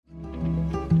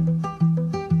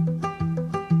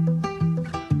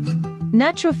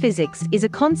Natural physics is a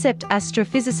concept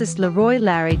astrophysicist Leroy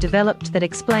Larry developed that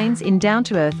explains in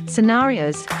down-to-earth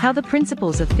scenarios how the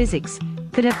principles of physics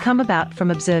could have come about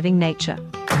from observing nature.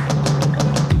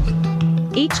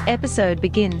 Each episode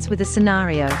begins with a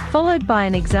scenario, followed by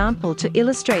an example to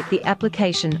illustrate the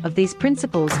application of these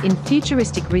principles in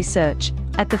futuristic research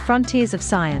at the frontiers of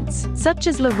science, such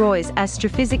as Leroy's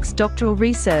astrophysics doctoral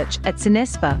research at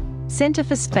CNESPA, Center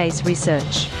for Space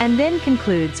Research, and then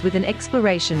concludes with an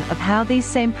exploration of how these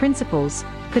same principles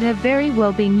could have very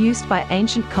well been used by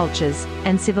ancient cultures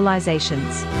and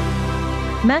civilizations.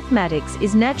 Mathematics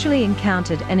is naturally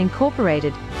encountered and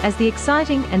incorporated as the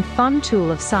exciting and fun tool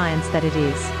of science that it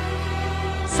is.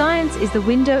 Science is the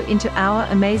window into our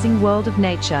amazing world of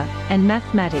nature, and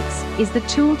mathematics is the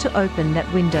tool to open that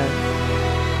window.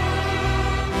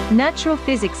 Natural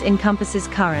physics encompasses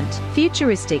current,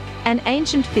 futuristic, and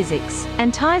ancient physics,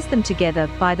 and ties them together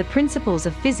by the principles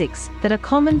of physics that are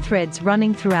common threads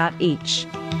running throughout each.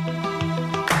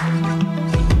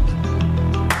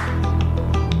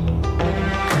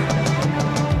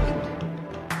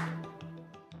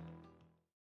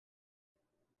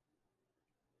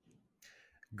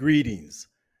 Greetings,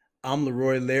 I'm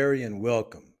Leroy Larry and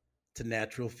welcome to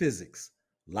Natural Physics,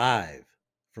 live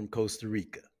from Costa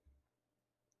Rica.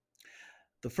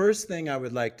 The first thing I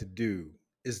would like to do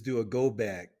is do a go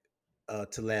back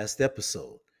to last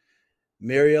episode.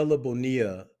 Mariela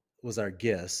Bonilla was our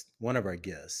guest, one of our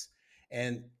guests,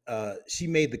 and she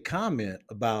made the comment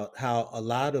about how a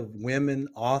lot of women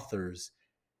authors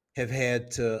have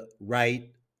had to write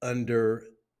under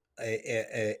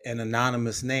an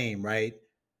anonymous name, right?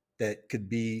 That could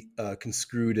be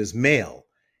construed as male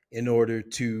in order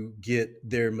to get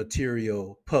their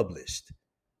material published.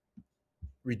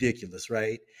 Ridiculous,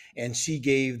 right? And she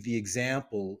gave the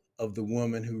example of the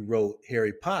woman who wrote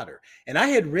Harry Potter. And I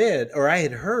had read, or I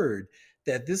had heard,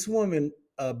 that this woman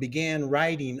began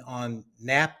writing on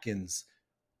napkins,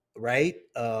 right?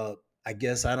 I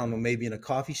guess, I don't know, maybe in a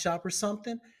coffee shop or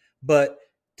something. But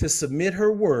to submit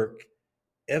her work,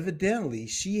 evidently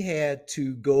she had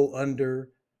to go under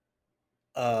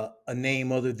a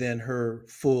name other than her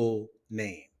full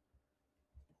name.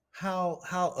 How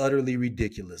utterly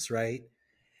ridiculous, right?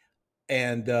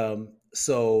 And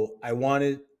so I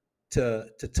wanted to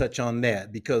touch on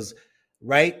that because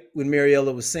right when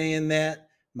Mariela was saying that,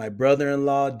 my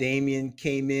brother-in-law Damien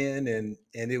came in and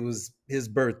it was his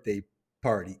birthday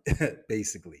party,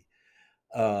 basically.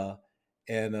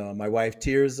 And my wife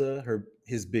Tirza,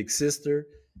 his big sister,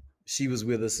 she was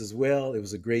with us as well. It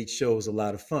was a great show. It was a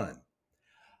lot of fun.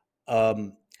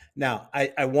 Now,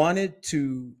 I wanted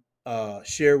to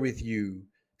share with you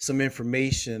some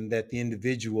information that the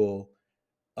individual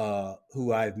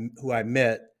who I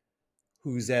met,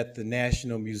 who's at the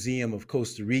National Museum of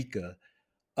Costa Rica,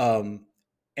 and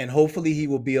hopefully he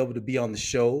will be able to be on the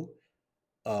show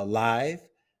live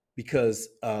because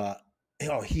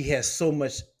he has so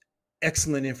much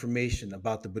excellent information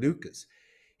about the Borucas.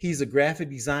 He's a graphic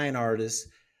design artist.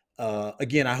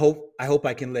 Again, I hope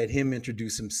I can let him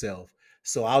introduce himself.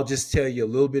 So I'll just tell you a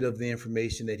little bit of the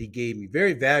information that he gave me,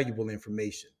 very valuable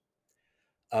information.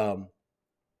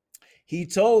 He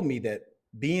told me that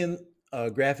being a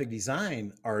graphic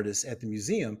design artist at the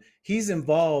museum, he's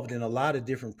involved in a lot of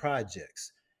different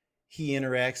projects. He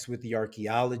interacts with the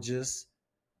archaeologists,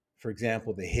 for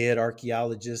example, the head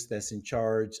archaeologist that's in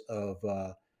charge of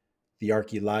the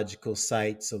archaeological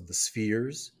sites of the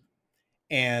spheres.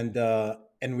 And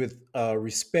with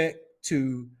respect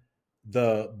to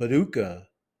the Boruca,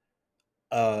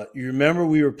 you remember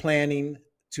we were planning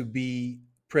to be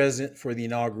present for the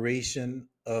inauguration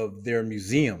of their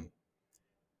museum,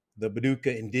 the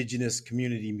Boruca Indigenous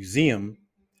Community Museum,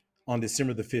 on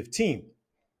December the 15th.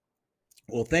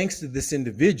 Well, thanks to this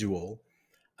individual,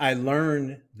 I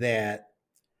learned that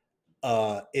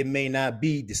it may not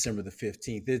be December the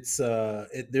 15th.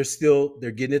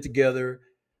 They're getting it together.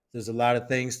 There's a lot of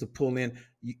things to pull in.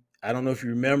 I don't know if you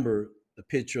remember the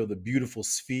picture of the beautiful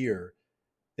sphere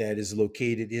that is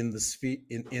located in the sphere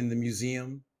in the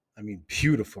museum. I mean,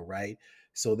 beautiful, right?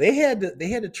 So they had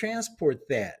to transport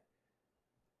that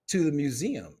to the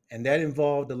museum, and that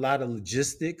involved a lot of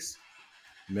logistics.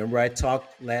 Remember, I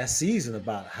talked last season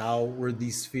about how were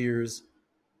these spheres,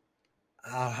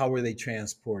 how were they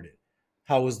transported?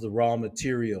 How was the raw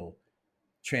material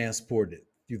transported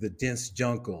through the dense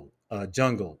jungle of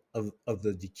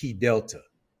the Diqui Delta?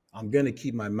 I'm going to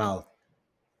keep my mouth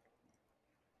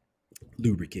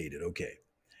lubricated, okay.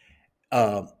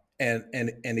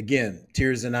 And again,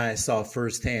 Tears and I saw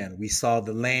firsthand. We saw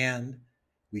the land,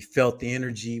 we felt the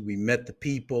energy, we met the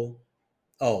people.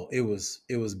 Oh, it was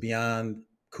beyond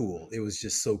cool. It was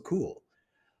just so cool.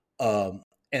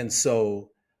 And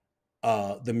so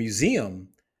the museum,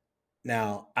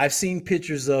 now I've seen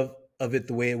pictures of it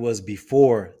the way it was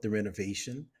before the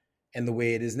renovation and the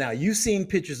way it is now. You've seen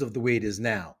pictures of the way it is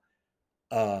now.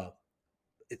 Uh,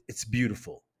 it's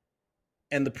beautiful.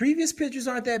 And the previous pictures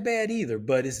aren't that bad either,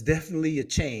 but it's definitely a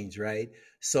change, right?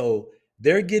 So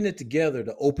they're getting it together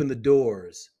to open the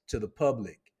doors to the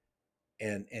public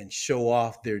and show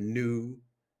off their new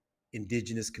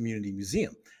Indigenous Community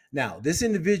Museum. Now, this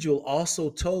individual also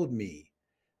told me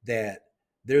that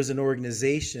there's an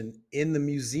organization in the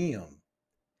museum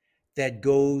that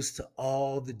goes to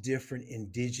all the different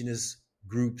indigenous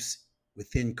groups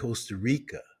within Costa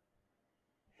Rica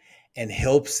and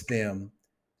helps them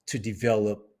to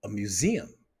develop a museum.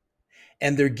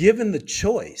 And they're given the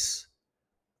choice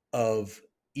of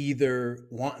either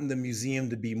wanting the museum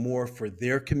to be more for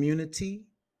their community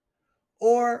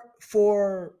or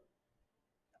for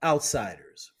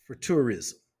outsiders, for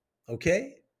tourism.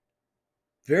 Okay?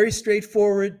 Very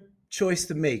straightforward choice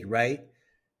to make, right?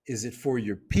 Is it for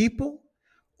your people,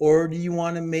 or do you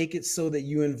want to make it so that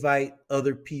you invite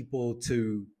other people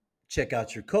to check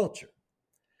out your culture?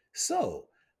 So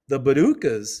the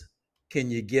Barukas,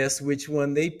 can you guess which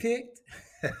one they picked?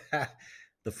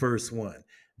 The first one.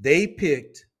 They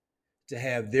picked to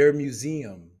have their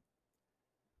museum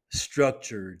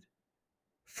structured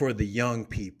for the young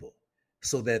people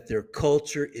so that their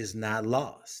culture is not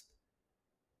lost.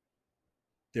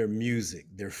 Their music,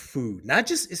 their food,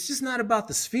 it's just not about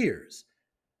the spheres,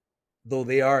 though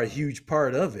they are a huge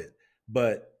part of it,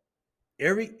 but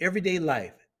everyday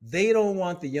life. They don't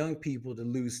want the young people to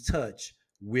lose touch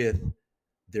with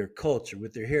their culture,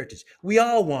 with their heritage. We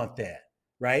all want that,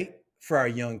 right? For our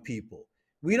young people.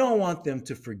 We don't want them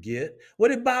to forget. What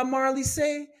did Bob Marley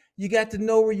say? You got to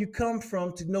know where you come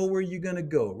from to know where you're going to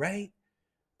go, right?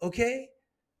 Okay?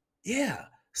 Yeah.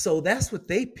 So that's what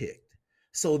they picked.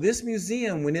 So this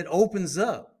museum, when it opens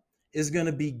up, is going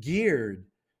to be geared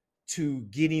to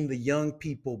getting the young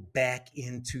people back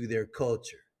into their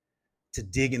culture, to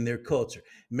dig in their culture.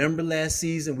 Remember last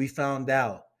season, we found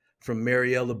out from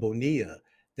Mariela Bonilla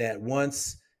that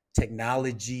once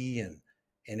technology and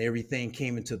everything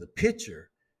came into the picture,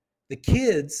 the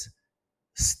kids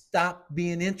stopped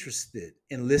being interested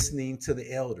in listening to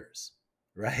the elders,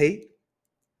 right?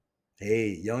 Hey,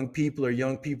 young people are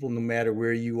young people no matter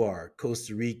where you are.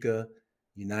 Costa Rica,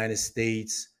 United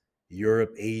States,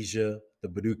 Europe, Asia, the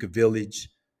Baduka village.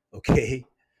 Okay.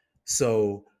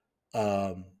 So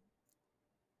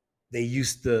they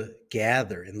used to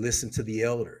gather and listen to the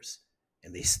elders,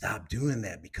 and they stopped doing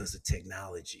that because of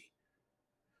technology.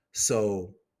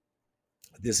 So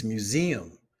this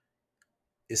museum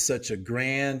is such a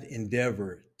grand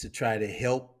endeavor to try to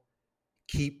help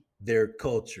keep their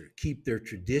culture, keep their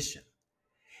tradition.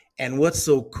 And what's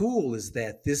so cool is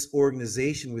that this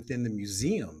organization within the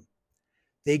museum,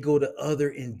 they go to other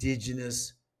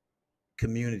indigenous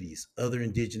communities, other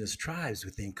indigenous tribes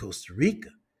within Costa Rica.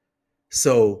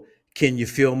 So can you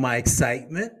feel my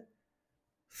excitement?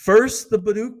 First, the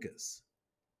Badukas.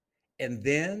 And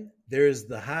then there's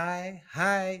the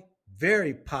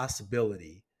very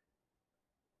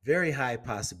high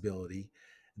possibility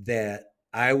that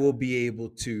I will be able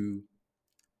to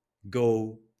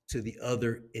go to the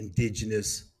other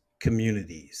indigenous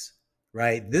communities,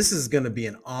 right? This is going to be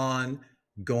an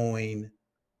ongoing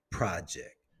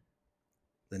project.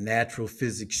 The Natural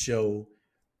Physics Show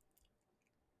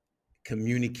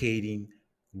communicating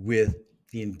with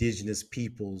the indigenous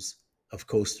peoples of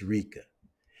Costa Rica.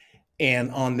 And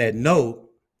on that note,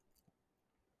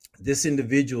 this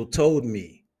individual told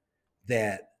me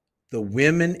that the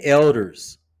women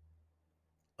elders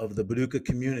of the Baduka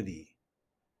community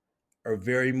are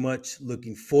very much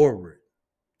looking forward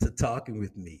to talking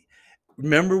with me.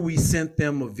 Remember, we sent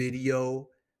them a video,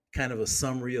 kind of a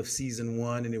summary of season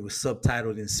 1, and it was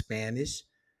subtitled in Spanish.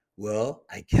 Well,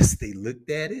 I guess they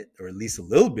looked at it, or at least a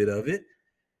little bit of it,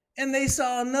 and they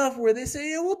saw enough where they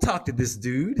say, yeah, we'll talk to this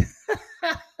dude.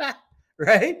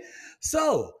 Right?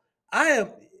 So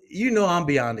I'm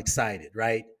beyond excited,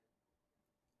 right?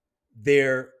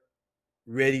 They're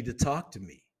ready to talk to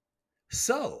me.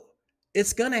 So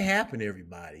it's going to happen,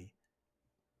 everybody.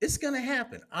 It's going to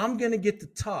happen. I'm going to get to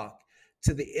talk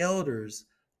to the elders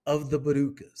of the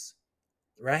Badukas,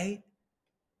 right?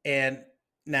 And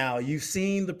now you've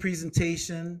seen the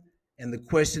presentation and the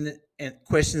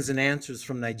questions and answers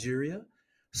from Nigeria.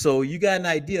 So you got an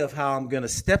idea of how I'm going to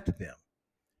step to them.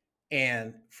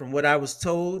 And from what I was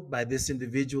told by this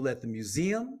individual at the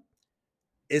museum,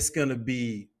 it's going to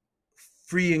be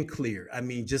free and clear. I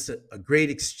mean, just a great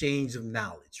exchange of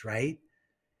knowledge, right?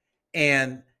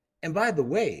 And by the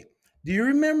way, Do you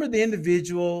remember the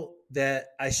individual that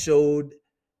I showed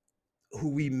who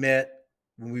we met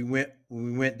when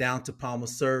we went down to Palma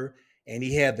Sur, and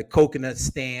he had the coconut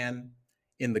stand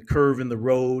in the curve in the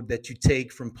road that you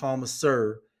take from Palma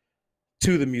Sur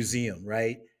to the museum,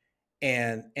 right?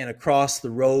 And across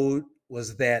the road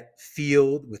was that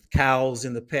field with cows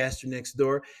in the pasture next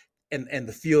door, and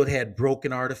the field had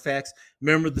broken artifacts.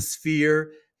 Remember the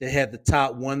sphere that had the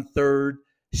top 1/3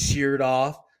 sheared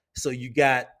off? So you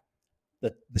got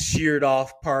the sheared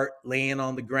off part laying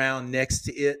on the ground next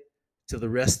to it, to the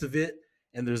rest of it,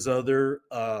 and there's other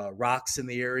rocks in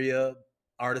the area,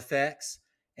 artifacts,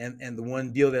 and the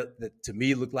one deal that to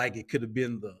me looked like it could have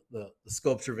been the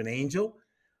sculpture of an angel.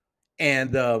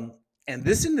 And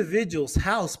this individual's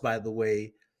house, by the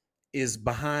way, is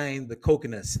behind the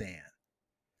coconut stand.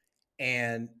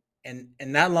 And and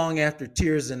and not long after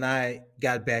Tears and I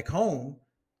got back home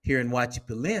here in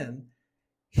Huachipilin,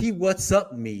 he what's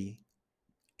up me,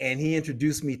 and he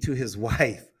introduced me to his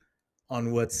wife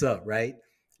on what's up, right?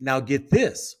 Now get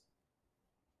this.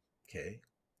 Okay.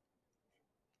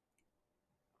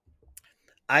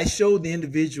 I showed the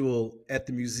individual at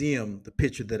the museum the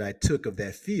picture that I took of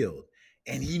that field,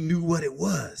 and he knew what it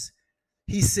was.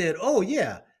 He said, "Oh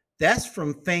yeah, that's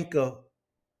from Finca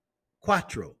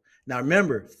Quattro." Now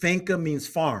remember, Finca means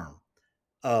farm.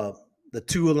 Uh, the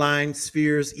two aligned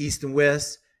spheres, east and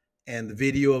west, and the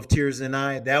video of Tears and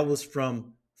I, that was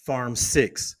from Farm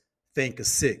Six, Finca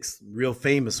Six, real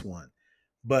famous one.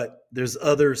 But there's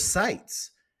other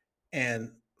sites,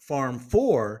 and Farm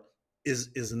Four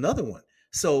is another one.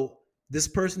 So this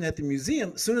person at the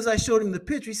museum, as soon as I showed him the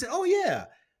picture, he said, "Oh yeah,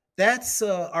 that's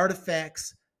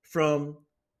artifacts from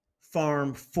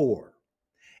Farm Four."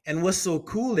 And what's so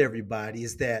cool, everybody,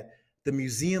 is that the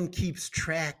museum keeps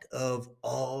track of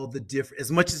all the different,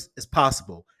 as much as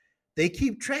possible. They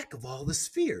keep track of all the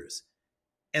spheres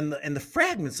and the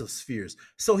fragments of spheres.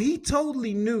 So he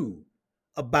totally knew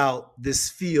about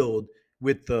this field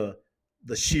with the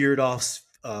sheared off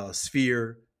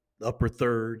sphere, the upper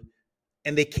third,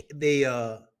 and they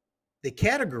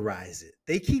categorize it.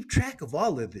 They keep track of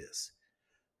all of this.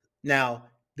 Now,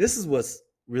 this is what's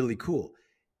really cool.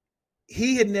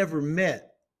 He had never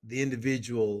met the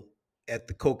individual at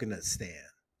the coconut stand,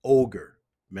 Olger.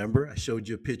 Remember, I showed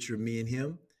you a picture of me and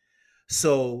him.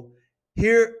 So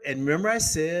here, and remember, I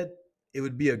said it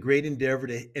would be a great endeavor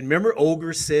to. And remember,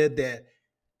 Olger said that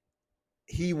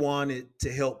he wanted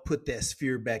to help put that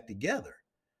sphere back together,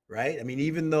 right? I mean,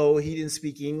 even though he didn't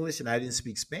speak English and I didn't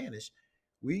speak Spanish,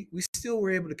 we still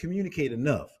were able to communicate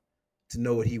enough to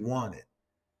know what he wanted.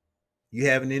 You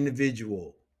have an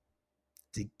individual,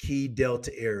 the Key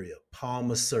Delta area,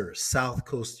 Palma Sur, South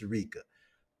Costa Rica,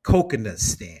 coconut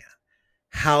stand,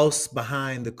 house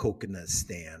behind the coconut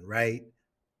stand, right?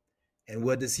 And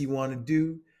what does he want to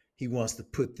do? He wants to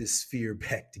put this sphere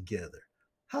back together.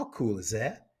 How cool is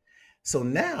that? So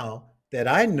now that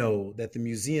I know that the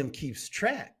museum keeps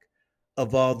track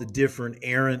of all the different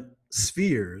errant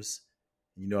spheres,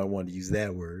 you know, I wanted to use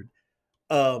that word,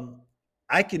 um,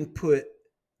 I can put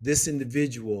this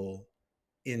individual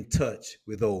in touch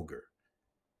with Olger.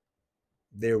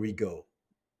 There we go.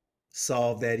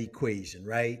 Solve that equation,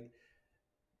 right?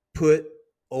 Put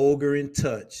Olger in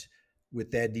touch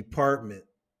with that department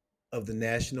of the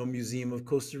National Museum of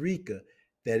Costa Rica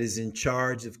that is in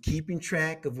charge of keeping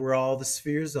track of where all the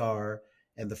spheres are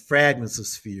and the fragments of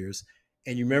spheres.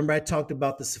 And you remember I talked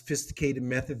about the sophisticated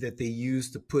method that they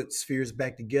use to put spheres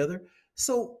back together?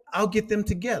 So I'll get them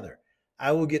together.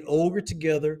 I will get Olger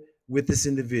together with this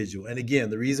individual. And again,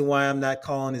 the reason why I'm not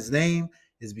calling his name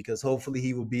is because hopefully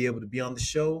he will be able to be on the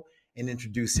show and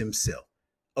introduce himself.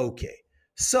 Okay,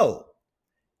 so,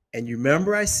 and you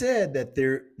remember I said that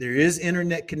there is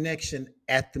internet connection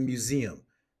at the museum.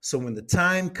 So when the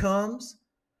time comes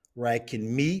where I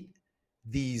can meet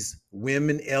these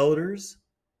women elders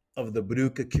of the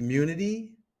Bruca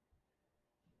community,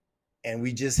 and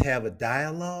we just have a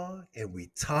dialogue and we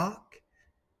talk,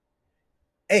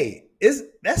 hey, is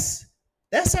that's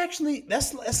actually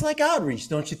that's like outreach,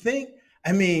 don't you think?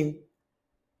 I mean,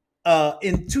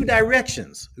 in two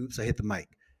directions. Oops, I hit the mic.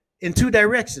 In two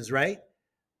directions, right?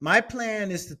 My plan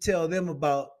is to tell them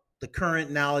about the current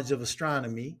knowledge of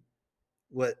astronomy,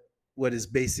 what what is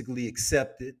basically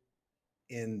accepted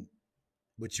in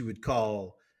what you would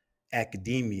call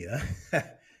academia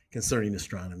concerning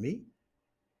astronomy,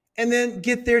 and then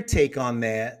get their take on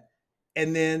that,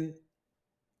 and then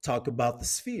talk about the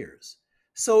spheres.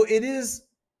 So it is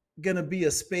going to be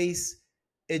a space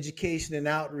education and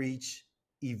outreach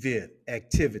event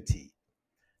activity.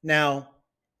 Now,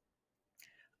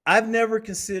 I've never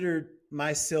considered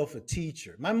myself a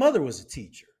teacher. My mother was a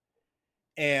teacher,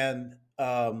 And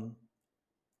I've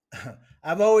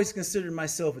always considered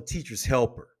myself a teacher's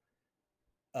helper,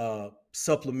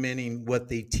 supplementing what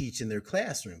they teach in their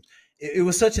classrooms. It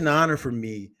was such an honor for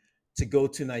me to go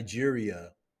to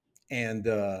Nigeria and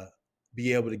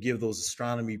be able to give those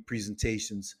astronomy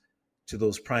presentations to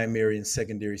those primary and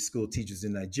secondary school teachers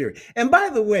in Nigeria. And by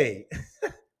the way,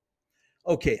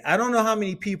 okay, I don't know how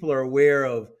many people are aware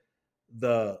of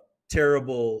the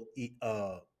terrible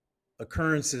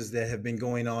occurrences that have been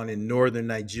going on in northern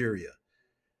Nigeria.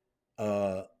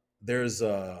 Uh, there's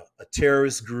a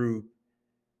terrorist group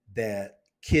that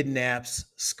kidnaps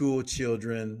school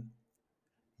children,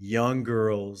 young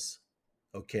girls.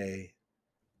 Okay,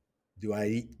 do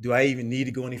I even need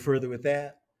to go any further with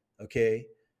that? Okay,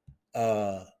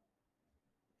 uh,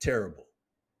 terrible.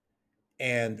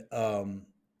 And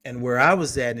where I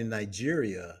was at in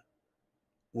Nigeria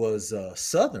was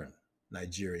southern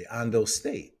Nigeria, Ondo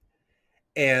State.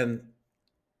 And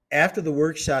after the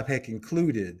workshop had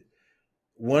concluded,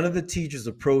 one of the teachers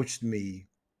approached me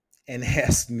and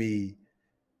asked me,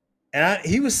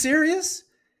 he was serious,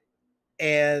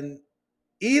 and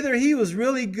either he was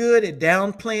really good at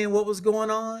downplaying what was going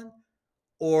on,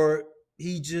 or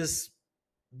he just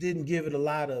didn't give it a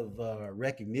lot of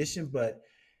recognition. But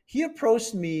he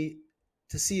approached me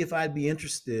to see if I'd be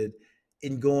interested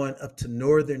in going up to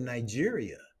northern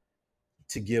Nigeria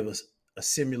to give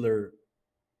similar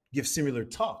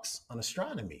talks on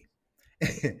astronomy.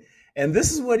 And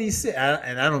this is what he said,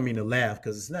 and I don't mean to laugh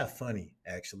because it's not funny,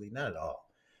 actually, not at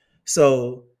all.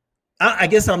 So I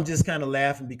guess I'm just kind of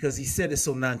laughing because he said it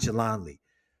so nonchalantly.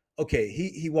 Okay,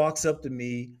 he walks up to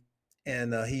me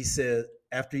and he said,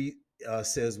 after he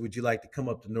says, "Would you like to come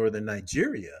up to northern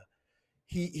Nigeria?"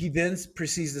 He then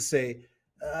proceeds to say,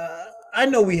 "I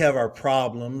know we have our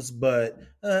problems, but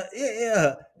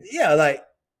yeah, like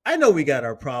I know we got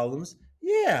our problems.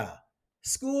 Yeah,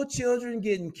 school children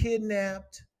getting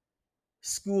kidnapped,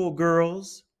 school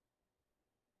girls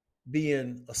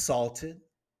being assaulted.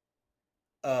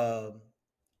 Um,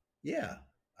 yeah,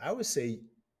 I would say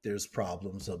there's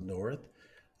problems up north."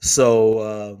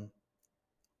 So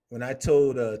when I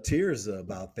told Tirza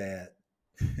about that,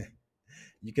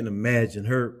 you can imagine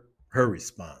her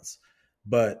response.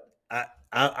 But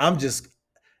I'm just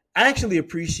I actually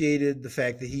appreciated the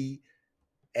fact that he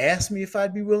asked me if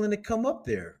I'd be willing to come up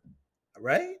there.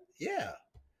 Right? Yeah.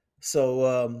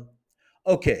 So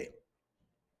okay.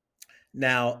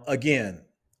 Now again,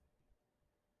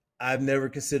 I've never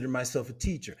considered myself a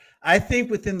teacher. I think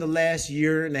within the last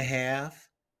year and a half,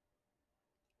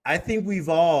 I think we've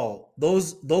all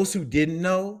those who didn't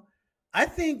know, I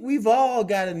think we've all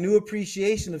got a new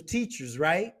appreciation of teachers,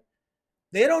 right?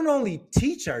 They don't only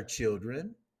teach our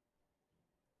children,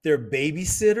 they're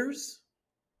babysitters,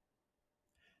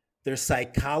 they're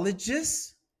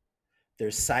psychologists,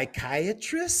 they're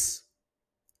psychiatrists,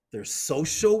 they're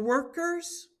social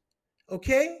workers,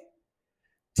 okay?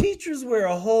 Teachers wear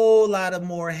a whole lot of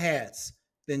more hats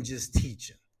than just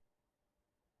teaching.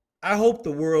 I hope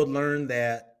the world learned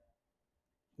that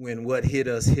when what hit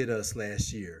us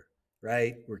last year,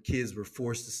 right? Where kids were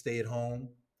forced to stay at home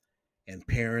and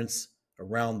parents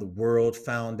around the world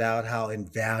found out how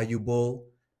invaluable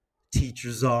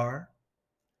teachers are.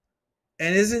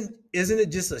 And isn't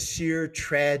it just a sheer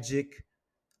tragic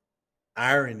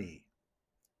irony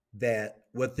that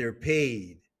what they're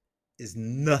paid is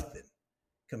nothing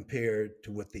compared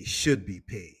to what they should be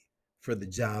paid for the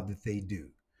job that they do?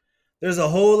 There's a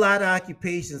whole lot of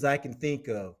occupations I can think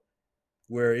of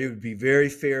where it would be very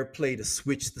fair play to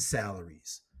switch the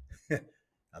salaries.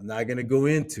 I'm not going to go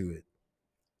into it,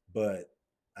 but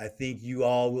I think you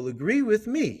all will agree with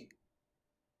me.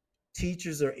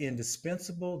 Teachers are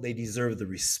indispensable. They deserve the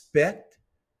respect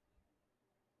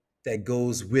that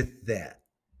goes with that.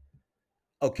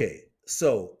 Okay,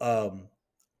 so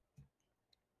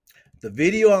the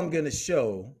video I'm going to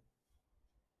show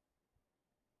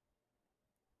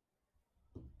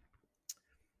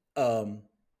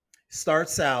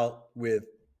starts out with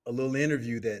a little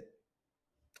interview that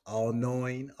all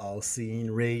knowing, all seeing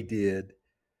Ray did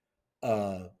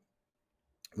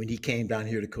when he came down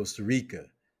here to Costa Rica.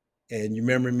 And you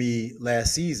remember me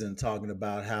last season talking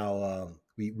about how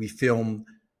we filmed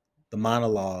the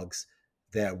monologues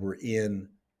that were in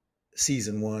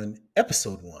season 1,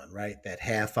 episode 1, right? That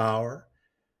half hour.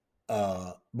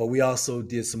 But we also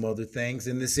did some other things,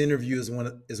 and this interview is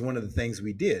one of the things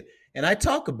we did. And I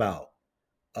talk about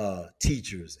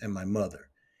teachers and my mother.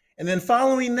 And then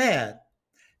following that,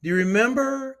 do you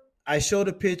remember I showed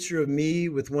a picture of me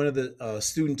with one of the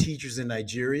student teachers in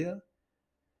Nigeria?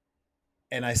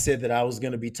 And I said that I was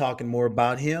going to be talking more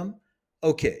about him.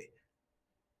 Okay.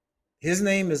 His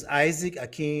name is Isaac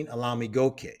Akin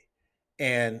Alamigoke,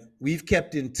 and we've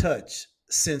kept in touch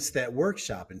since that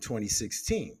workshop in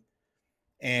 2016.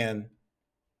 And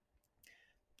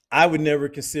I would never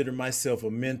consider myself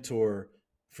a mentor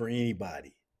for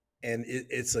anybody. And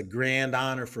it's a grand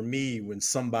honor for me when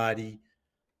somebody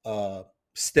uh,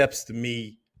 steps to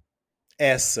me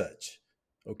as such.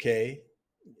 Okay.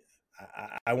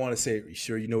 I want to say, are you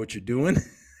sure you know what you're doing?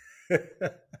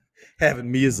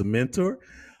 Having me as a mentor.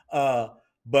 Uh,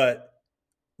 but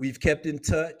we've kept in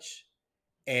touch.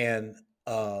 And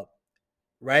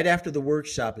right after the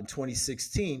workshop in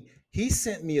 2016, he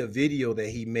sent me a video that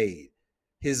he made,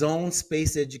 his own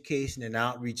space education and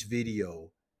outreach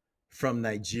video from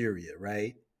Nigeria,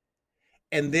 right?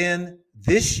 And then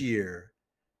this year,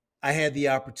 I had the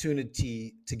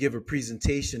opportunity to give a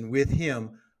presentation with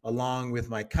him along with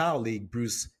my colleague,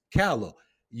 Bruce Callow.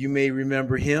 You may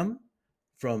remember him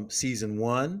from season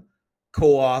one,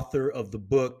 co author of the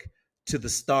book To the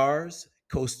Stars,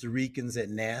 Costa Ricans at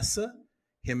NASA.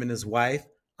 Him and his wife,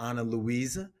 Ana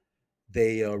Luisa,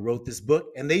 they wrote this book,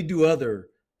 and they do other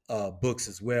books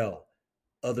as well,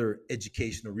 other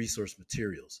educational resource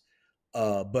materials.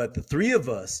 But the three of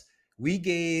us, we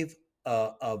gave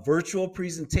a virtual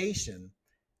presentation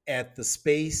at the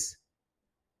Space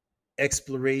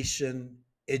Exploration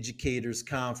Educators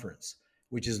Conference,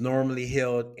 which is normally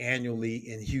held annually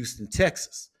in Houston,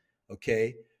 Texas.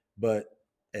 Okay. But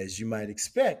as you might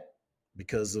expect,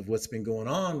 because of what's been going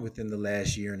on within the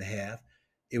last year and a half,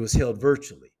 it was held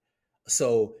virtually.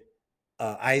 So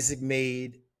Isaac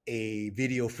made a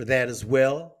video for that as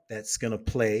well that's going to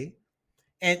play.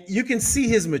 And you can see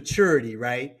his maturity,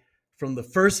 right? From the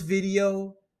first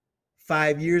video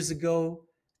 5 years ago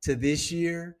to this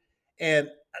year. And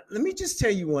let me just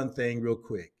tell you one thing real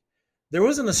quick. There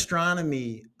was an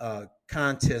astronomy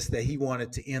contest that he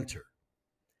wanted to enter.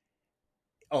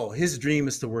 Oh, his dream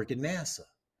is to work at NASA.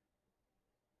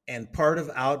 And part of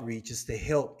outreach is to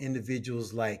help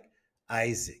individuals like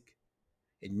Isaac.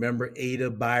 And remember Ada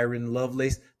Byron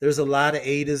Lovelace? There's a lot of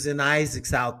Adas and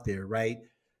Isaacs out there, right?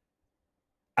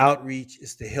 Outreach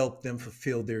is to help them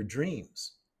fulfill their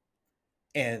dreams.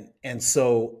 And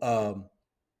so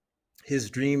his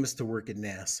dream is to work at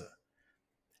NASA.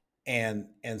 And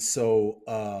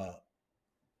so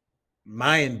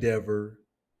my endeavor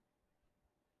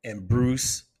and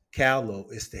Bruce Callow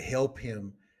is to help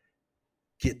him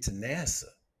get to NASA.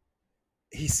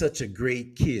 He's such a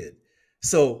great kid.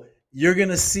 So you're going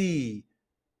to see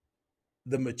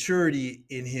the maturity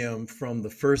in him from the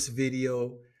first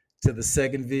video to the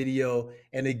second video.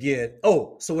 And again,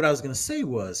 so what I was going to say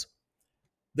was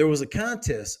there was a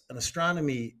contest, an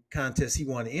astronomy contest he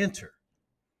wanted to enter.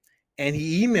 And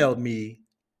he emailed me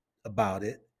about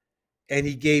it. And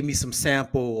he gave me some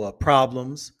sample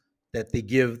problems that they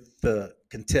give the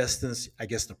contestants, I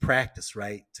guess, to practice,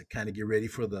 right? To kind of get ready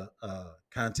for the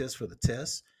contest, for the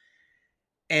test.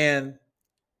 And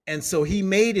so he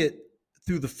made it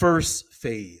through the first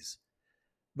phase.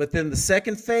 But then the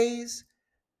second phase,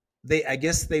 I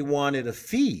guess they wanted a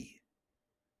fee.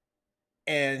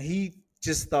 And he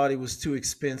just thought it was too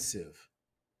expensive.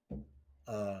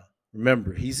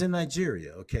 Remember, he's in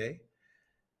Nigeria, okay?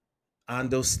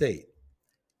 Ondo State.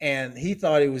 And he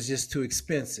thought it was just too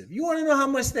expensive. You want to know how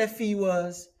much that fee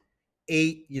was?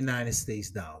 $8 United States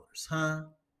dollars, huh?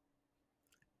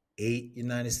 $8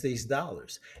 United States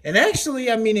dollars. And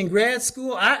actually, I mean, in grad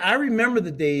school, I remember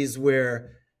the days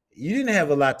where you didn't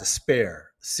have a lot to spare,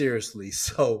 seriously.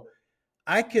 So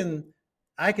I can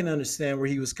understand where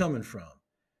he was coming from.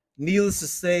 Needless to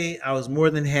say, I was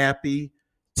more than happy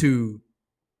to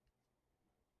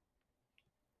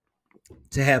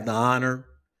have the honor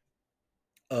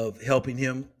of helping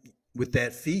him with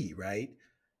that fee, right?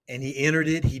 And he entered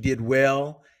it, he did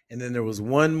well. And then there was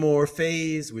one more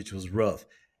phase, which was rough.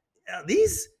 Now,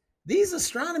 these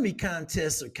astronomy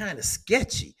contests are kind of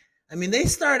sketchy. I mean, they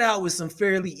start out with some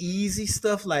fairly easy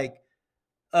stuff like,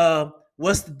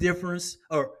 what's the difference?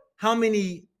 Or how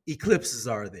many eclipses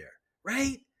are there,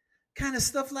 right? Kind of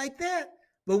stuff like that.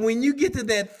 But when you get to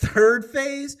that third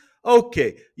phase,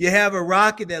 okay, you have a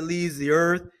rocket that leaves the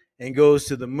Earth and goes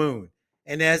to the moon.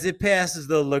 And as it passes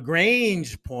the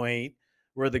Lagrange point,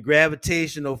 where the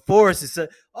gravitational force is, they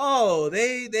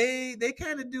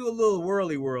kind of do a little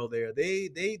whirly whirl there.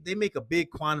 They make a big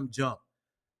quantum jump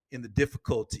in the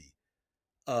difficulty.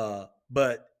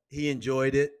 But he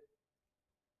enjoyed it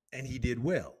and he did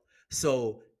well.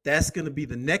 So that's going to be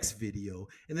the next video.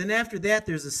 And then after that,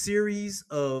 there's a series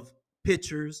of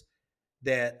pictures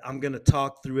that I'm going to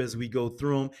talk through as we go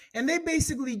through them. And they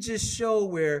basically just show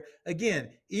where,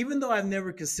 again, even though I've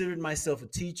never considered myself a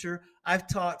teacher, I've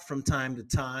taught from time to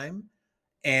time.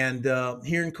 And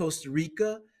here in Costa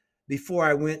Rica, before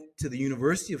I went to the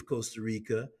University of Costa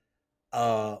Rica,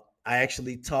 I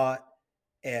actually taught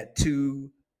at two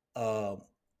uh,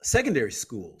 secondary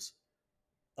schools,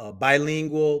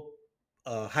 bilingual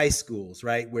high schools,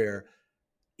 right, where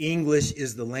English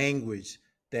is the language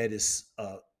that is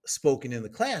spoken in the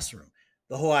classroom.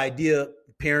 The whole idea,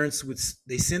 parents would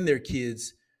they send their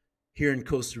kids here in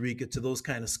Costa Rica to those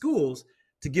kind of schools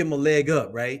to give them a leg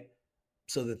up, right,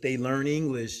 so that they learn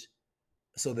English,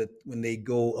 so that when they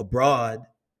go abroad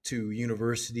to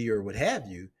university or what have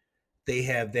you, they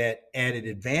have that added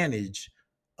advantage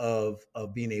of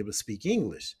being able to speak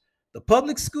English. The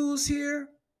public schools here,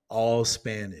 all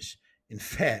Spanish. In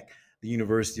fact, the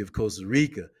University of Costa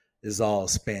Rica is all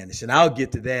Spanish. And I'll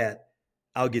get to that.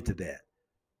 I'll get to that.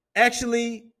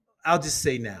 Actually, I'll just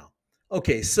say now.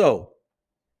 Okay, so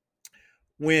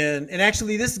and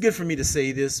actually, this is good for me to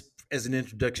say this as an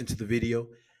introduction to the video.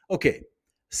 Okay,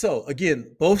 so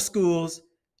again, both schools,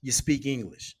 you speak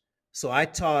English. So I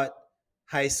taught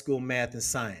high school math and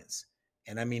science.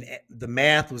 And I mean, the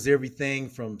math was everything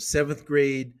from seventh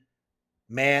grade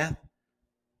math,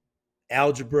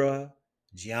 algebra,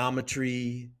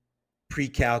 geometry,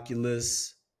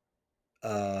 pre-calculus.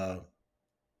 Uh,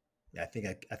 I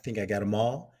think I got them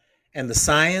all. And the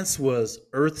science was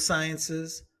earth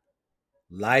sciences,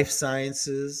 life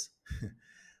sciences,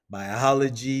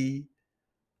 biology.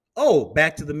 Oh,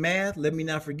 back to the math. Let me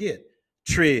not forget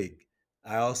trig.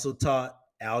 I also taught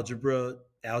algebra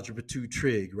 2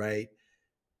 trig, right?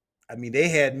 I mean, they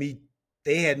had me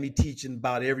teaching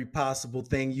about every possible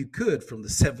thing you could from the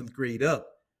 7th grade up,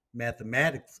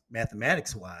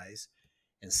 mathematics wise,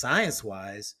 and science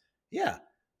wise. Yeah,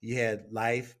 you had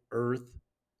life, earth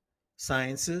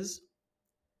sciences,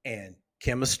 and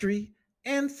chemistry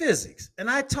and physics, and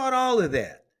I taught all of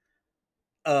that.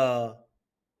 Uh,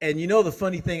 and the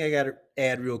funny thing I got to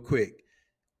add real quick,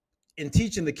 in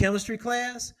teaching the chemistry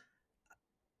class,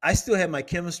 I still have my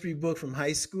chemistry book from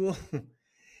high school.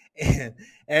 And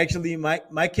actually,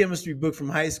 my chemistry book from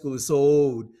high school is so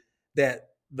old that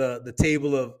the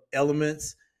table of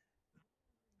elements,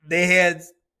 they had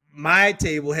my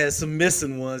table has some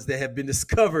missing ones that have been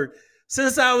discovered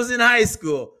since I was in high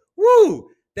school. Woo!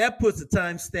 That puts a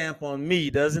timestamp on me,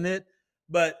 doesn't it?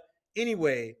 But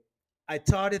anyway, I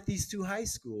taught at these two high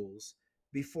schools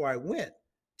before I went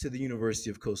to the University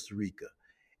of Costa Rica,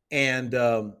 and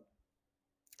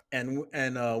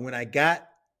when I got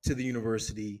to the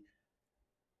university,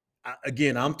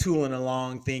 again, I'm tooling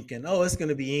along thinking, oh, it's going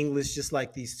to be English just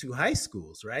like these two high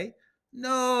schools, right?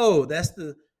 No, that's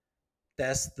the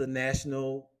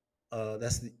national,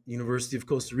 that's the University of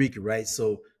Costa Rica, right?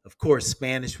 So of course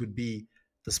Spanish would be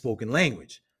the spoken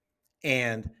language,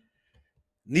 and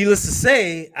needless to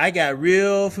say, I got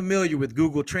real familiar with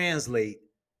Google Translate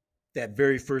that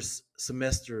very first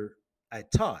semester I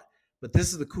taught. But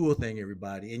this is the cool thing,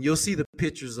 everybody, and you'll see the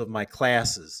pictures of my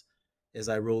classes as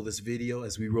we roll this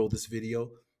video.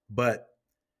 But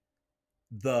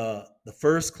the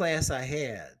first class I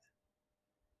had,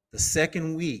 the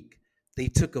second week, they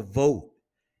took a vote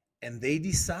and they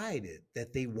decided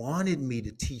that they wanted me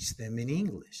to teach them in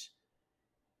English.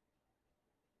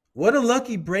 What a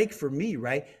lucky break for me,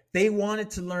 right? They wanted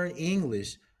to learn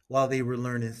English while they were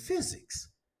learning physics.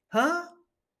 Huh?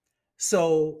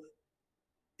 So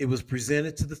it was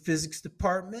presented to the physics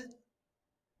department.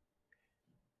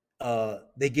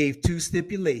 They gave two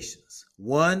stipulations.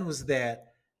 One was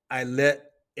that I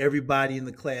let everybody in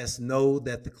the class know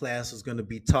that the class was going to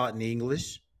be taught in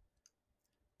English,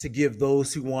 to give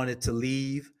those who wanted to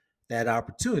leave that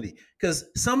opportunity. Because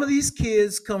some of these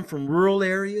kids come from rural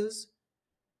areas.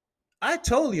 I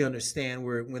totally understand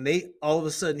where when they all of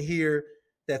a sudden hear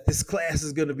that this class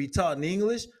is going to be taught in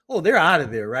English, oh, they're out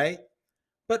of there, right?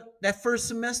 But that first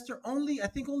semester, I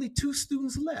think only two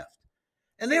students left.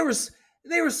 And they were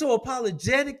so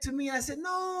apologetic to me. I said,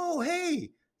 "No,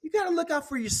 hey, you got to look out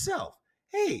for yourself.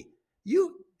 Hey,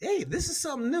 this is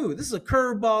something new. This is a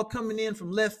curveball coming in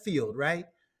from left field, right?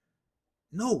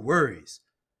 No worries.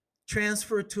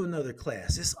 Transfer to another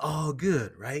class. It's all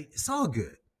good, right? It's all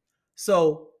good."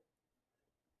 So,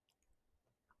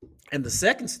 and the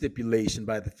second stipulation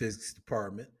by the physics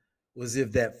department was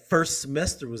if that first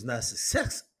semester was not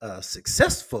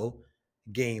successful,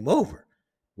 game over.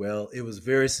 Well, it was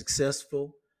very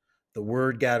successful. The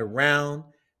word got around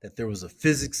that there was a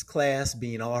physics class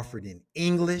being offered in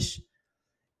English.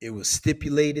 It was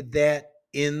stipulated that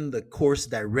in the course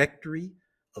directory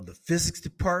of the physics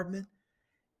department,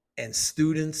 and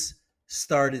students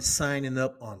started signing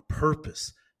up on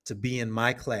purpose to be in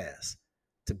my class,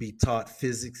 to be taught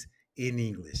physics in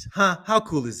English. Huh? How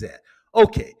cool is that?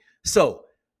 Okay, so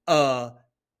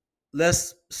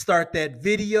let's start that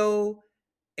video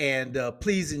and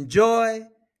please enjoy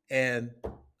and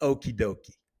okie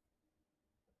dokie.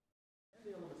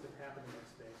 The elements that happen in that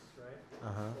space, right?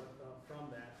 Uh-huh. But from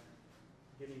that,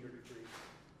 getting your degree.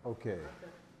 Okay.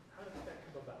 How did that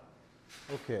come about?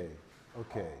 Okay.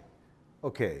 Okay.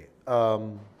 Okay.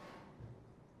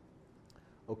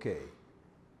 Okay.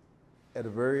 At a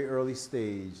very early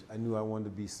stage, I knew I wanted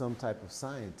to be some type of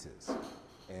scientist.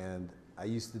 And I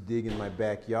used to dig in my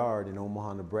backyard in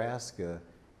Omaha, Nebraska,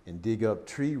 and dig up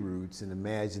tree roots and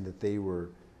imagine that they were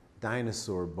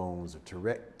dinosaur bones or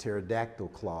pterodactyl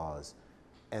claws.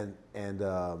 And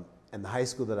the high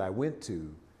school that I went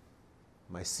to,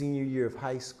 my senior year of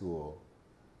high school,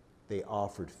 they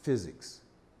offered physics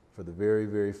for the very,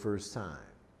 very first time.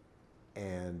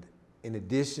 And in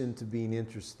addition to being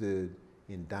interested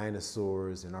in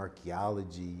dinosaurs and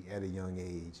archaeology at a young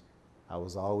age, I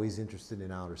was always interested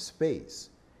in outer space.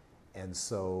 And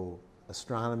so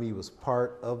astronomy was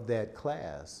part of that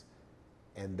class.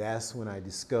 And that's when I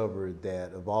discovered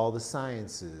that of all the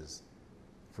sciences,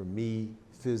 for me,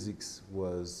 physics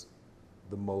was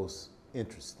the most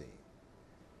interesting.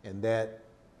 And that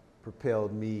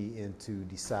propelled me into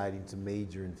deciding to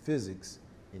major in physics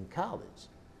in college.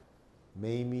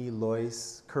 Mamie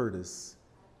Lois Curtis,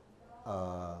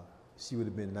 she would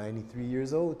have been 93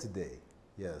 years old today,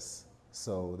 yes.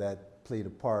 So that played a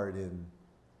part in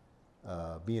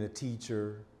being a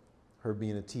teacher, her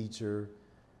being a teacher.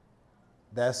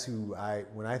 That's who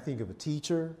when I think of a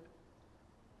teacher,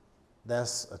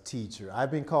 that's a teacher.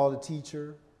 I've been called a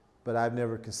teacher, but I've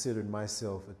never considered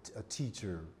myself a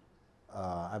teacher.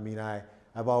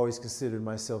 I've always considered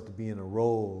myself to be in a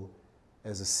role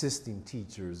as assisting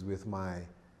teachers with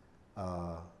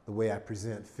the way I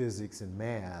present physics and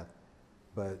math.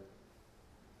 But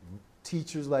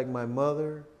teachers like my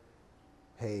mother,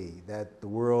 hey, that the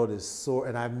world is so,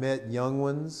 and I've met young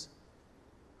ones,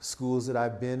 schools that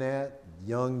I've been at,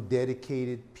 young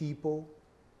dedicated people,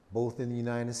 both in the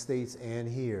United States and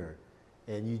here.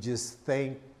 And you just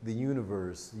thank the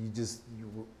universe.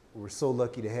 We're so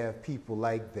lucky to have people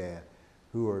like that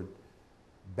who are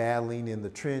battling in the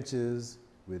trenches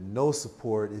with no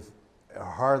support,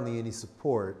 hardly any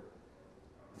support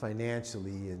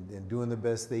financially, and doing the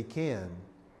best they can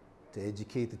to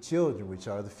educate the children, which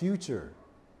are the future.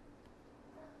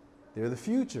 They're the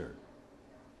future.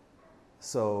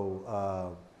 So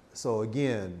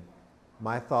again,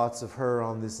 my thoughts of her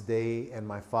on this day, and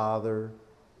my father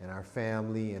and our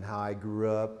family, and how I grew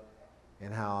up,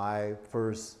 and how I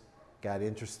first got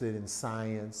interested in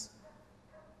science,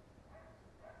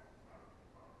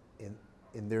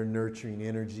 in their nurturing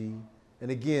energy.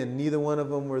 And again, neither one of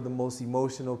them were the most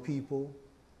emotional people.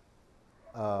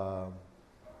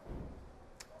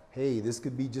 Hey, this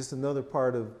could be just another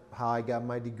part of how I got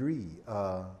my degree.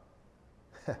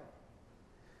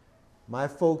 My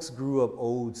folks grew up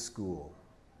old school.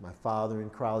 My father in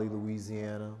Crowley,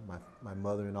 Louisiana, my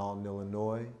mother in Alton,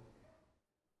 Illinois.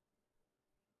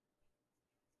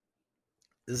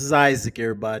 This is Isaac,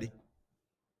 everybody.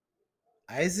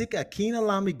 Isaac Akina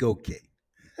Lamigoke.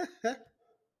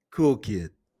 Cool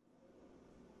kid.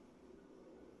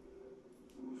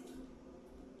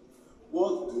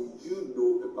 What do you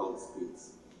know about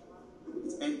space?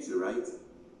 It's empty, right?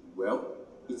 Well,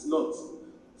 it's not.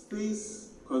 Space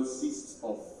consists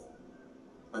of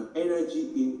an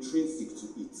energy intrinsic to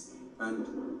it,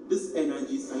 and this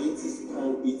energy, scientists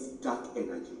call it dark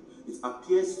energy. It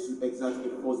appears to exert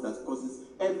a force that causes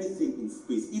everything in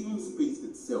space, even space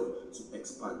itself, to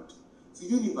expand. The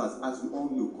universe, as we all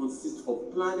know, consists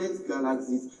of planets,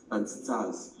 galaxies, and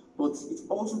stars, but it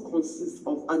also consists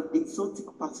of an exotic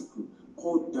particle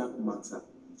called dark matter.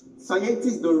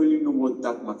 Scientists don't really know what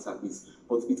dark matter is,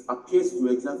 but it appears to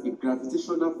exert a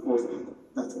gravitational force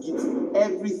that keeps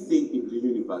everything in the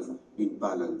universe in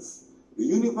balance. The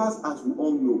universe, as we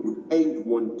all know, would end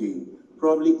one day,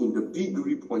 probably in the big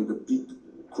rip or in the big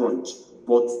crunch.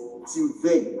 But till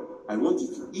then, I want you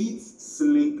to eat,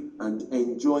 sleep, and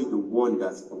enjoy the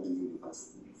wonders of the universe.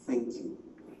 Thank you.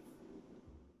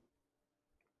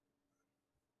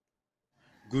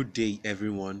 Good day,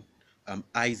 everyone. I'm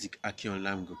Isaac Akion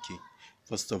Lamgoke.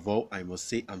 First of all, I must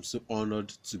say I'm so honored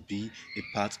to be a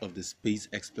part of the Space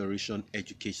Exploration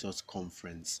Educators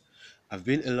Conference. I've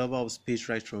been a lover of space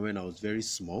right from when I was very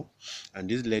small, and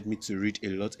this led me to read a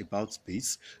lot about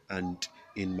space. And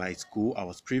in my school, I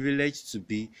was privileged to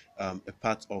be a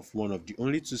part of one of the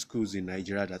only two schools in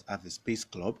Nigeria that have a space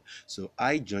club. So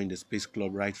I joined the space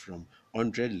club right from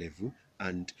 100 level,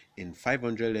 and in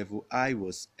 500 level I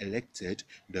was elected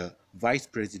the vice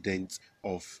president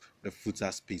of the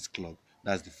FUTA Space Club.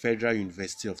 That's the Federal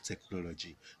University of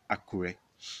Technology, Akure.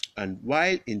 And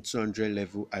while in 200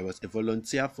 level, I was a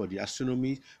volunteer for the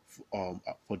astronomy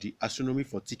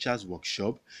for teachers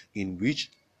workshop, in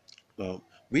which uh,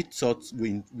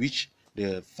 in which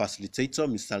the facilitator,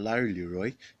 Mr. Larry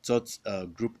Leroy, taught a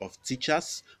group of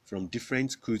teachers from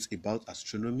different schools about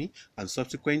astronomy, and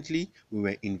subsequently we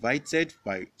were invited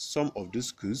by some of the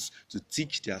schools to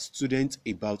teach their students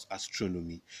about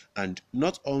astronomy. And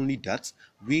not only that,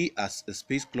 we as a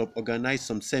space club organized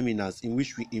some seminars in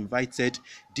which we invited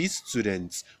these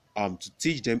students to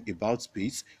teach them about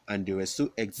space, and they were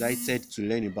so excited to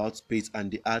learn about space,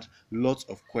 and they had lots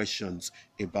of questions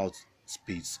about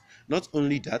space. Not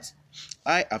only that,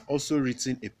 I have also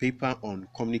written a paper on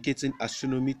communicating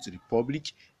astronomy to the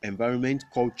public, environment,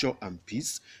 culture, and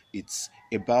peace. It's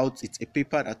a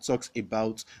paper that talks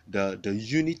about the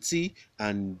unity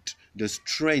and the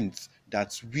strength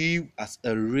that we as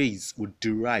a race would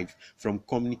derive from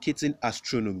communicating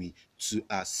astronomy to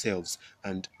ourselves.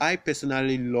 And I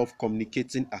personally love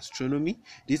communicating astronomy.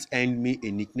 This earned me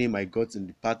a nickname I got in the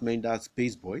department, that's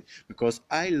Space Boy, because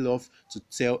I love to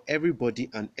tell everybody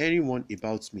and anyone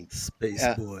about me. Space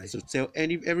boy. So tell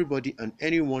everybody and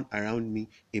anyone around me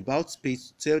about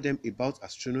space, to tell them about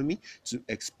astronomy, to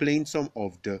explain some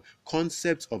of the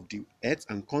concepts of the earth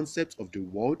and concepts of the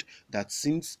world that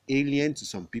seems alien to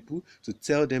some people, to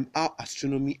tell them how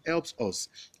astronomy helps us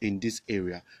in this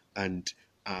area. And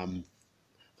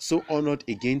so honored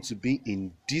again to be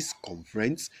in this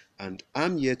conference, and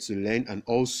I'm here to learn and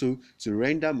also to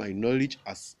render my knowledge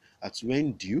as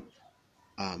when due.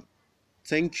 Um,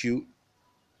 Thank you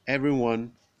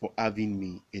everyone for having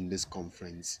me in this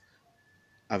conference.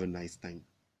 Have a nice time.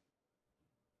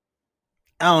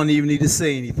 I don't even need to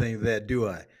say anything to that, do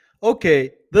I?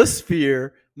 Okay, the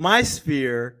sphere, my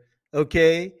sphere,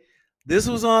 okay? This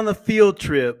was on a field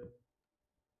trip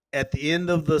at the end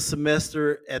of the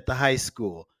semester at the high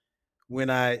school when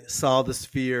I saw the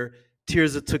sphere.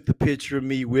 Tirza took the picture of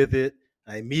me with it.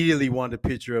 I immediately wanted a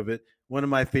picture of it. One of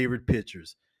my favorite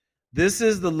pictures. This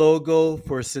is the logo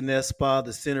for CENESPA,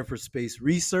 the Center for Space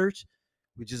Research,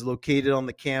 which is located on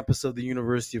the campus of the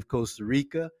University of Costa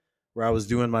Rica, where I was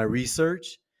doing my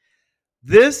research.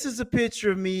 This is a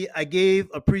picture of me. I gave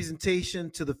a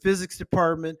presentation to the physics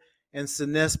department and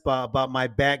CENESPA about my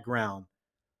background.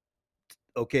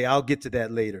 Okay, I'll get to that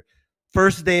later.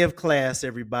 First day of class,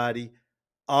 everybody,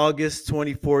 August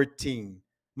 2014,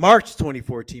 March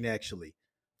 2014, actually.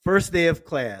 First day of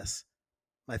class,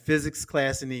 my physics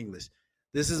class in English.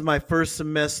 This is my first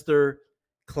semester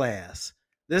class.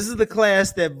 This is the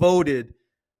class that voted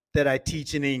that I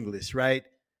teach in English, right?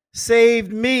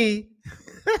 Saved me.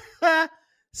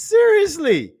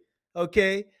 Seriously.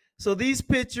 Okay. So these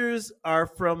pictures are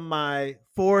from my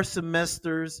 4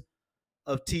 semesters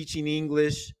of teaching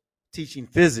English, teaching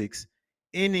physics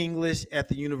in English at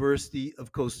the University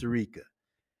of Costa Rica.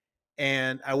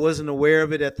 And I wasn't aware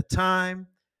of it at the time,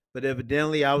 but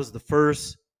evidently I was the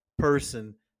first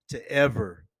person to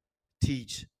ever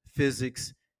teach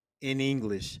physics in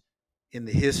English in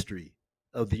the history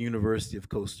of the University of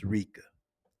Costa Rica.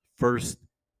 First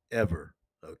ever,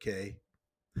 okay?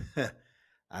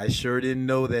 I sure didn't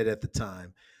know that at the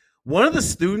time. One of the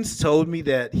students told me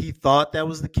that he thought that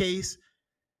was the case,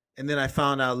 and then I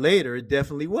found out later it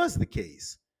definitely was the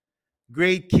case.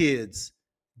 Great kids,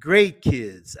 great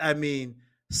kids. I mean,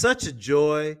 such a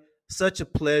joy, such a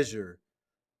pleasure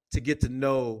to get to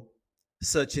know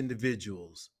such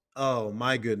individuals. Oh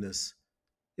my goodness.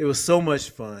 It was so much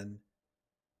fun.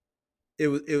 It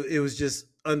was just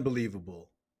unbelievable.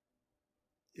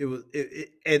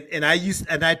 And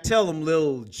I tell them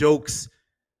little jokes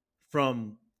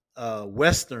from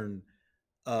Western.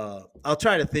 I'll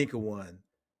try to think of one,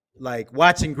 like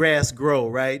watching grass grow,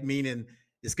 right? Meaning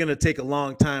it's going to take a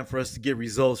long time for us to get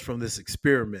results from this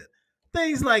experiment.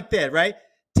 Things like that, right?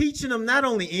 Teaching them not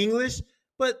only English,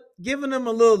 but giving them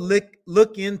a little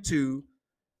look into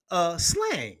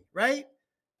slang, right?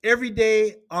 Every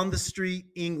day on the street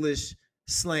English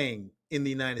slang in the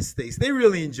United States. They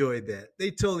really enjoyed that. They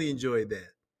totally enjoyed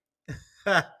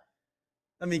that.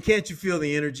 I mean, can't you feel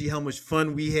the energy, how much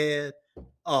fun we had?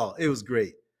 Oh, it was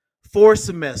great. 4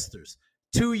 semesters,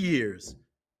 2 years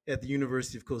at the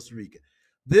University of Costa Rica.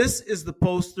 This is the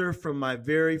poster from my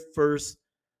very first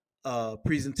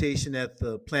presentation at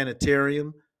the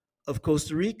Planetarium of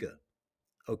Costa Rica,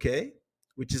 okay,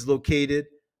 which is located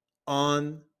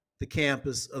on the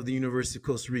campus of the University of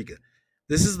Costa Rica.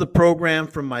 This is the program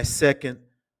from my second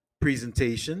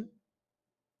presentation.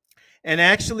 And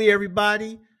actually,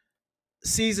 everybody,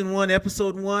 season 1,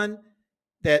 episode 1,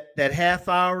 that half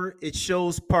hour, it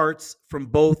shows parts from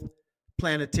both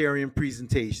planetarium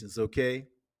presentations, okay?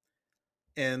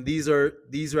 And these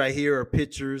right here are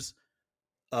pictures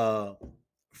uh,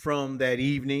 from that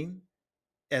evening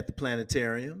at the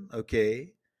planetarium.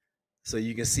 Okay, so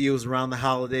you can see it was around the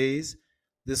holidays.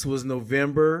 This was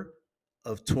November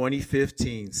of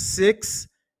 2015, 6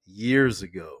 years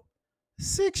ago.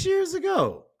 6 years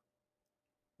ago.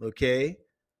 Okay,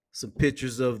 some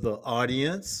pictures of the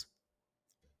audience.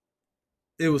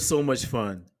 It was so much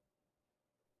fun.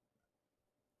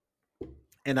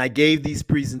 And I gave these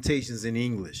presentations in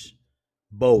English,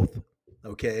 both.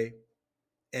 Okay.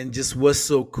 And just what's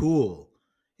so cool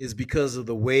is because of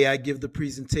the way I give the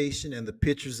presentation and the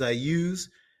pictures I use,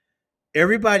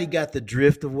 everybody got the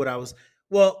drift of what I was.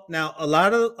 Well, now a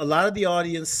lot of the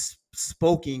audience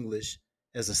spoke English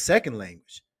as a second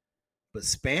language, but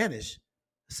Spanish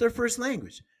is their first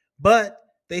language. But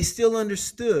they still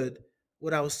understood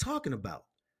what I was talking about.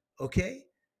 Okay?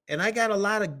 And I got a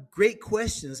lot of great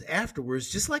questions afterwards,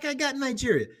 just like I got in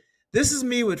Nigeria. This is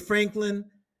me with Franklin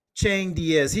Chang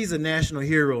Diaz. He's a national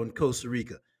hero in Costa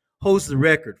Rica, holds the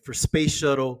record for space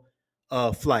shuttle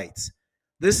flights.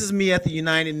 This is me at the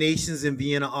United Nations in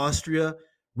Vienna, Austria,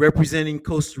 representing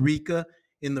Costa Rica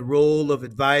in the role of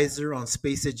advisor on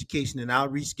space education and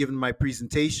outreach, giving my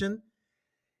presentation.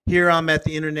 Here I'm at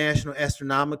the International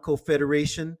Astronautical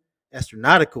Federation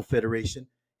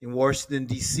in Washington,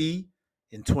 D.C.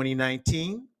 in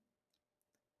 2019.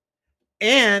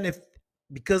 And if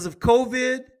because of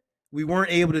COVID, we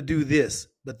weren't able to do this,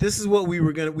 but this is what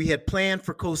we had planned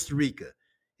for Costa Rica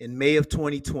in May of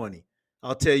 2020.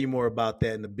 I'll tell you more about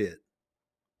that in a bit.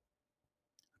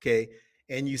 Okay.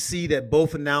 And you see that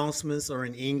both announcements are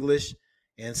in English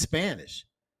and Spanish.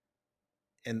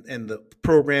 And the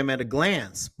program at a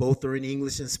glance, both are in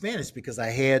English and Spanish because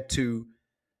I had to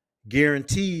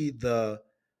guarantee the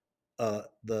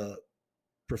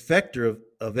prefecture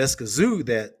of Escazú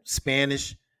that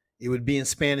Spanish, it would be in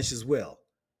Spanish as well,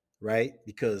 right?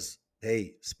 Because,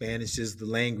 hey, Spanish is the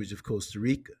language of Costa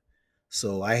Rica.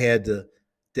 So I had to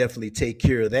definitely take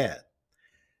care of that.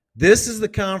 This is the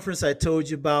conference I told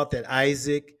you about that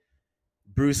Isaac,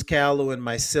 Bruce Callow, and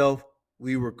myself,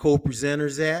 we were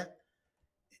co-presenters at.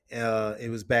 It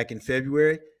was back in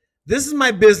February. This is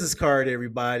my business card,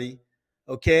 everybody.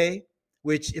 Okay?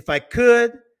 Which, if I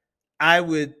could, I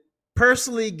would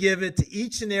personally give it to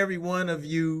each and every one of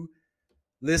you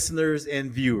listeners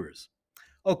and viewers.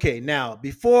 Okay, now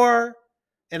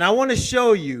and I want to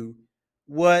show you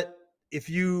what if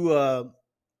you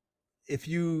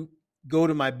go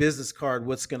to my business card,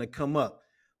 what's going to come up.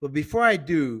 But before I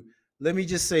do, let me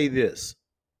just say this.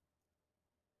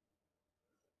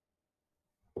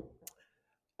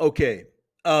 Okay.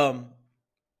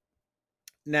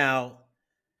 Now,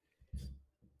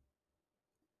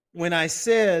 when I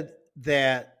said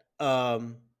that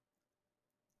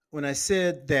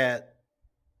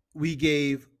we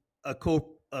gave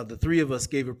the three of us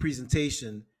gave a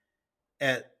presentation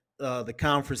at the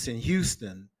conference in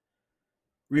Houston.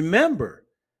 Remember,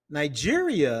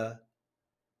 Nigeria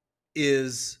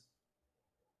is,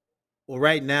 well,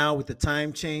 right now with the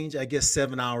time change, I guess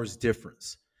 7 hours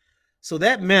difference. So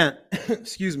that meant,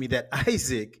 excuse me, that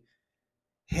Isaac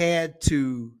had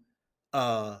to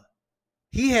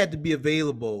be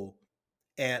available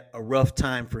at a rough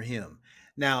time for him.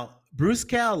 Now, Bruce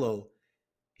Callow,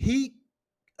 he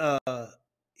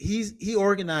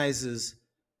organizes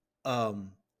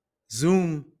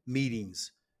Zoom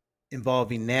meetings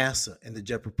involving NASA and the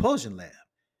Jet Propulsion Lab.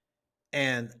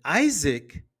 And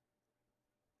Isaac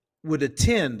would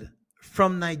attend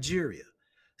from Nigeria.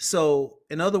 So,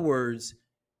 in other words,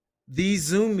 these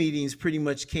Zoom meetings pretty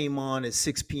much came on at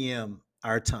 6 p.m.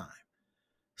 our time.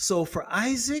 So for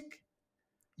Isaac,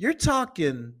 you're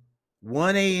talking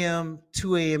 1 a.m.,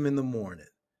 2 a.m. in the morning,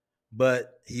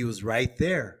 but he was right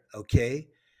there, okay?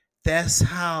 That's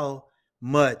how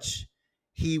much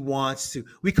he wants to.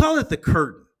 We call it the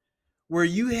curtain, where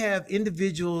you have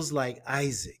individuals like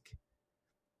Isaac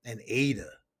and Ada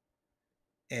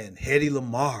and Hedy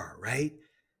Lamarr, right?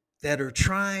 That are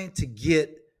trying to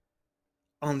get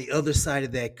on the other side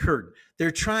of that curtain.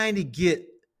 They're trying to get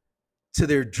to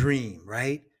their dream,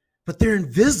 right? But they're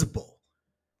invisible.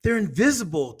 They're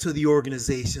invisible to the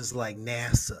organizations like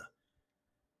NASA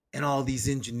and all these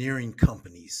engineering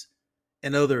companies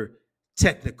and other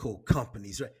technical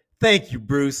companies, right? Thank you,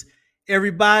 Bruce.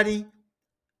 Everybody,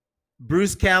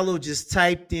 Bruce Callow just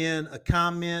typed in a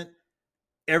comment.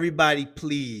 Everybody,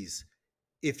 please,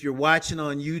 if you're watching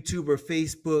on YouTube or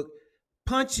Facebook,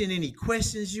 punch in any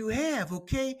questions you have,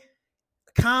 okay?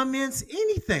 Comments,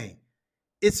 anything.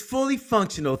 It's fully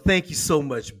functional. Thank you so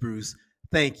much, Bruce.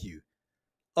 Thank you.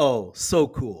 Oh, so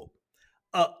cool.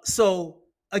 So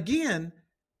again,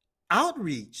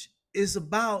 outreach is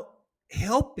about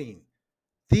helping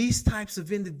these types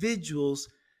of individuals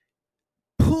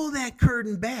pull that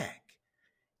curtain back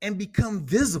and become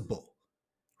visible,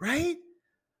 right?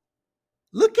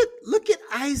 Look at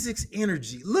Isaac's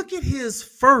energy. Look at his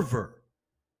fervor.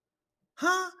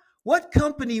 Huh? What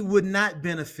company would not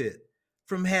benefit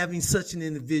from having such an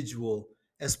individual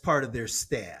as part of their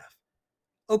staff?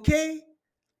 Okay?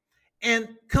 And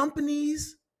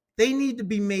companies, they need to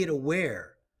be made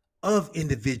aware of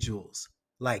individuals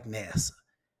like NASA.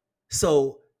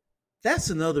 So that's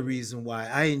another reason why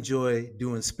I enjoy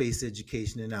doing space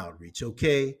education and outreach,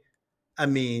 okay? I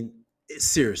mean,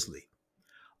 seriously.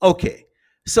 Okay,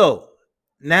 so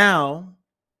now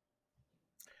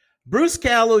Bruce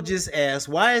Callow just asked,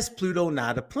 why is Pluto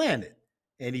not a planet?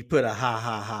 And he put a ha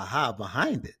ha ha ha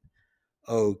behind it.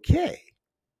 Okay.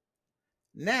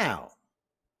 Now,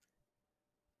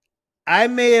 I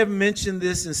may have mentioned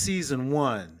this in season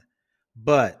 1,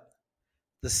 but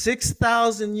the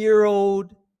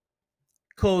 6,000-year-old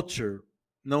culture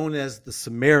known as the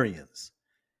Sumerians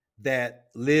that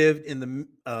lived in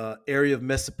the area of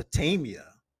Mesopotamia,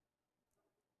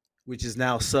 which is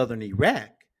now southern Iraq,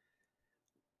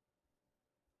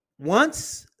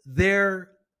 once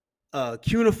their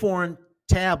cuneiform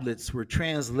tablets were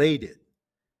translated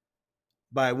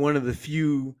by one of the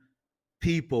few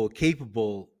people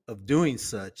capable of doing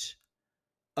such,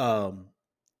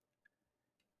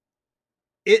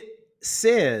 it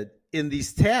said in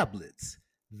these tablets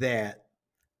that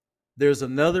there's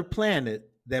another planet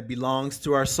that belongs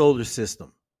to our solar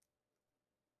system.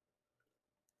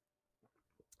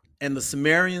 And the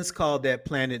Sumerians called that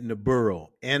planet Nibiru,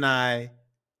 Niburu.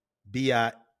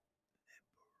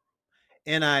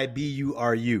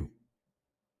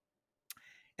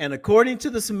 And according to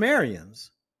the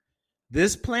Sumerians,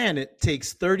 this planet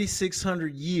takes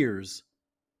 3,600 years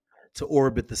to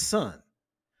orbit the sun.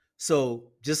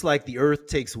 So just like the Earth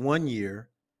takes 1 year,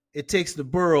 it takes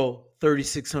Nibiru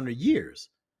 3,600 years.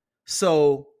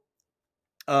 So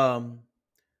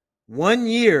 1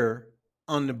 year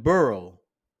on Nibiru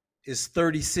is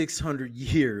 3,600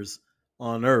 years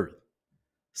on Earth.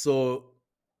 So,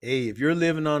 hey, if you're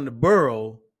living on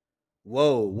Nibiru,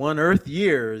 whoa, 1 Earth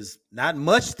year is not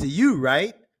much to you,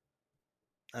 right?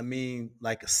 I mean,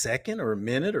 like a second or a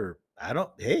minute, or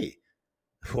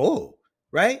whoa,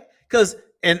 right? Because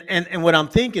and what I'm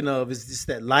thinking of is just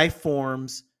that life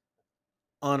forms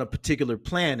on a particular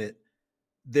planet,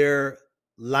 their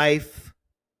life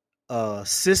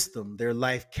system, their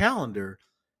life calendar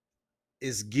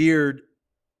is geared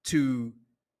to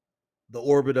the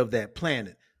orbit of that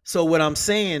planet. So what I'm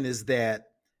saying is that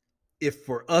if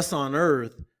for us on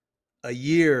Earth, a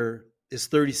year is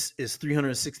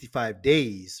 365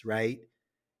 days, right?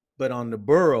 But on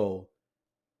Nibiru,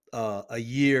 a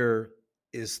year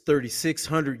is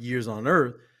 3,600 years on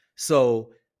Earth.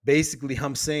 So basically,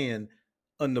 I'm saying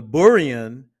a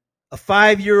Niburian, a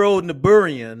 5-year-old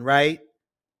Niburian, right,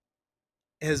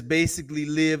 has basically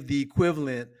lived the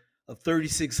equivalent of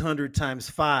 3,600 times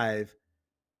 5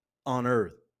 on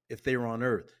Earth, if they were on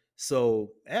Earth.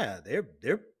 So yeah,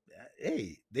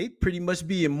 they'd pretty much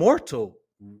be immortal,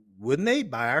 wouldn't they,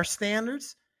 by our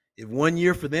standards? If 1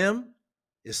 year for them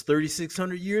is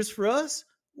 3,600 years for us,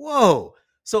 whoa.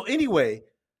 So anyway,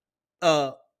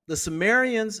 the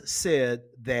Sumerians said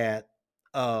that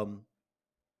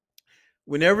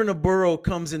whenever Nibiru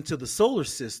comes into the solar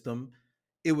system,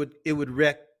 it would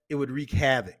wreak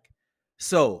havoc.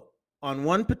 So on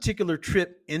one particular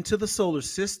trip into the solar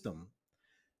system,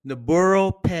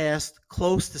 Nibiru passed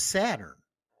close to Saturn,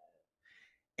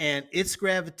 and its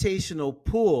gravitational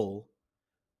pull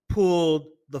pulled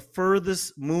the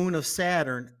furthest moon of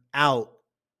Saturn out,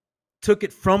 took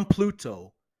it from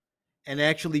Pluto, and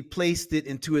actually placed it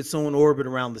into its own orbit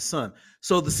around the sun.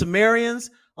 So the Sumerians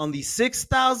on these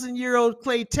 6,000-year-old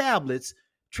clay tablets,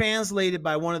 translated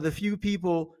by one of the few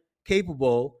people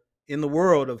capable in the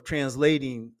world of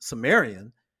translating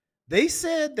Sumerian, they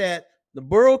said that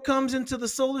Nibiru comes into the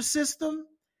solar system,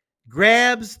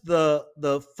 grabs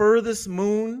the furthest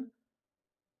moon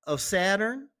of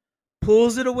Saturn,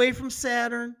 pulls it away from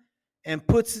Saturn, and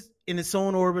puts it in its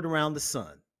own orbit around the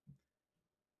sun.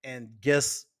 And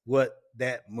guess what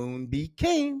that moon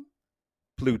became?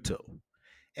 Pluto.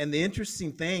 And the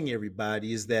interesting thing,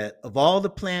 everybody, is that of all the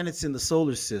planets in the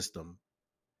solar system,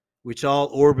 which all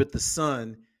orbit the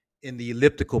sun in the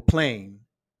elliptical plane,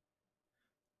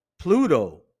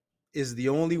 Pluto is the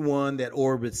only one that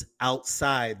orbits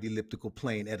outside the elliptical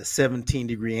plane at a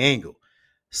 17-degree angle.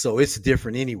 So it's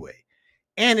different anyway.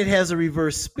 And it has a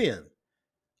reverse spin.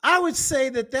 I would say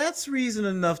that that's reason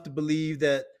enough to believe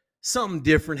that something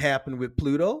different happened with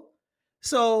Pluto.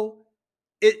 So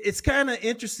it's kind of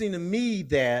interesting to me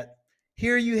that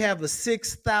here you have a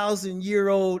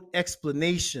 6,000-year-old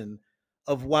explanation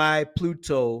of why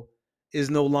Pluto is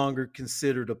no longer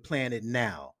considered a planet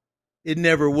now. It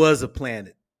never was a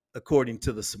planet, according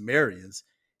to the Sumerians.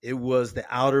 It was the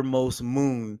outermost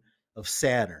moon of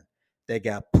Saturn that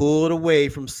got pulled away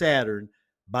from Saturn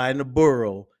by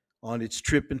Nibiru on its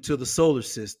trip into the solar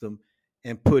system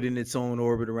and put in its own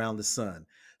orbit around the sun.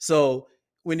 So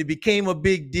when it became a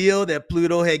big deal that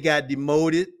Pluto had got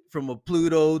demoted from a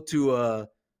Pluto to a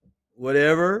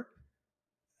whatever,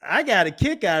 I got a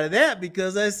kick out of that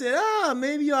because I said,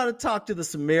 maybe you ought to talk to the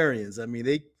Sumerians. I mean,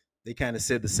 they kind of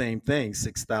said the same thing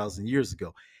 6,000 years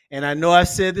ago. And I know I've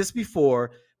said this before,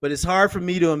 but it's hard for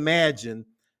me to imagine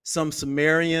some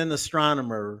Sumerian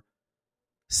astronomer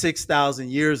 6,000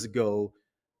 years ago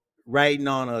writing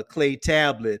on a clay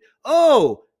tablet,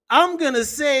 oh, I'm going to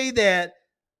say that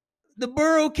the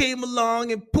burrow came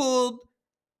along and pulled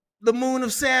the moon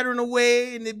of Saturn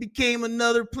away and it became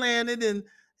another planet. And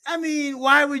I mean,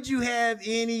 why would you have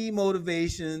any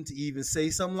motivation to even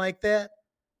say something like that?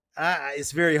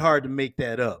 It's very hard to make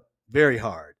that up. Very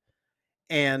hard.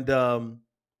 And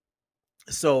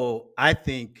so I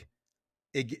think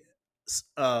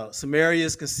Sumeria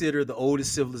is considered the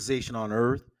oldest civilization on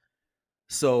Earth.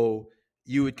 So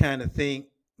you would kind of think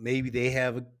maybe they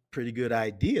have a pretty good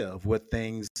idea of what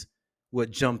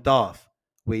jumped off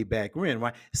way back when,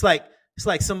 right? It's like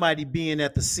somebody being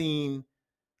at the scene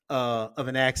of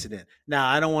an accident. Now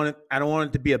I don't want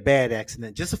it to be a bad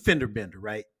accident, just a fender bender,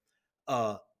 right?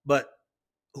 But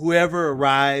whoever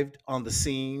arrived on the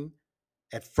scene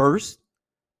at first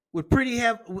would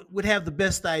have the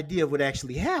best idea of what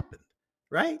actually happened,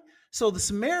 right? So the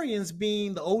Sumerians,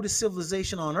 being the oldest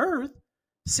civilization on Earth,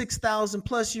 6,000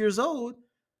 plus years old,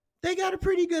 they got a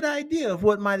pretty good idea of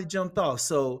what might have jumped off.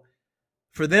 So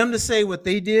for them to say what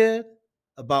they did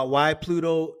about why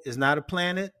Pluto is not a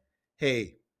planet,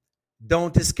 hey,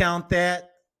 don't discount that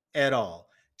at all.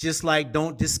 Just like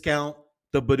don't discount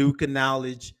the Baduka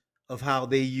knowledge of how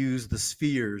they use the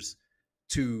spheres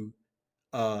to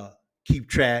keep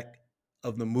track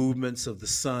of the movements of the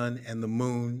sun and the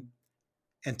moon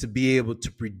and to be able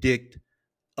to predict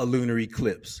a lunar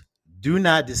eclipse. Do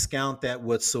not discount that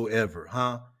whatsoever,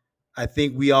 huh? I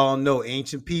think we all know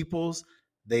ancient peoples,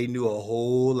 they knew a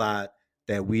whole lot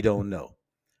that we don't know.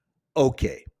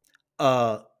 Okay.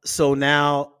 So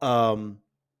now,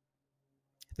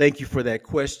 thank you for that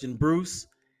question, Bruce.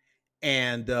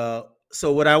 And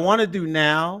so what I want to do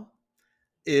now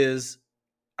is,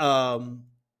 okay,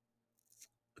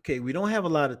 we don't have a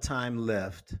lot of time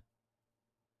left.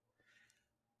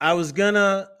 I was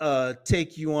gonna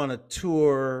take you on a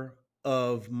tour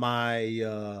of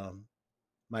my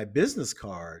my business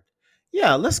card.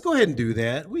 Yeah, let's go ahead and do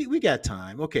that. We got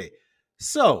time. Okay,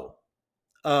 so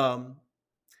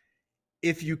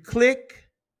if you click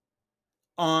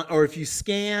on or if you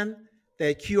scan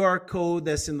that QR code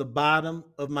that's in the bottom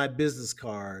of my business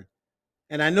card,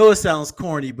 and I know it sounds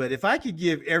corny, but if I could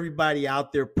give everybody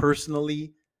out there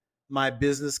personally my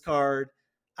business card,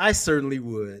 I certainly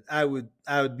would. I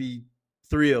would be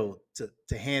thrilled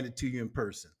to hand it to you in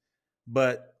person.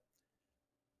 But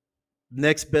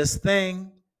next best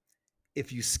thing,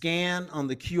 if you scan on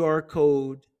the QR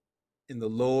code in the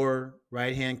lower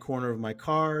right-hand corner of my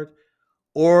card,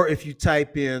 or if you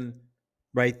type in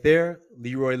right there,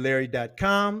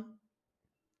 LeroyLarry.com.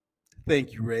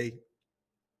 Thank you, Ray.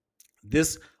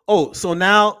 So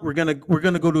now we're gonna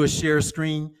go to a share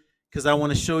screen because I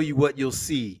want to show you what you'll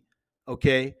see.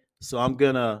 Okay, so I'm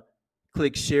gonna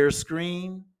click share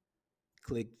screen,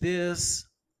 click this.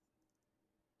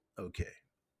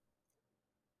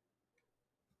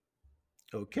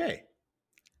 Okay.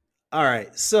 All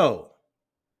right, so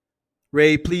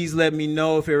Ray, please let me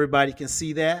know if everybody can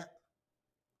see that.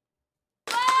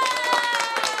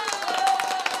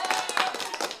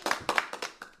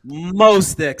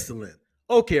 Most excellent.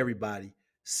 Okay, everybody.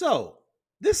 So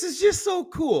this is just so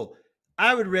cool.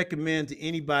 I would recommend to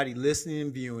anybody listening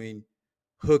and viewing,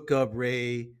 hook up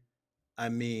Ray. I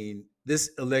mean, this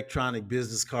electronic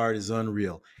business card is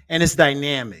unreal and it's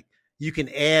dynamic. You can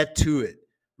add to it,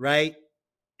 right?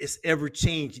 It's ever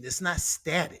changing. It's not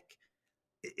static.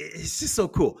 It's just so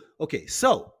cool. Okay,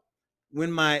 so when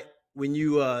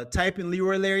you type in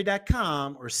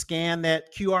LeroyLarry.com or scan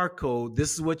that QR code,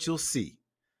 this is what you'll see.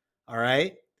 All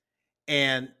right.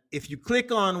 And if you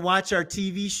click on watch our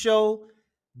TV show,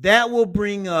 that will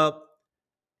bring up,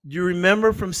 you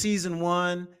remember from season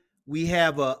 1, we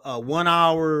have a 1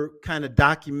 hour kind of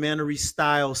documentary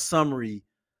style summary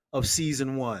of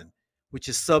season 1, which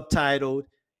is subtitled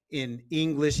in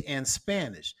English and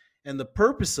Spanish. And the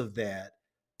purpose of that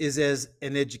is as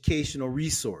an educational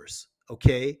resource,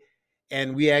 okay?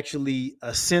 And we actually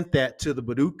sent that to the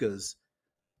Badukas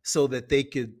so that they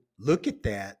could look at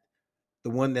that, the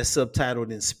one that's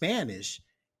subtitled in Spanish,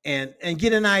 and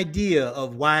get an idea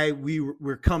of why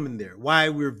we're coming there, why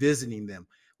we're visiting them,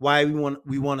 why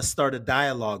we want to start a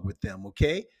dialogue with them,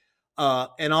 okay?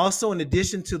 And also, in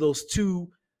addition to those 2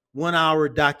 1-hour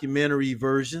documentary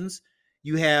versions,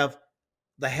 you have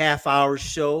the half-hour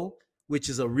show, which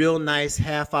is a real nice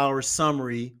half-hour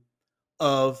summary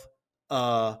of,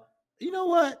 you know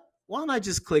what? Why don't I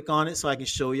just click on it so I can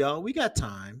show y'all? We got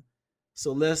time.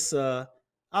 So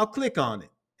I'll click on it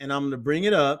and I'm going to bring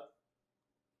it up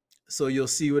so you'll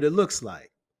see what it looks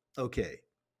like. Okay.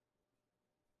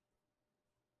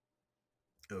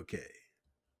 Okay.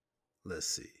 Let's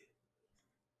see.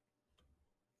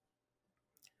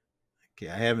 Okay,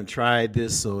 I haven't tried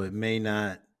this, so it may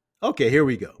not. Okay, here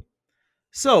we go.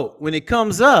 So when it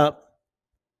comes up,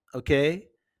 okay,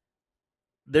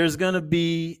 there's gonna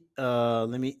be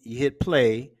you hit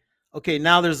play. Okay,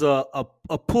 now there's a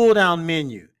pull down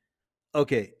menu.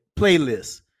 Okay,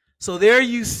 playlist. So there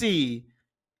you see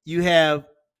you have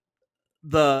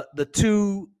the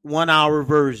 2 1-hour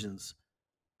versions.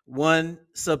 One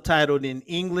subtitled in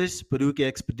English, Paducah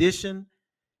Expedition,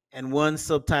 and one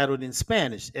subtitled in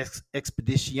Spanish,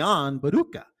 Expedición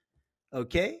Paducah.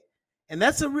 Okay, and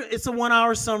it's a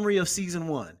 1-hour summary of season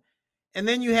 1. And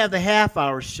then you have the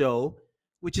half-hour show,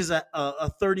 which is a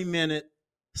 30-minute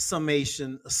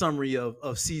summary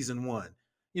of season 1.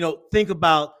 You know, think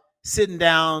about sitting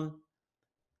down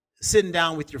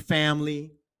with your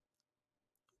family,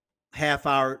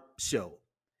 half-hour show,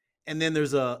 and then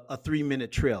there's a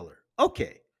 3-minute trailer.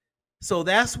 Okay, so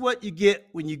that's what you get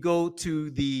when you go to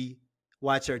the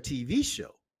Watch Our TV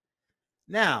show.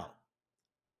 Now,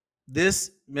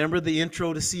 remember the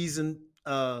intro to season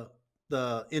 2,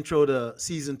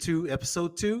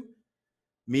 episode 2,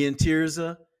 me and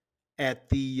Tirza at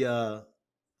the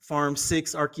Farm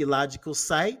 6 archaeological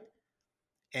site.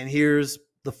 And here's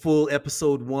the full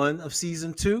episode 1 of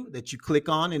season 2 that you click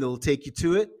on and it'll take you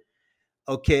to it.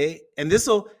 Okay. And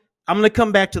I'm going to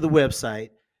come back to the website.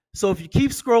 So if you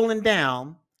keep scrolling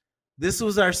down, this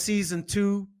was our season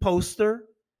 2 poster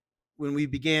when we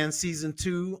began season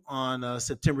 2 on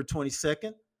September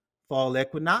 22nd, fall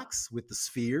equinox with the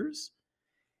spheres.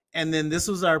 And then this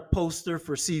was our poster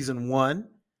for season 1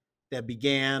 that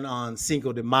began on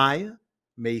Cinco de Mayo,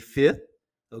 May 5th.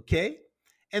 Okay.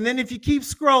 And then if you keep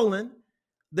scrolling,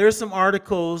 there's some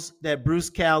articles that Bruce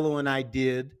Callow and I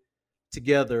did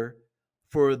together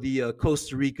for the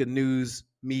Costa Rica News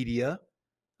Media.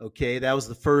 Okay. That was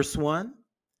the first one.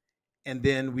 And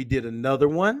then we did another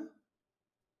one.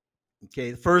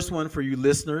 Okay. The first one for you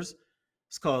listeners,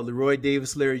 it's called Leroy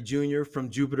Davis Larry Jr. from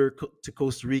Jupiter to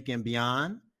Costa Rica and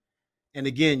Beyond. And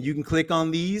again, you can click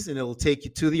on these and it will take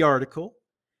you to the article.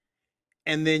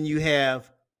 And then you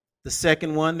have the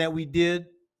second one that we did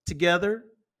together,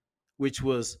 which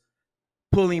was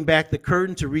Pulling Back the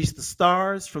Curtain to Reach the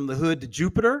Stars from the Hood to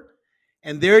Jupiter.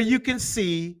 And there you can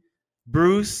see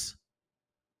Bruce,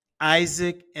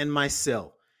 Isaac, and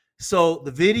myself. So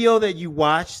the video that you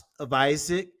watched of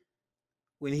Isaac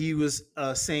when he was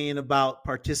saying about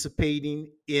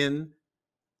participating in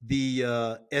the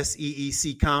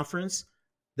SEEC conference,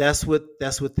 that's what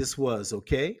this was.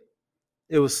 Okay,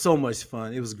 it was so much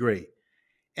fun. It was great.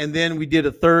 And then we did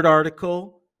a third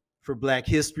article for Black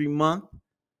History Month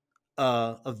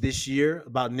of this year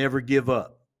about never give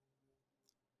up.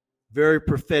 Very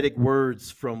prophetic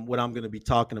words from what I'm going to be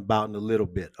talking about in a little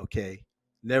bit. Okay,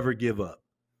 never give up.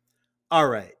 All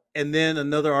right. And then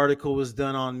another article was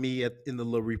done on me in the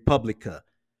La Republica,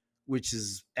 which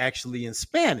is actually in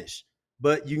Spanish,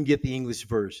 but you can get the English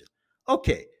version.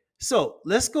 Okay, so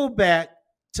let's go back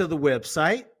to the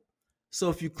website. So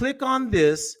if you click on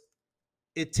this,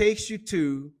 it takes you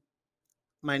to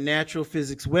my natural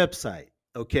physics website,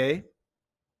 okay?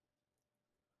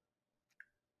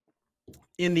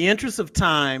 In the interest of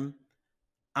time,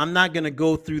 I'm not going to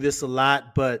go through this a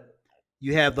lot, but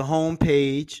you have the home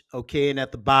page, okay? And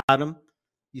at the bottom,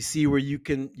 you see where you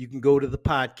can go to the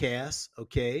podcast,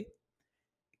 okay?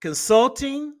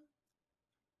 Consulting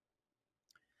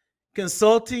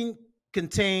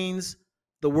contains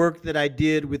the work that I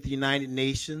did with the United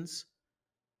Nations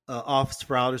Office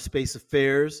for Outer Space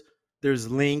Affairs. There's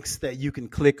links that you can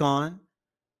click on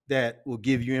that will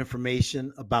give you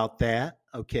information about that,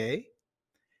 okay?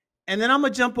 And then I'm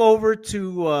going to jump over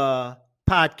to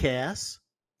podcasts,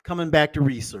 coming back to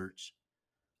research.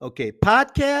 Okay,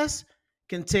 podcasts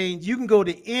contains, you can go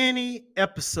to any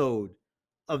episode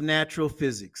of Natural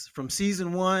Physics from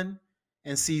season 1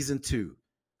 and season 2.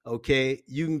 Okay,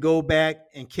 you can go back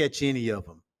and catch any of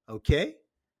them. Okay,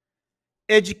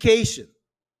 education.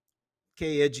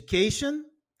 Okay, education.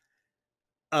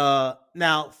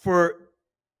 Now, for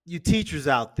you teachers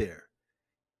out there,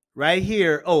 right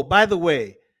here. Oh, by the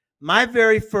way, my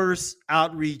very first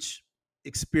outreach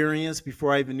experience,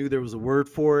 before I even knew there was a word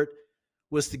for it,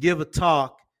 was to give a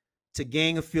talk to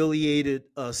gang affiliated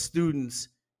students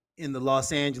in the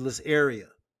Los Angeles area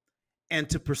and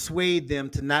to persuade them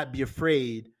to not be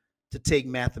afraid to take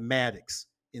mathematics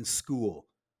in school.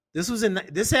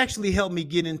 This actually helped me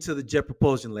get into the Jet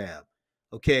Propulsion Lab.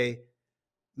 Okay,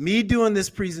 me doing this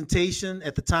presentation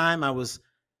at the time, I was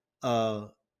uh,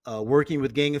 working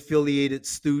with gang affiliated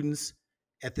students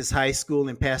at this high school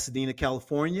in Pasadena,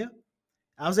 California.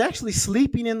 I was actually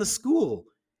sleeping in the school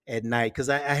at night because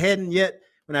I hadn't yet,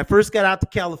 when I first got out to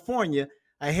California,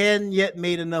 I hadn't yet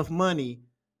made enough money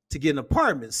to get an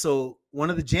apartment. So one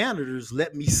of the janitors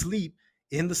let me sleep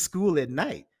in the school at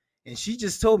night. And she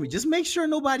just told me, just make sure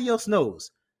nobody else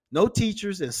knows. No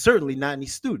teachers and certainly not any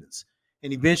students.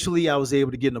 And eventually I was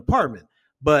able to get an apartment.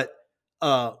 But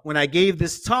when I gave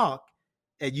this talk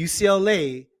at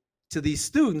UCLA to these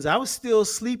students, I was still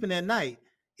sleeping at night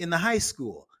in the high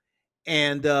school.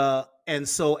 And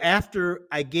so after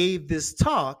I gave this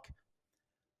talk,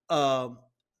 um,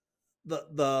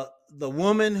 the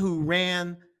woman who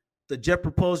ran the Jet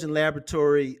Propulsion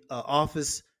Laboratory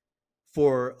office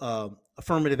for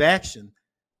affirmative action,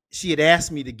 she had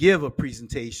asked me to give a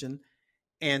presentation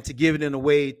and to give it in a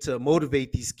way to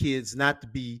motivate these kids not to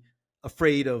be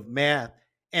afraid of math.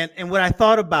 And what I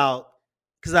thought about,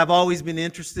 because I've always been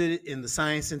interested in the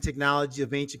science and technology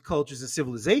of ancient cultures and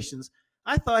civilizations,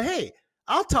 I thought, hey,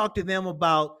 I'll talk to them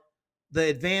about the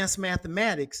advanced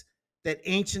mathematics that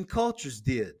ancient cultures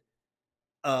did,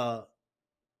 uh,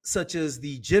 such as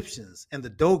the Egyptians and the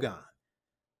Dogon.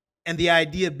 And the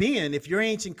idea being, if your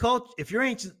ancient culture, if your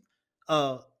ancient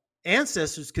uh,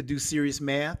 ancestors could do serious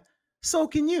math, so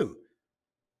can you.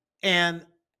 And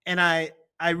I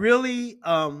really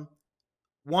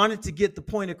wanted to get the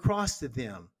point across to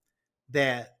them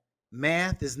that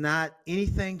math is not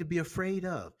anything to be afraid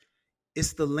of.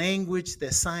 It's the language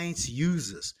that science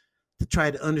uses to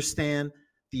try to understand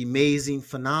the amazing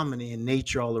phenomena in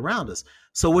nature all around us.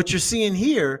 So what you're seeing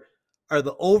here are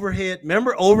the overhead,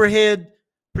 remember overhead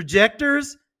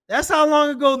projectors? That's how long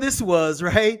ago this was,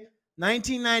 right?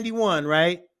 1991,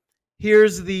 right?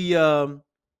 Here's the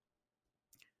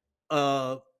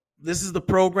this is the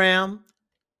program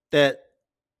that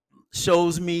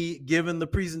shows me giving the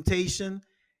presentation,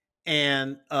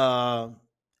 and the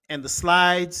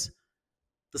slides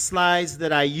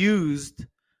that I used,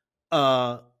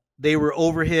 they were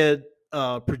overhead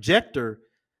projector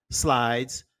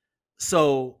slides.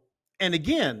 So, and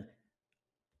again,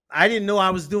 I didn't know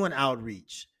I was doing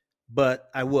outreach, but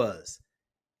I was.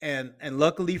 And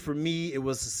luckily for me, it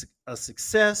was a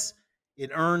success.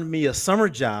 It earned me a summer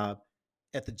job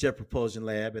at the Jet Propulsion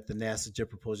Lab, at the NASA Jet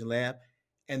Propulsion Lab.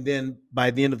 And then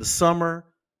by the end of the summer,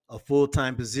 a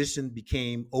full-time position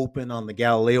became open on the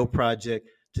Galileo project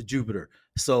to Jupiter.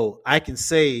 So I can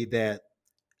say that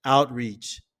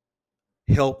outreach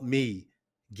helped me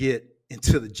get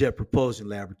into the Jet Propulsion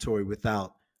Laboratory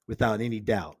without any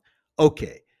doubt.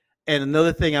 Okay. And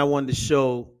another thing I wanted to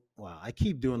show, wow, I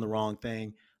keep doing the wrong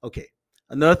thing. Okay.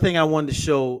 Another thing I wanted to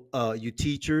show you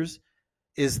teachers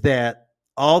is that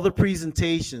all the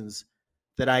presentations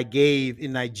that I gave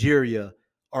in Nigeria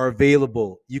are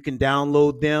available. You can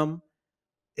download them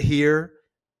here,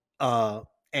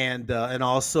 and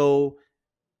also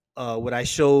what I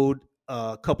showed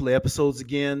a couple of episodes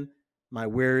again, my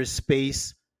Where is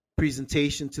Space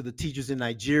presentation to the teachers in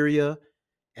Nigeria,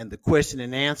 and the question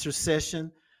and answer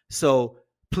session. So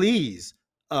please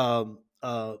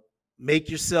make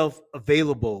yourself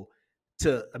available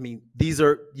to. I mean, these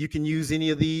are, you can use any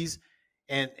of these,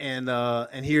 and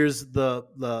here's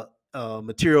the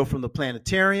material from the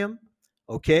planetarium.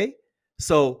 Okay,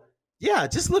 so yeah,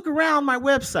 just look around my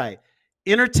website.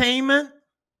 Entertainment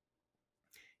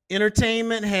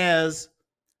has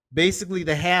basically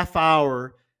the half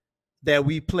hour that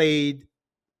we played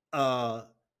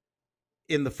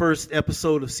in the first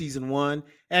episode of season 1.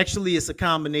 Actually, it's a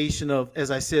combination of,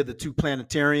 as I said, the 2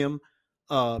 planetarium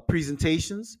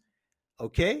presentations.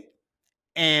 Okay,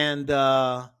 and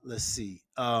let's see,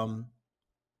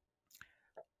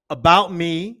 about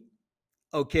me.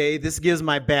 Okay, this gives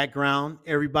my background,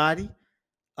 everybody.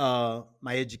 My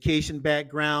education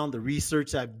background, the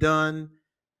research I've done.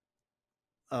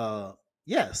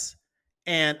 Yes,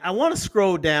 and I want to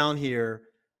scroll down here.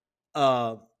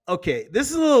 Okay,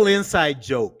 this is a little inside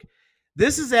joke.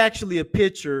 This is actually a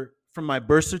picture from my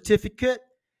birth certificate.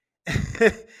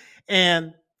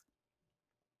 and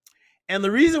and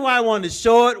the reason why I wanted to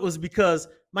show it was because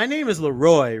my name is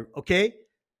Leroy, okay?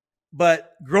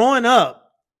 But growing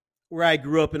up, where I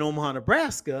grew up in Omaha,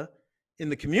 Nebraska, in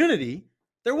the community,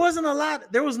 there was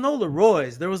no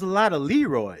Leroy's. There was a lot of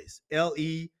Leroy's,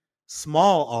 L-E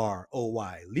small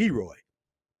R-O-Y, Leroy.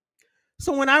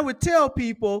 So when I would tell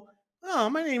people, oh,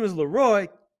 my name is Leroy,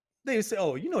 they would say,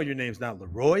 oh, you know your name's not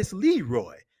Leroy, it's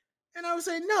Leroy. And I would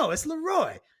say, no, it's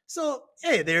Leroy. So,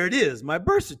 hey, there it is, my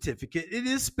birth certificate. It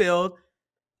is spelled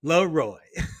Leroy.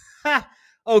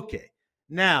 Okay,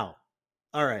 now,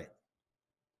 all right.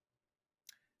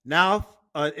 Now,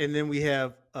 and then we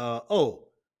have,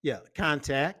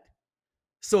 contact.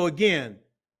 So again,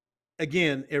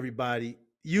 everybody,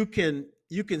 you can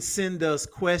send us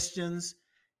questions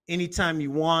anytime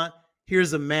you want.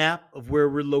 Here's a map of where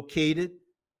we're located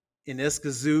in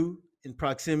Escazú, in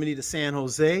proximity to San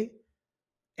Jose.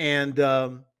 And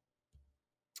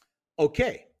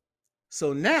okay,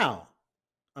 so now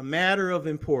a matter of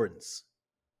importance.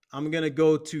 I'm going to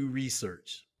go to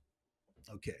research.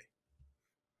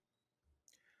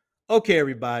 Okay,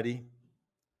 everybody.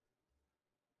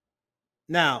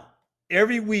 Now,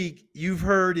 every week you've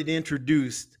heard it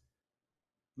introduced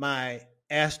my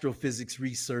astrophysics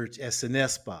research at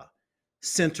CENESPA,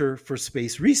 Center for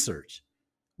Space Research,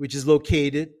 which is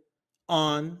located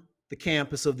on the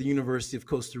campus of the University of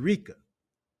Costa Rica.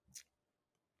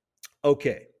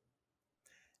 Okay.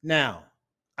 Now,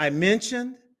 I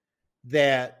mentioned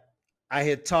that I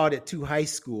had taught at 2 high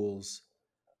schools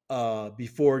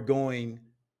before going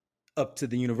up to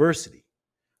the university.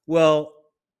 Well,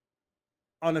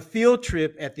 on a field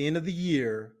trip at the end of the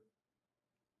year,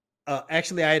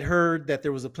 actually, I had heard that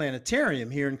there was a planetarium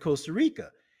here in Costa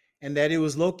Rica and that it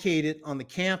was located on the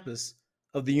campus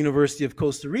of the University of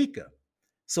Costa Rica.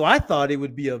 So I thought it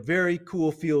would be a very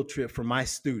cool field trip for my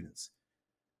students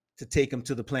to take them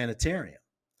to the planetarium.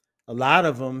 A lot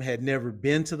of them had never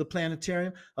been to the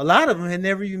planetarium. A lot of them had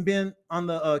never even been on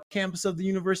the campus of the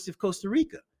University of Costa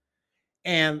Rica.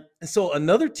 And so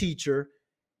another teacher,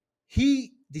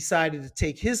 he decided to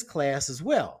take his class as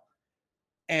well.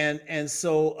 And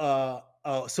so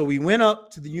we went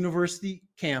up to the university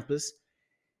campus.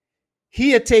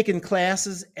 He had taken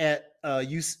classes at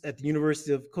the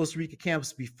University of Costa Rica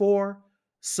campus before,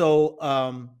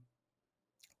 so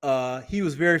he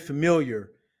was very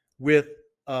familiar with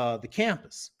the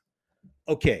campus.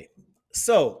 Okay,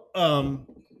 so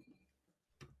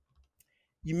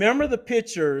you remember the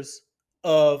pictures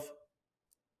of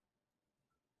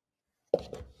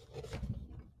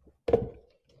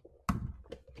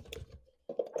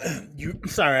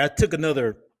sorry, I took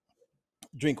another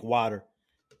drink of water.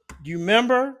 Do you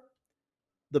remember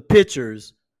the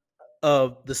pictures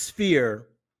of the sphere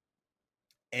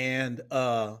and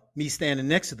me standing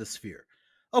next to the sphere?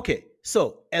 Okay,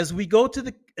 so as we go up to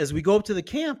the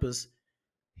campus,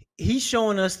 he's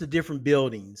showing us the different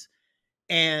buildings,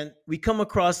 and we come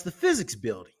across the physics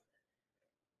building,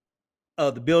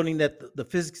 the building that the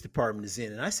physics department is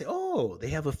in. And I say, oh, they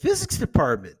have a physics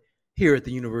department here at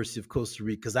the University of Costa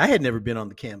Rica, because I had never been on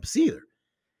the campus either.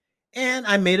 And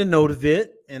I made a note of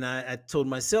it, and I told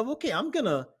myself, okay, I'm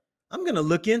gonna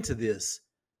look into this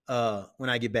when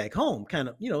I get back home, kind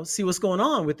of, see what's going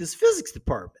on with this physics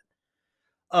department.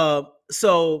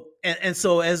 So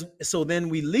then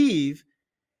we leave,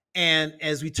 and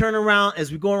as we turn around,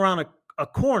 as we go around a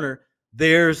corner,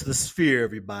 there's the sphere,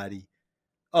 everybody.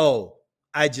 Oh,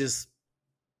 I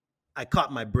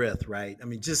caught my breath, right? I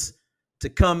mean, just to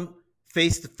come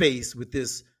face to face with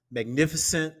this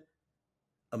magnificent,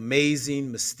 amazing,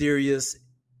 mysterious,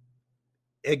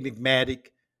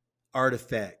 enigmatic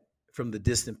artifact from the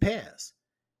distant past.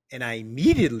 And I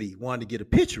immediately wanted to get a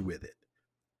picture with it.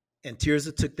 And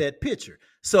Tirza took that picture.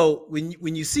 So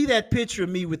when you see that picture of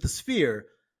me with the sphere,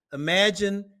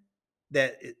 imagine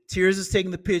that Tirza's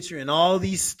taking the picture and all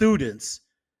these students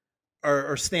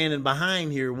are standing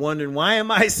behind here wondering, why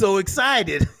am I so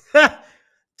excited?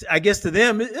 I guess to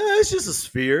them, it's just a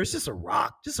sphere. It's just a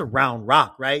rock, just a round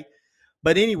rock, right?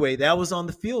 But anyway, that was on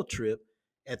the field trip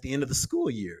at the end of the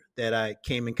school year that I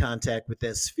came in contact with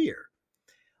that sphere.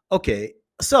 Okay,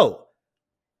 so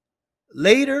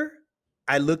later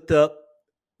I looked up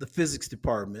the physics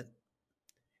department,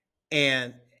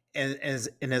 and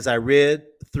as I read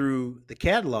through the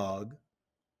catalog,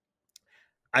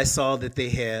 I saw that they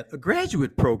had a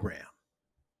graduate program.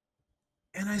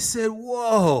 And I said,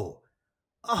 whoa,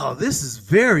 oh, this is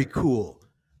very cool.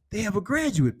 They have a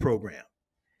graduate program.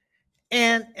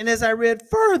 And as I read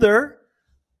further,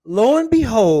 lo and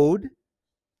behold,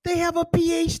 they have a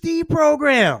PhD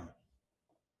program.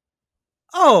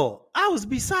 Oh, I was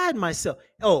beside myself.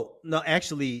 Oh, no,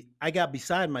 actually, I got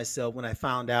beside myself when I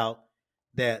found out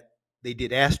that they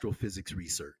did astrophysics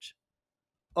research.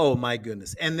 Oh my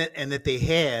goodness. And that they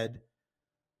had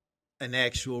an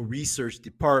actual research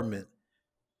department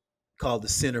called the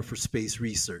Center for Space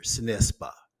Research,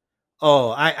 CNESPA.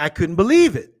 Oh, I couldn't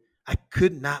believe it. I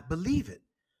could not believe it.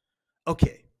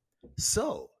 Okay.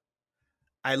 So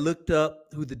I looked up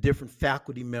who the different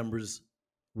faculty members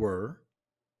were.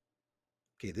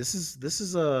 Okay, this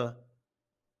is a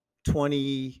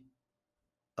 20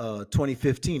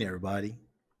 2015, everybody.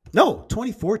 No,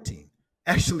 2014.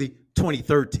 Actually,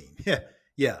 2013. Yeah,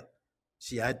 yeah.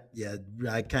 See, I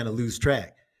kind of lose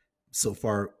track so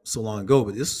far so long ago,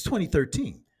 but this is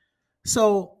 2013.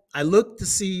 So I looked to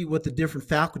see what the different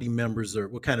faculty members are,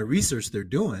 what kind of research they're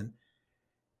doing,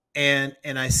 and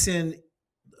I send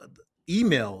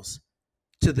emails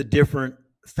to the different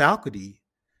faculty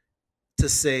to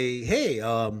say, hey,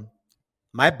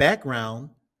 my background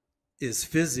is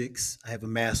physics. I have a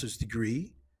master's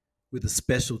degree with a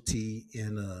specialty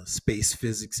in space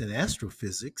physics and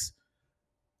astrophysics.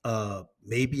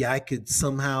 Maybe I could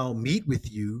somehow meet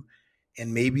with you,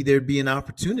 and maybe there'd be an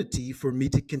opportunity for me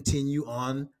to continue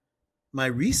on my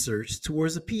research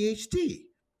towards a PhD.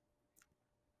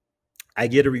 I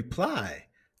get a reply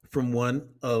from one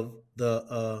of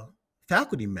the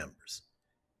faculty members.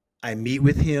 I meet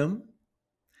with him,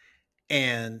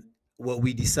 and what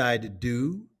we decide to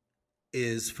do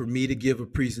is for me to give a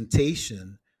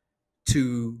presentation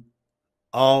to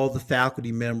all the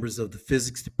faculty members of the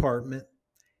physics department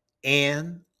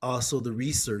and also the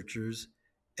researchers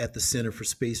at the Center for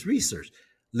Space Research.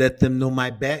 Let them know my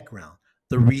background,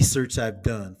 the research I've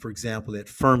done, for example, at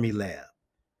Fermilab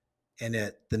and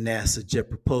at the NASA Jet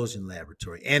Propulsion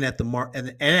Laboratory and at the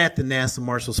NASA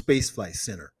Marshall Space Flight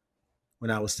Center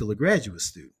when I was still a graduate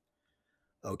student.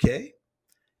 Okay?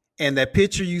 And that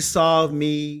picture you saw of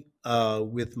me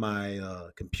with my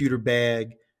computer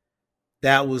bag,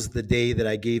 that was the day that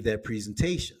I gave that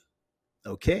presentation.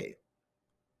 Okay.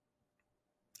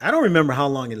 I don't remember how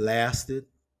long it lasted,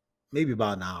 maybe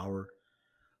about an hour.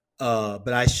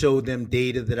 But I showed them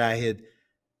data that I had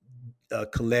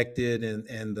collected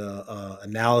and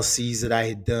analyses that I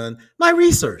had done, my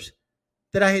research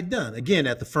that I had done. Again,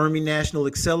 at the Fermi National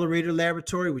Accelerator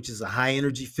Laboratory, which is a high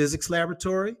energy physics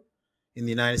laboratory in the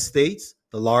United States,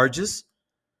 the largest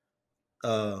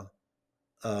particle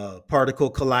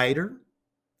collider.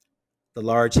 The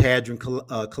Large Hadron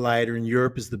Collider in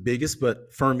Europe is the biggest,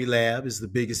 but Fermilab is the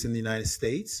biggest in the United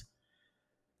States.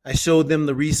 I showed them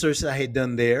the research that I had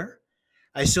done there.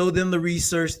 I showed them the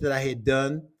research that I had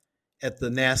done at the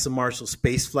NASA Marshall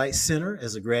Space Flight Center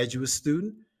as a graduate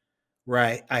student,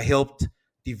 where I helped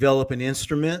develop an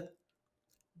instrument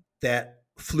that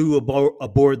flew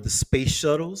aboard the space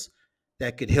shuttles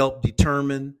that could help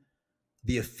determine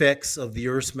the effects of the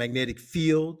Earth's magnetic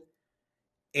field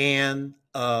and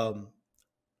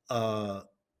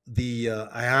the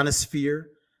ionosphere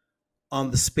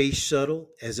on the space shuttle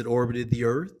as it orbited the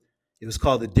Earth. It was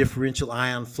called the Differential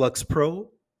Ion Flux Probe.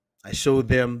 I showed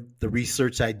them the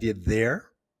research I did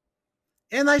there.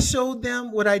 And I showed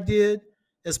them what I did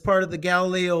as part of the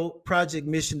Galileo project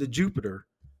mission to Jupiter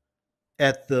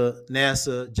at the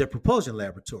NASA Jet Propulsion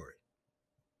Laboratory.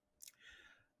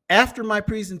 After my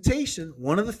presentation,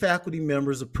 one of the faculty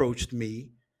members approached me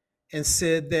and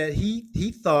said that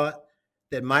he thought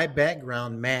that my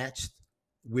background matched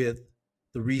with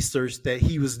the research that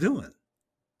he was doing.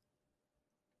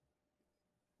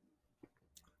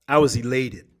 I was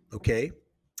elated, okay?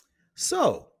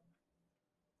 So,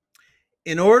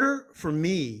 in order for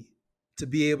me to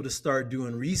be able to start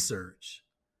doing research,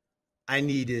 I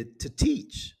needed to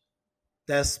teach.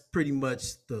 That's pretty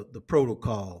much the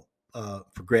protocol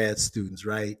for grad students,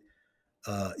 right?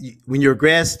 When you're a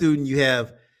grad student, you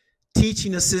have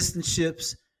teaching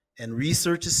assistantships and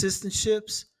research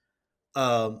assistantships.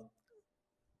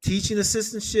 Teaching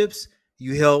assistantships,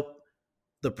 you help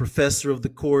the professor of the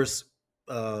course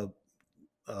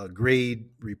grade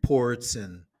reports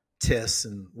and tests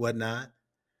and whatnot.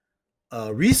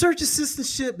 Research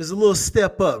assistantship is a little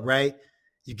step up, right?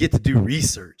 You get to do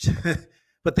research,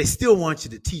 but they still want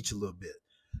you to teach a little bit.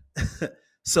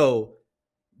 So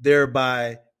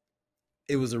thereby,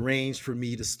 it was arranged for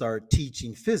me to start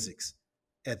teaching physics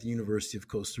at the University of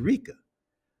Costa Rica.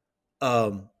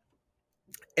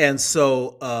 And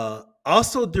so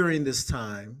also during this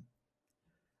time,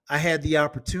 I had the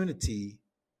opportunity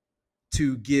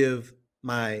to give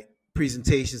my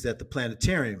presentations at the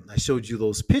planetarium. I showed you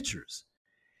those pictures.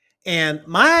 And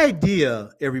my idea,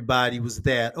 everybody, was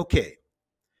that, okay,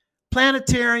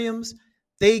 planetariums,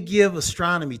 they give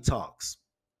astronomy talks.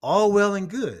 all well and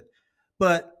good.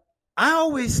 But I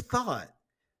always thought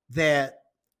that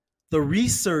the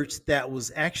research that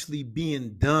was actually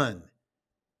being done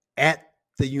at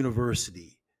the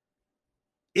university,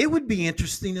 it would be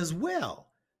interesting as well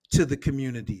to the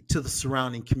community, to the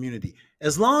surrounding community,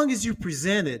 as long as you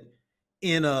present it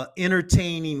in a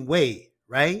entertaining way,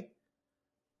 right?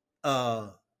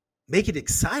 Make it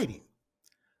exciting.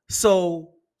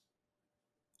 So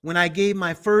when I gave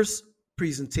my first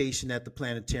presentation at the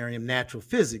planetarium, natural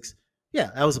physics,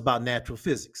 yeah, that was about natural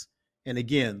physics. And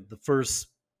again, the first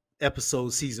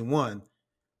episode, season 1,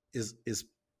 is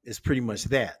pretty much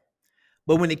that.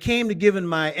 But when it came to giving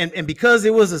my and because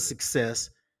it was a success,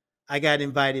 I got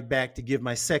invited back to give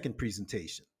my second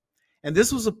presentation. And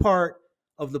this was a part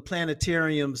of the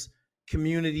planetarium's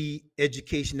community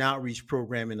education outreach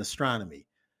program in astronomy.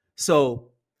 So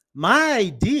my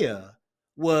idea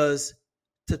was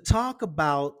to talk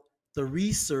about the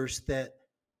research that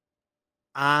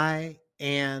I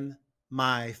and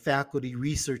my faculty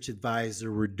research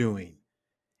advisor were doing,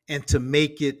 and to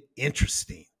make it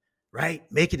interesting, right?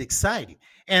 Make it exciting.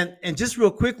 And just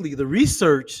real quickly, the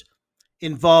research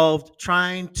involved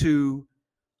trying to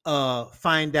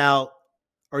find out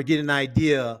or get an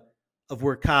idea of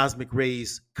where cosmic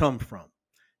rays come from.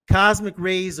 Cosmic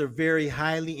rays are very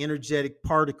highly energetic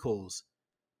particles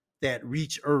that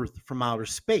reach Earth from outer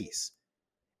space,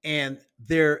 and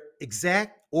their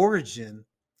exact origin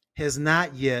has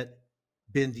not yet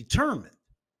been determined.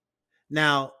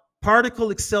 Now, particle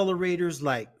accelerators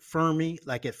like Fermi,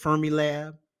 like at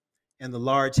Fermilab and the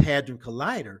Large Hadron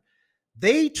Collider,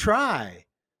 they try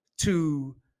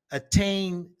to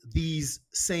attain these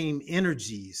same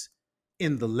energies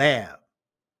in the lab.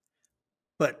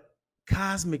 But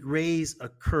cosmic rays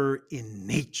occur in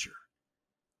nature,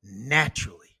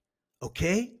 naturally,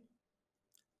 okay?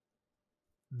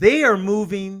 They are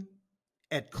moving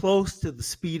at close to the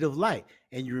speed of light.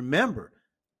 And you remember,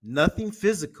 nothing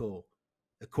physical,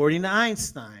 according to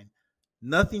Einstein,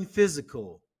 nothing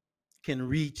physical can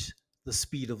reach the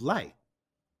speed of light.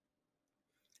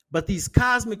 But these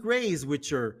cosmic rays,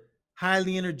 which are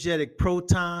highly energetic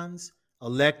protons,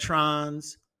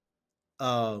 electrons,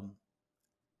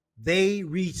 they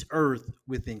reach Earth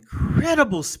with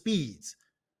incredible speeds,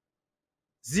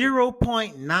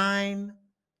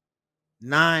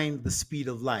 0.99 the speed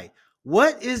of light.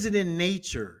 What is it in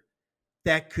nature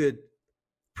that could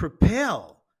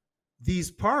propel these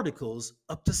particles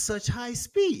up to such high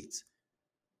speeds?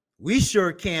 We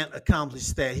sure can't accomplish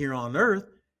that here on Earth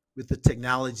with the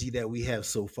technology that we have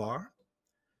so far.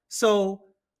 So,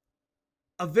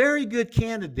 a very good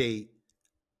candidate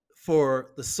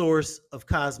for the source of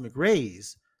cosmic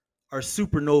rays are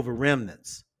supernova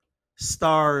remnants,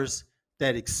 stars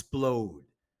that explode.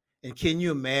 And can you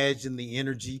imagine the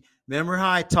energy? Remember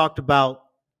how I talked about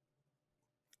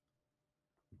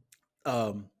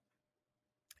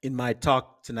in my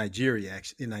talk to Nigeria,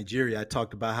 actually, in Nigeria, I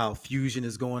talked about how fusion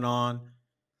is going on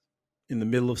in the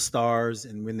middle of stars,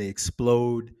 and when they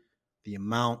explode, the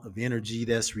amount of energy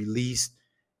that's released,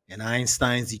 and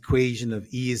Einstein's equation of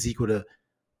E is equal to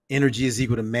energy is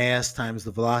equal to mass times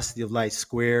the velocity of light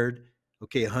squared.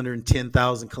 Okay,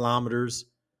 110,000 kilometers.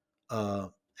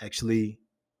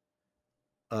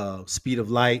 Speed of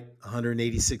light,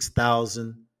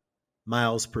 186,000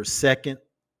 miles per second.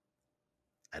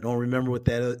 I don't remember what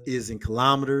that is in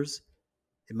kilometers.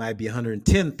 It might be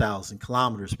 110,000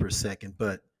 kilometers per second,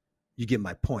 but you get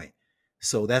my point.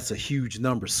 So that's a huge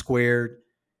number squared.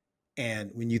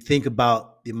 And when you think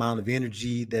about the amount of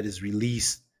energy that is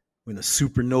released when a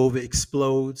supernova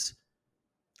explodes,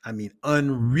 I mean,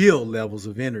 unreal levels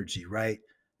of energy, right?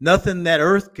 Nothing that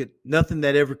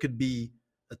ever could be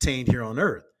attained here on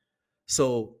Earth.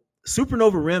 So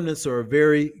supernova remnants are a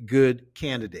very good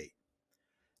candidate.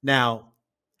 Now,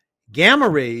 gamma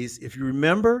rays, if you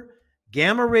remember,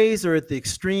 gamma rays are at the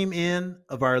extreme end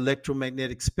of our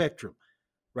electromagnetic spectrum,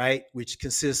 right? Which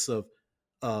consists of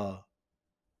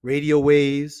radio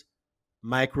waves,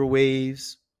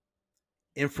 microwaves,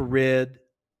 infrared,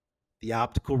 the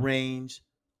optical range,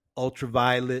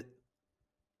 ultraviolet,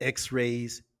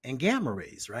 X-rays, and gamma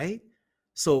rays, right?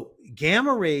 So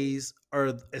gamma rays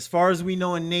are, as far as we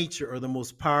know in nature, are the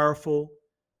most powerful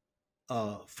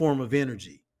form of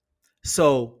energy.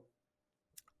 So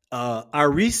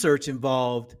our research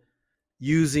involved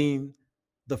using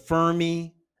the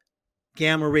Fermi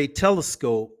Gamma Ray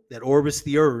Telescope that orbits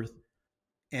the Earth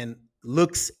and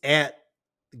looks at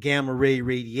gamma ray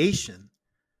radiation.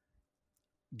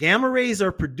 Gamma rays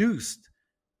are produced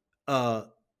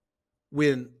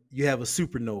when you have a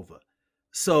supernova.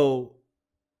 So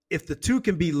if the two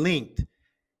can be linked,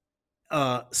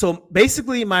 so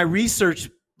basically my research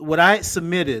what I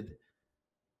submitted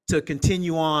to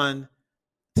continue on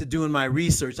to doing my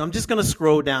research. I'm just going to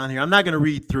scroll down here. I'm not going to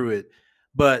read through it,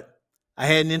 but I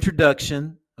had an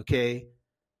introduction. Okay.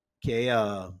 Okay.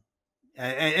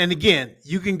 And again,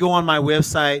 you can go on my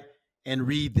website and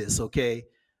read this. Okay.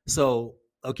 So,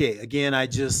 okay. Again, I'll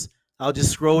just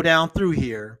scroll down through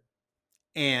here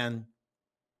and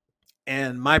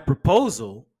my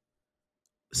proposal.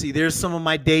 See, there's some of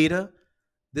my data.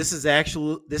 This is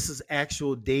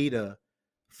actual data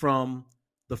from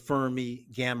the Fermi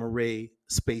Gamma Ray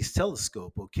Space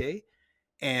Telescope, okay?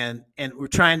 And we're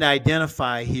trying to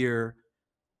identify here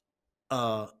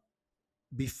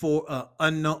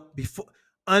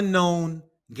unknown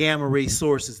gamma ray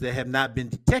sources that have not been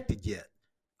detected yet,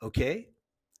 okay?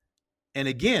 And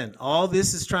again, all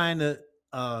this is trying to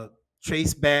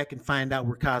trace back and find out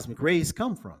where cosmic rays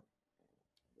come from.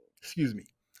 Excuse me.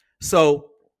 So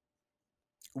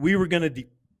we were going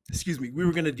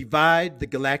to divide the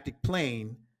galactic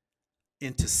plane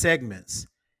into segments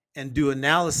and do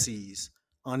analyses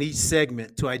on each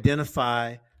segment to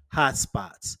identify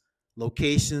hotspots,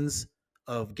 locations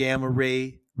of gamma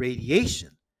ray radiation.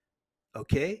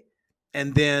 Okay.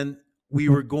 And then we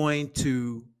were going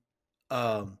to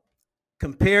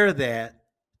compare that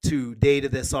to data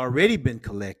that's already been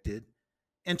collected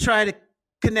and try to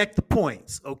connect the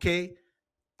points. Okay.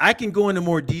 I can go into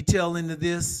more detail into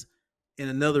this in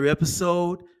another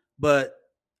episode, but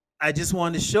I just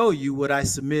wanted to show you what I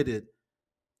submitted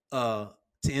to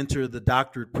enter the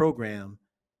doctorate program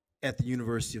at the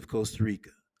University of Costa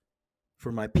Rica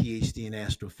for my PhD in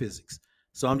astrophysics.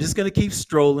 So I'm just going to keep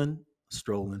strolling.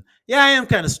 Yeah, I am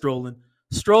kind of strolling and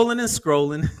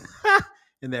scrolling,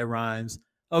 and that rhymes.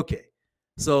 Okay,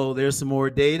 so there's some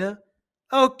more data.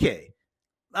 Okay.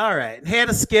 All right. Had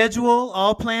a schedule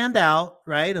all planned out,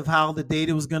 right, of how the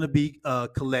data was going to be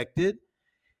collected.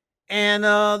 And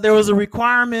there was a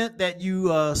requirement that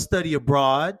you study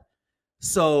abroad,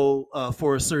 so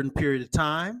for a certain period of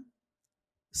time.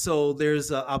 So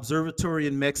there's an observatory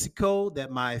in Mexico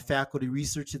that my faculty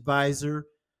research advisor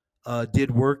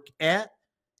did work at,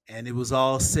 and it was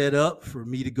all set up for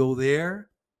me to go there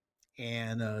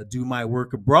and do my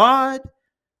work abroad.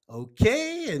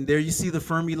 Okay, and there you see the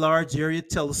Fermi Large Area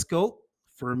Telescope,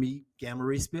 Fermi Gamma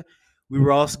Ray Space. We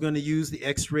were also going to use the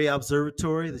X-ray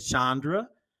Observatory, the Chandra,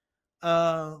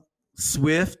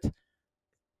 Swift.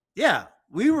 Yeah,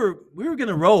 we were going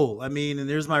to roll. I mean, and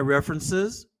there's my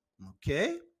references.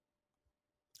 Okay.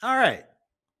 All right.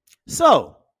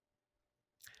 So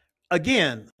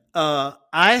again, I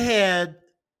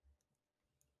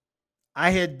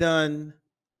had done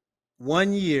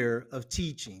 1 year of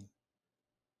teaching,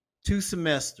 2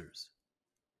 semesters,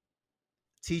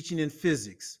 teaching in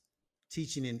physics,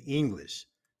 teaching in English,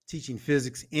 teaching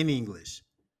physics in English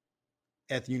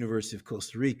at the University of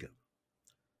Costa Rica.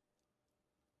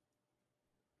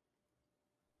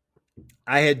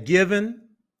 I had given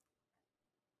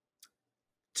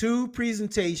 2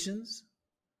 presentations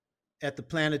at the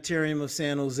Planetarium of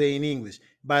San Jose in English.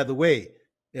 By the way,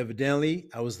 evidently,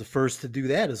 I was the first to do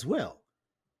that as well.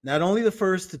 Not only the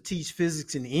first to teach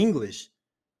physics in English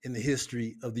in the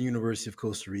history of the University of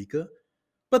Costa Rica,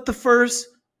 but the first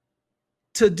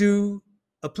to do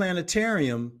 2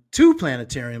 planetarium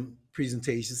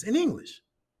presentations in English.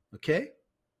 Okay.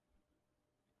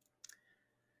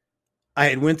 I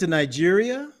had went to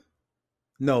Nigeria.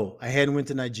 No, I hadn't went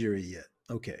to Nigeria yet.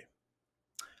 Okay.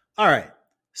 All right.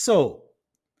 So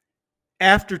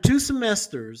after 2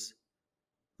 semesters,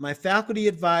 my faculty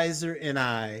advisor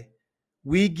and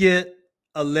we get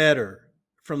a letter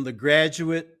from the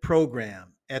graduate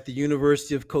program at the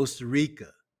University of Costa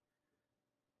Rica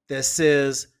that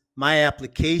says my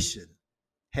application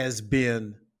has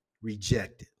been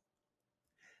rejected.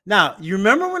 Now, you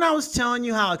remember when I was telling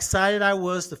you how excited I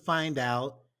was to find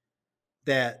out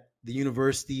that the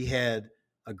university had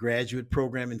a graduate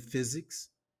program in physics?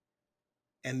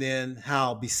 And then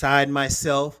how beside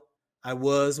myself I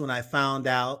was when I found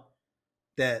out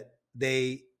that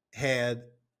they had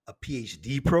a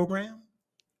PhD program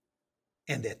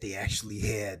and that they actually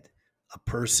had a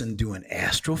person doing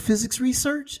astrophysics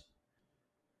research?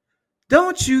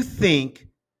 Don't you think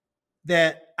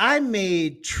that I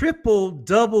made triple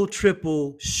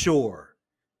sure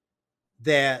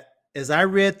that as I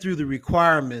read through the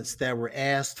requirements that were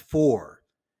asked for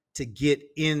to get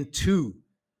into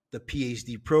the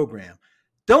PhD program,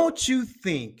 don't you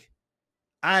think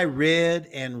I read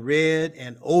and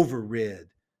overread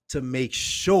to make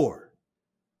sure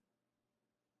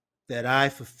that I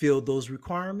fulfilled those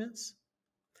requirements?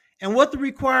 And what the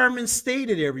requirements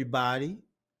stated, everybody,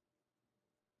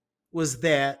 was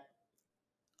that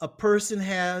a person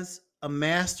has a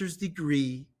master's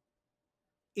degree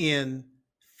in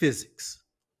physics.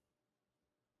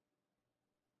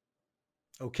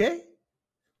 Okay?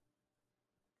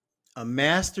 A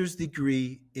master's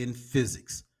degree in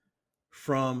physics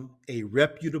from a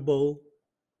reputable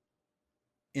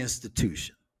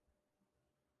institution.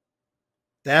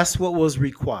 That's what was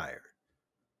required.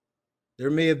 There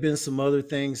may have been some other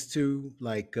things too,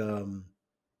 like that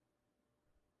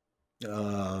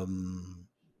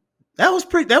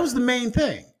was the main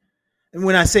thing. And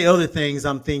when I say other things,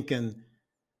 I'm thinking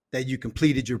that you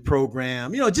completed your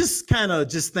program, just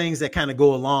just things that kind of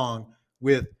go along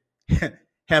with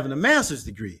having a master's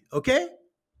degree, okay?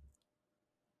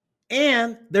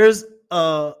 And there's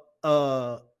an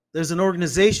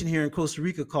organization here in Costa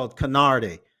Rica called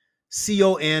CONARE,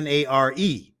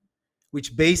 CONARE,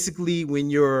 which basically, when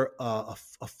you're a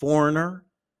foreigner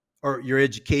or your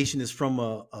education is from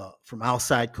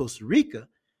outside Costa Rica,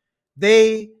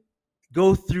 they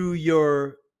go through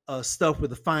your stuff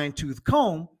with a fine-tooth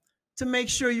comb to make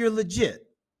sure you're legit.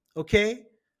 Okay,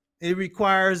 it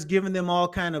requires giving them all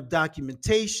kind of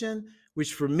documentation,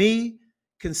 which for me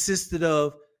consisted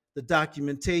of the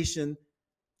documentation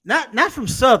not from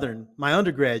Southern, my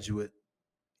undergraduate,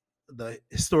 the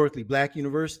historically black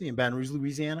university in Baton Rouge,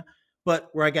 Louisiana, but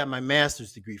where I got my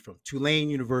master's degree from, Tulane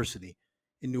University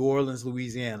in New Orleans,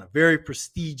 Louisiana. Very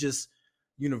prestigious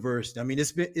university. I mean,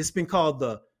 it's been called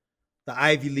the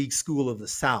Ivy League School of the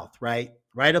South, right?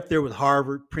 Right up there with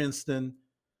Harvard, Princeton,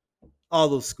 all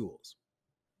those schools.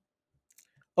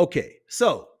 Okay,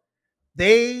 so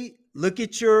they look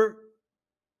at your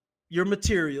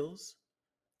materials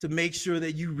to make sure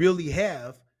that you really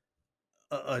have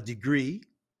a degree,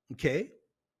 okay?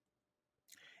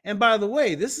 And by the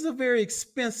way, this is a very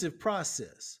expensive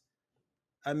process.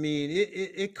 I mean,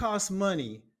 it costs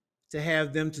money to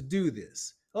have them to do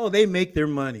this. Oh, they make their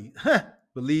money.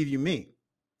 Believe you me.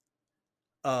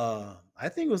 I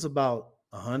think it was about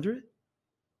 $100,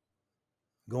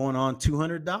 going on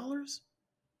 $200.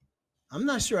 I'm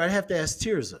not sure. I'd have to ask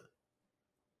Tirza.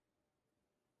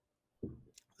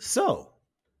 So,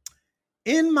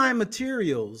 in my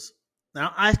materials,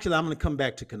 now actually I'm going to come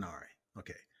back to CONARE.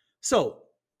 Okay. So,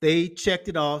 they checked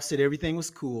it off, said everything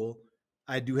was cool.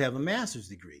 I do have a master's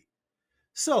degree.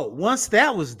 So, once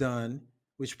that was done,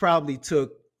 which probably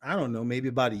took, I don't know, maybe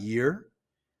about a year,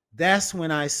 that's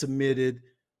when I submitted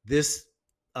this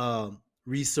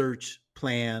research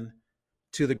plan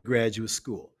to the graduate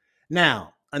school.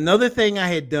 Now, another thing I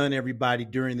had done, everybody,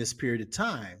 during this period of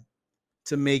time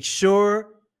to make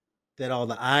sure that all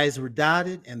the I's were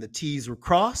dotted and the T's were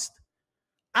crossed,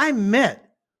 I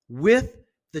met with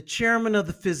the chairman of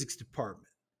the physics department.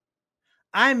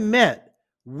 I met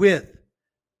with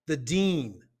the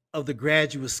dean of the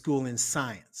graduate school in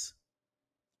science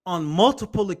on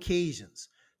multiple occasions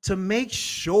to make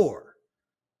sure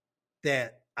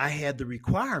that I had the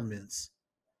requirements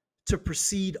to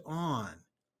proceed on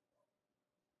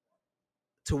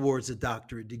towards a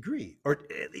doctorate degree, or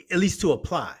at least to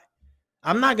apply.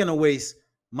 I'm not going to waste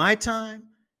my time,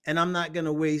 and I'm not going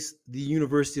to waste the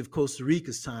University of Costa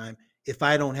Rica's time if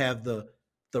I don't have the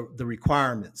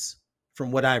requirements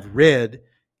from what I've read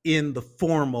in the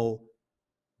formal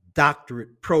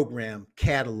doctorate program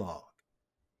catalog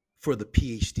for the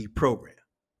PhD program.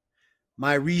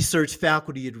 My research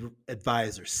faculty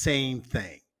advisor, same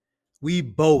thing. We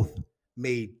both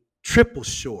made triple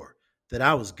sure that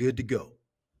I was good to go.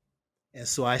 And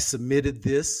so I submitted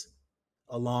this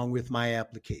along with my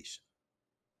application.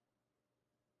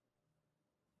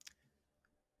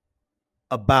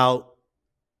 About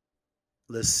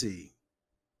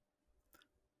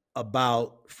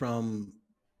from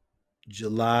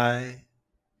July,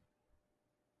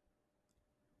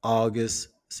 August,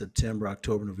 September,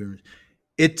 October, November.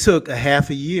 It took a half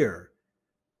a year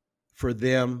for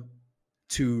them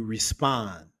to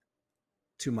respond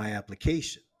to my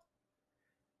application.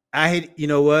 You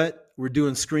know what? We're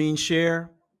doing screen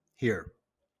share here.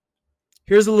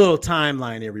 Here's a little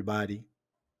timeline, everybody.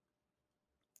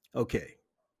 Okay.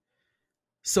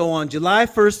 So on July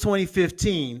 1st,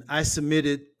 2015, I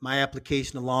submitted my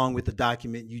application along with the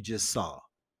document you just saw. A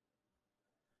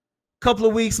couple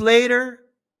of weeks later,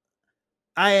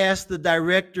 I asked the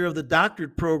director of the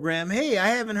doctorate program, hey, I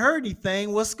haven't heard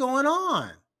anything. What's going on?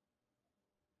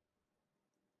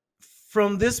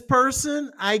 From this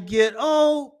person, I get,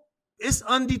 it's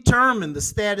undetermined, the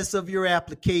status of your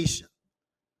application.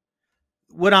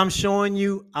 What I'm showing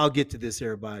you, I'll get to this,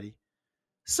 everybody.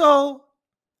 So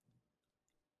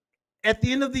at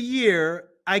the end of the year,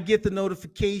 I get the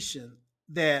notification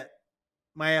that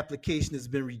my application has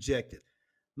been rejected.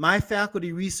 my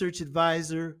faculty research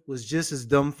advisor was just as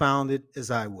dumbfounded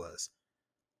as I was.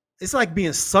 It's like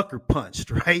being sucker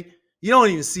punched, right? You don't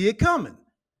even see it coming.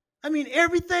 I mean,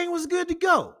 everything was good to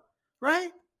go, right?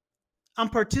 I'm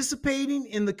participating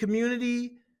in the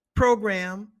community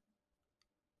program,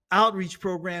 outreach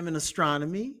program in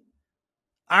astronomy.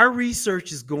 Our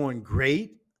research is going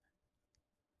great.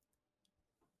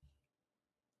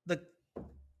 The,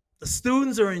 the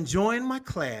students are enjoying my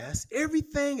class.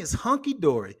 Everything is hunky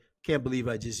dory. Can't believe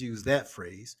I just used that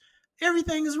phrase.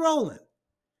 Everything is rolling.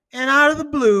 And out of the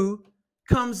blue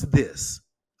comes this.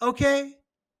 Okay?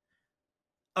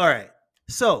 All right.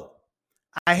 So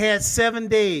I had 7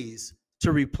 days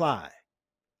to reply.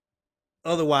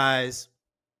 Otherwise,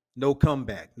 no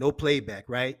comeback, no playback,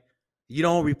 right? You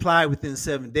don't reply within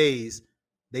 7 days,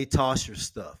 they toss your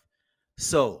stuff.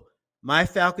 So my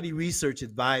faculty research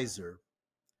advisor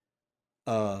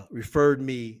referred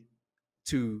me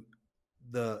to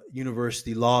the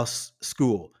university law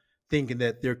school, thinking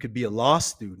that there could be a law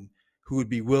student who would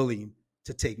be willing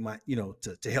to take my,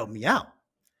 to help me out.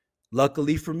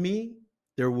 Luckily for me,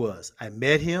 there was. I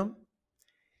met him.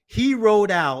 He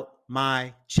wrote out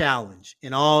my challenge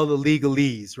in all the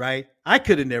legalese, right? I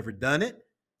could have never done it.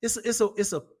 It's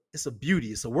a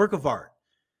beauty. It's a work of art.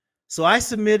 So I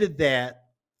submitted that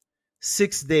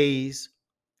 6 days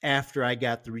after I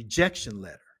got the rejection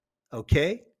letter.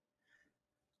 Okay.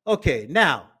 Okay.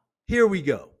 Now here we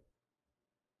go.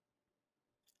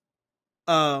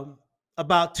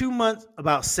 About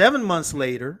 7 months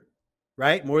later,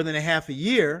 right? More than a half a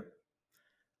year,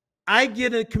 I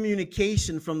get a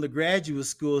communication from the graduate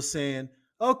school saying,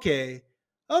 okay,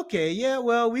 yeah,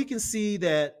 well, we can see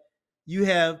that you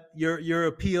have your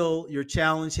appeal, your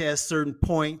challenge has certain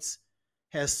points,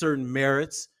 has certain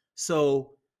merits.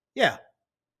 So yeah,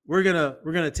 we're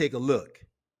gonna take a look.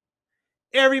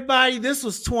 Everybody, this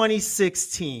was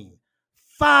 2016,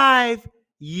 5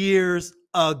 years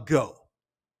ago.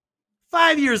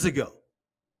 5 years ago.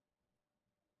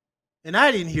 And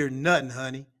I didn't hear nothing,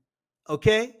 honey.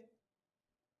 Okay?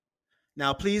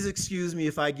 Now, please excuse me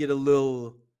if I get a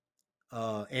little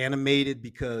animated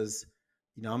because,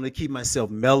 I'm going to keep myself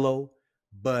mellow.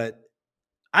 But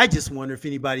I just wonder if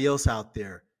anybody else out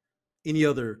there, any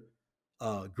other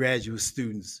graduate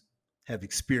students have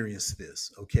experienced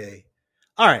this. Okay?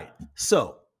 All right.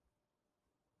 So,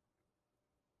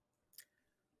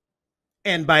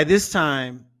 and by this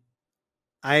time,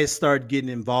 I had started getting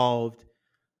involved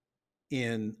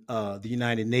in the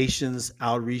United Nations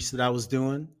outreach that I was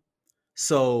doing.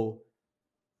 So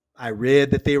I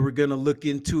read that they were going to look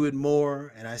into it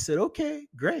more, and I said, "Okay,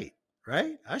 great,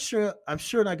 right? I'm sure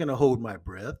not going to hold my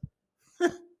breath."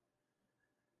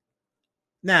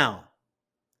 Now,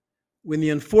 when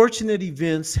the unfortunate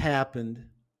events happened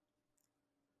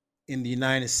in the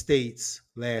United States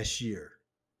last year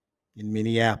in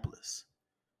Minneapolis,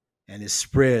 and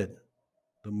the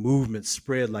movement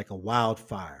spread like a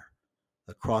wildfire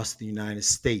across the United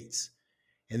States,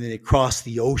 and then it crossed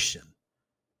the ocean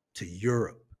to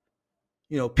Europe.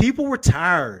 People were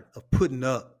tired of putting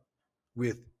up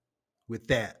with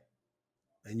that.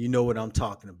 And you know what I'm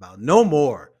talking about. No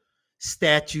more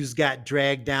statues got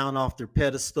dragged down off their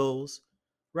pedestals,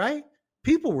 right?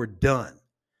 People were done.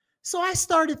 So I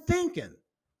started thinking,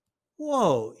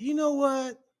 whoa, you know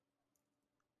what?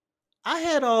 I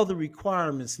had all the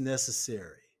requirements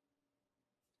necessary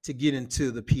to get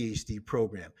into the PhD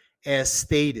program as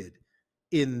stated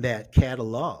in that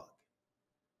catalog.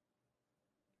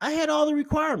 I had all the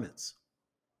requirements.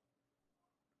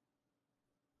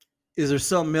 Is there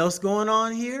something else going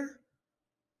on here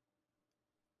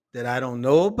that I don't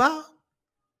know about?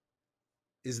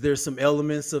 Is there some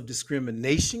elements of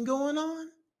discrimination going on?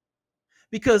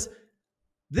 Because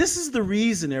this is the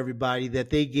reason, everybody, that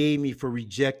they gave me for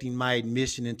rejecting my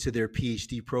admission into their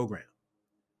PhD program.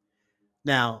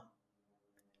 Now,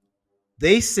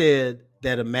 they said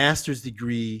that a master's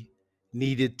degree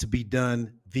needed to be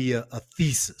done via a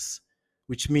thesis,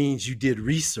 which means you did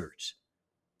research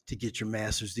to get your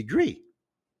master's degree.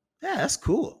 Yeah, that's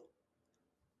cool.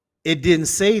 It didn't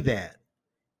say that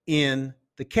in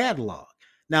the catalog.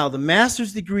 Now, the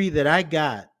master's degree that I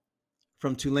got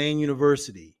from Tulane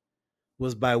University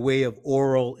was by way of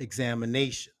oral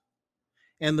examination.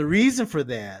 And the reason for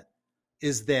that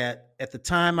is that at the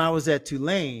time I was at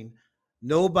Tulane,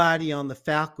 nobody on the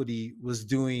faculty was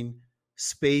doing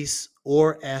space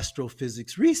or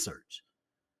astrophysics research.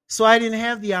 So I didn't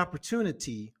have the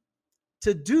opportunity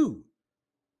to do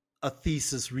a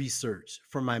thesis research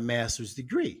for my master's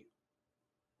degree.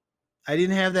 I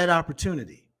didn't have that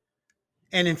opportunity.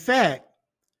 And in fact,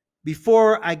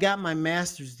 before I got my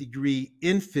master's degree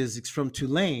in physics from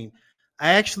Tulane,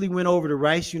 I actually went over to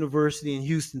Rice University in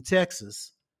Houston,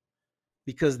 Texas,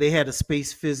 because they had a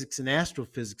space physics and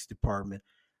astrophysics department.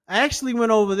 I actually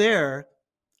went over there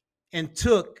and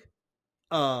took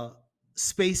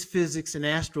space physics and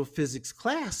astrophysics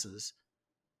classes,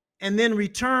 and then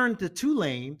returned to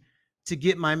Tulane to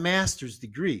get my master's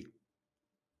degree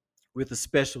with a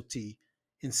specialty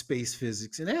in space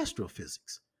physics and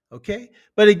astrophysics. Okay.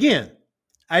 But again,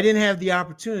 I didn't have the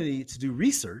opportunity to do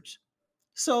research.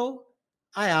 So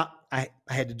I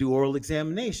had to do oral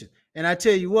examination. And I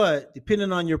tell you what,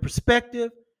 depending on your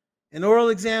perspective, an oral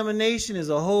examination is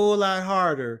a whole lot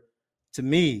harder to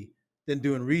me than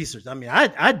doing research. I mean,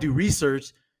 I do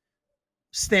research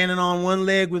standing on one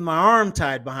leg with my arm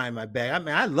tied behind my back. I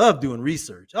mean, I love doing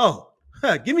research. Oh,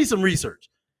 give me some research.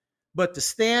 But to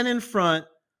stand in front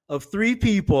of 3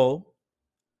 people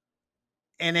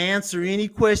and answer any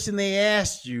question they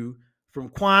asked you, from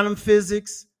quantum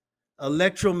physics,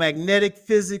 electromagnetic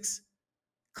physics,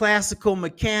 classical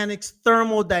mechanics,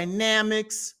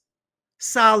 thermodynamics,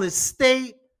 solid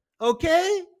state,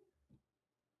 okay?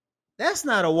 That's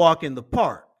not a walk in the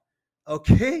park,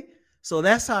 okay? So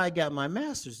that's how I got my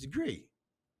master's degree.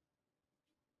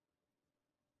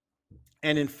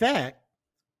 And in fact,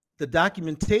 the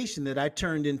documentation that I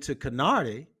turned into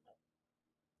CANARTE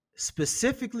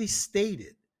specifically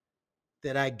stated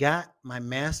that I got my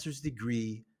master's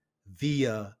degree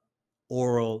via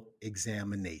oral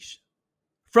examination.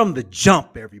 From the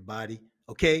jump, everybody,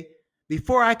 okay?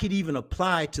 Before I could even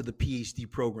apply to the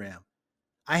PhD program,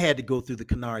 I had to go through the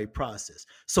CANARTE process.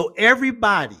 So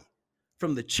everybody,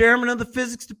 from the chairman of the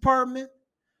physics department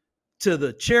to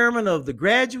the chairman of the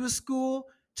graduate school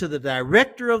to the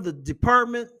director of the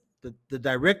department, the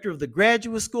director of the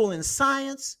graduate school in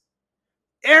science,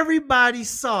 everybody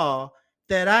saw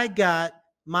that I got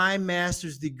my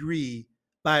master's degree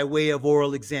by way of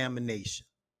oral examination.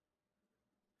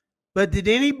 But did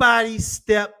anybody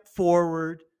step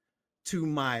forward to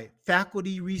my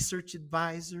faculty research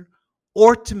advisor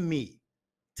or to me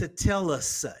to tell us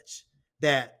such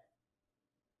that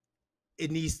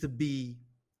it needs to be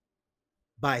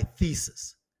by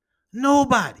thesis?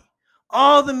 Nobody.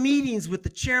 All the meetings with the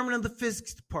chairman of the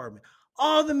physics department,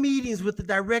 all the meetings with the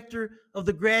director of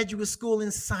the graduate school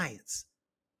in science.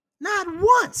 Not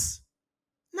once.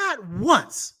 Not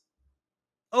once.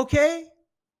 Okay?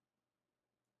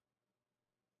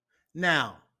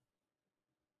 Now,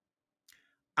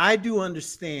 I do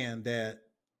understand that,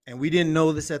 and we didn't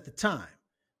know this at the time,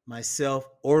 myself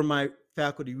or my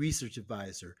faculty research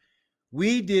advisor,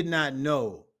 we did not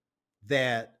know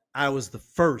that I was the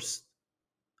first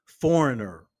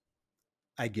foreigner,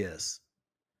 I guess,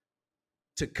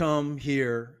 to come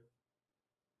here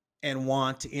and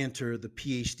want to enter the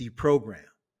PhD program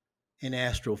in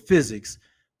astrophysics,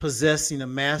 possessing a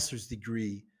master's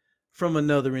degree from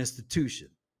another institution.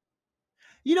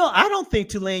 You know, I don't think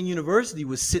Tulane University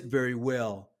would sit very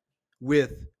well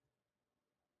with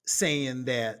saying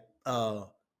that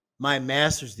my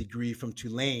master's degree from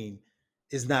Tulane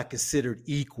is not considered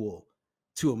equal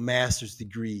to a master's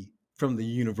degree from the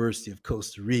University of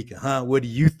Costa Rica. Huh? What do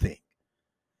you think?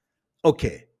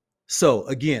 Okay, so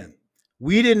again,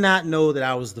 we did not know that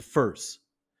I was the first.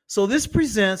 So this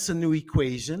presents a new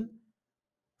equation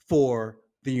for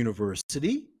the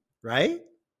university, right?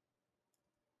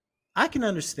 I can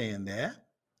understand that.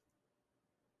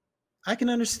 I can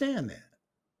understand that.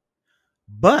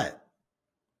 But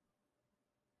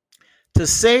to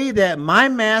say that my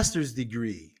master's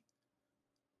degree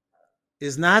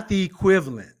is not the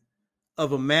equivalent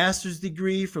of a master's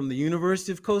degree from the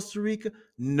University of Costa Rica,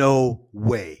 no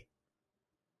way.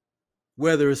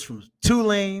 Whether it's from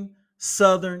Tulane,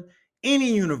 Southern,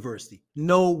 any university,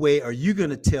 no way are you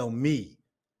going to tell me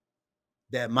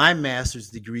that my master's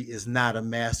degree is not a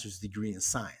master's degree in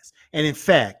science. And in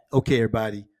fact, okay,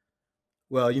 everybody,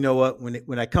 well, you know what?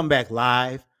 When I come back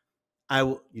live, I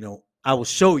will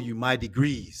show you my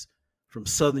degrees from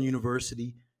Southern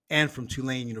University and from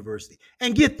Tulane University.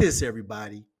 And get this,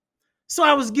 everybody. So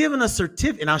I was given a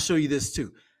certificate, and I'll show you this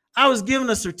too. I was given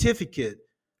a certificate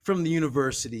from the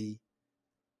university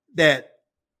that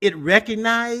it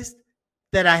recognized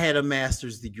that I had a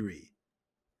master's degree.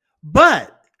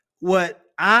 But what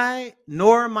I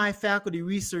nor my faculty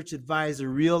research advisor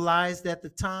realized at the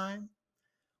time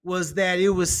was that it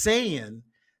was saying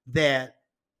that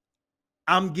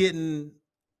I'm getting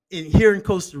here in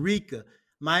Costa Rica,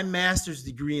 my master's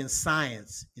degree in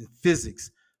science in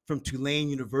physics from Tulane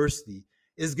University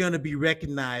is going to be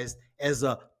recognized as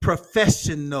a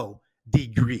professional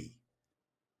degree,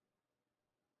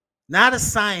 not a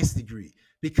science degree,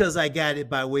 because I got it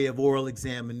by way of oral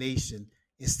examination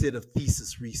instead of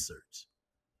thesis research.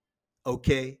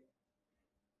 Okay.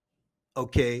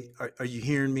 Okay. Are you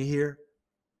hearing me here?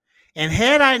 And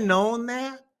had I known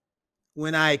that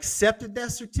when I accepted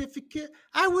that certificate,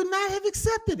 I would not have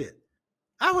accepted it.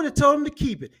 I would have told them to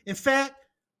keep it. In fact,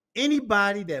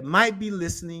 anybody that might be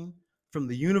listening from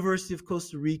the University of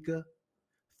Costa Rica,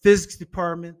 physics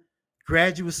department,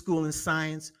 graduate school in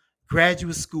science,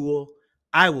 graduate school,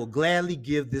 I will gladly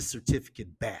give this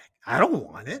certificate back. I don't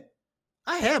want it.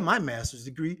 I have my master's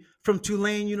degree from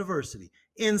Tulane University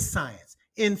in science,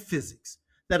 in physics,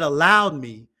 that allowed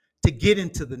me to get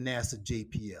into the NASA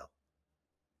JPL.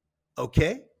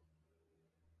 Okay?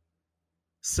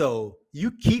 So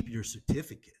you keep your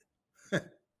certificate.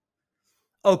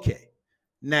 Okay.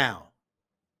 Now,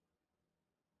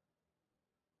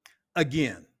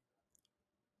 again,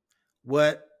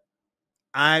 what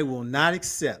I will not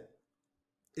accept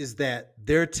is that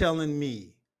they're telling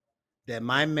me that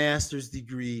my master's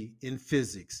degree in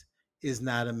physics is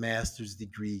not a master's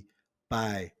degree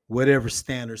by whatever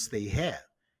standards they have.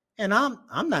 And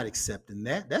I'm not accepting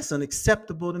that. That's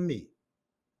unacceptable to me.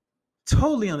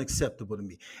 Totally unacceptable to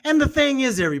me. And the thing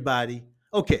is, everybody,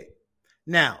 okay,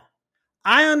 now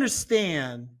I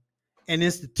understand an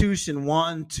institution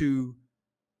wanting to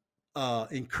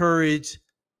encourage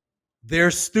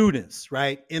their students,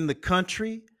 right, in the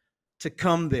country to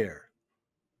come there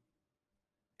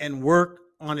and work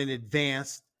on an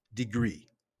advanced degree.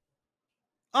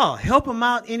 Oh, help them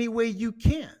out any way you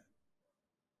can.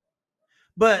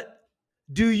 But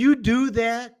do you do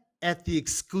that at the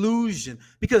exclusion?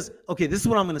 Because, okay, this is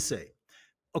what I'm going to say.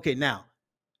 Okay, now,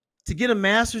 to get a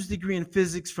master's degree in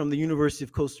physics from the University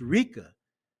of Costa Rica,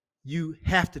 you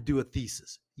have to do a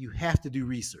thesis. You have to do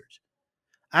research.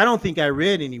 I don't think I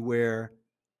read anywhere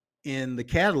in the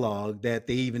catalog that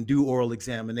they even do oral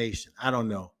examination. I don't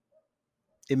know.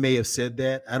 It may have said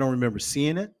that. I don't remember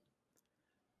seeing it.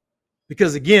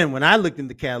 Because again, when I looked in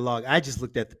the catalog, I just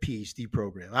looked at the PhD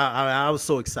program. I was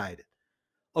so excited.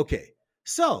 Okay,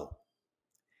 so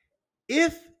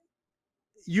if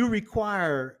you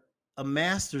require a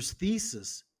master's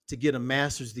thesis to get a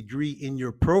master's degree in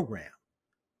your program,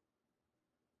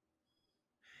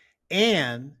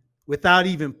 and without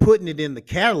even putting it in the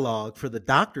catalog for the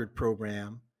doctorate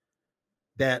program,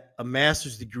 that a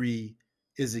master's degree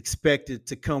is expected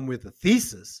to come with a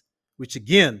thesis, which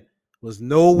again was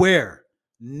nowhere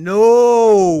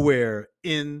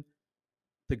in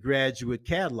the graduate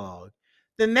catalog,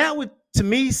 then that would, to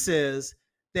me, says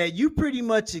that you pretty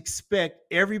much expect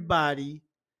everybody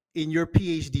in your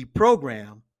PhD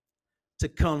program to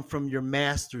come from your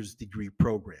master's degree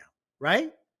program,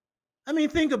 right? I mean,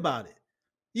 think about it.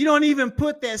 You don't even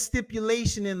put that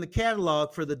stipulation in the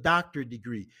catalog for the doctorate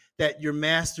degree that your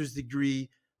master's degree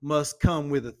must come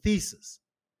with a thesis.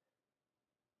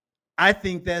 I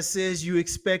think that says you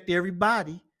expect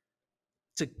everybody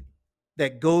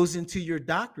that goes into your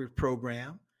doctorate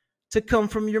program to come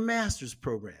from your master's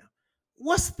program.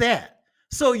 What's that?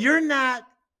 So you're not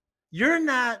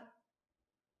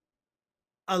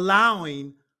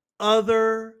allowing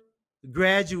other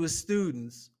graduate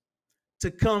students to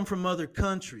come from other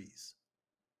countries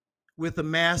with a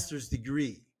master's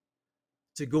degree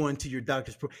to go into your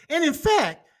doctor's program. And in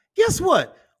fact, guess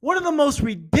what? One of the most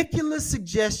ridiculous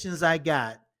suggestions I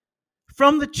got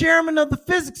from the chairman of the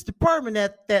physics department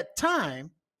at that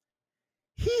time,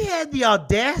 he had the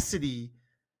audacity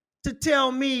to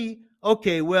tell me,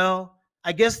 okay, well,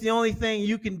 I guess the only thing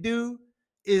you can do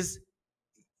is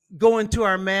go into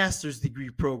our master's degree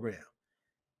program.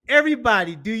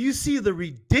 Everybody, do you see the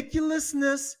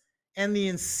ridiculousness and the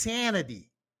insanity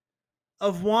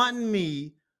of wanting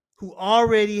me, who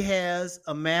already has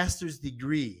a master's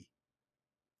degree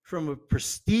from a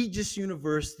prestigious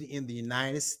university in the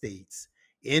United States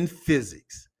in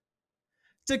physics,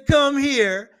 to come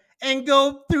here and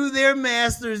go through their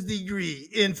master's degree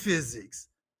in physics?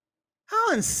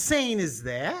 How insane is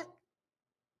that?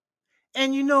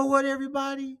 And you know what,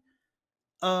 everybody?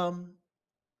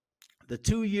 The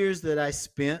 2 years that I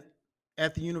spent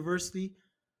at the university,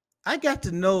 I got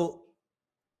to know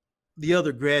the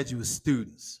other graduate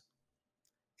students.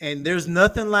 And there's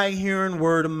nothing like hearing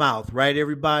word of mouth, right,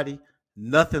 everybody?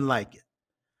 Nothing like it.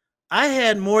 I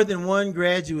had more than one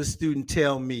graduate student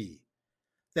tell me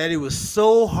that it was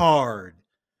so hard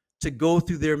to go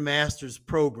through their master's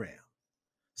program.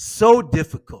 So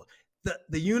difficult.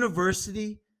 The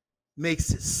university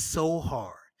makes it so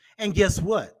hard. And guess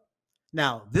what?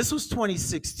 Now, this was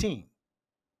 2016,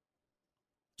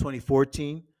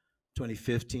 2014,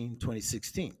 2015,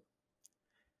 2016.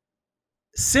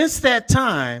 Since that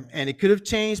time, and it could have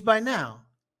changed by now,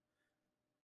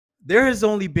 there has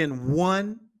only been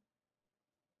one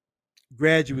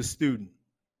graduate student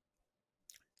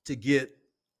to get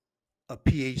a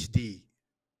PhD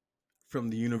from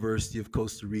the University of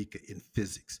Costa Rica in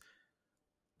physics.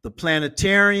 The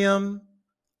planetarium,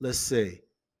 let's say,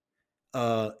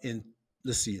 in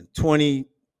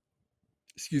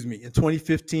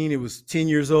 2015, it was 10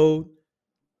 years old.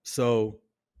 So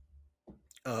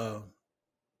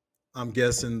I'm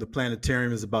guessing the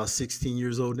planetarium is about 16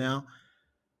 years old now.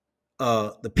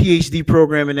 The PhD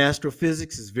program in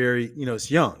astrophysics is very,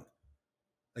 it's young.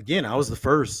 Again, I was the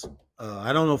first.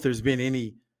 I don't know if there's been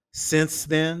any since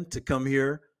then to come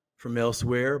here from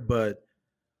elsewhere, but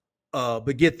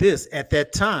get this: at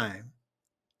that time,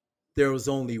 there was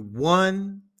only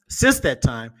one. Since that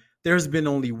time, there has been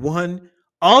only one.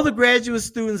 All the graduate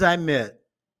students I met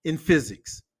in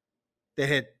physics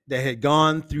that had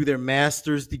gone through their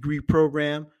master's degree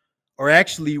program, or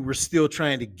actually were still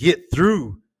trying to get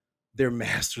through their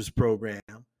master's program,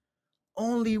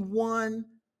 only one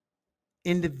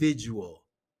individual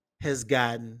has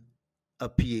gotten a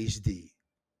PhD.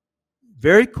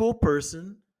 Very cool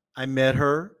person. I met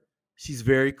her. She's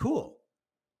very cool.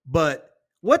 But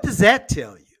what does that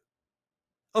tell you?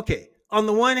 Okay, on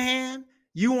the one hand,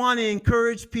 you want to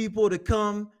encourage people to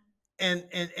come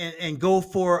and go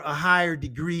for a higher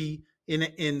degree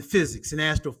in physics, in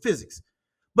astrophysics.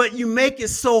 But you make it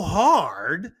so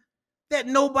hard that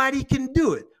nobody can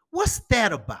do it. What's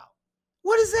that about?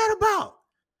 What is that about?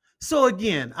 So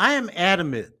again, I am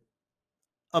adamant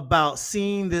about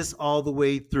seeing this all the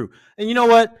way through. And you know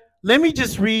what? Let me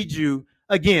just read you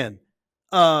again.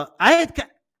 I had,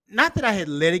 not that I had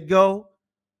let it go.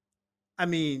 I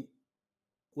mean,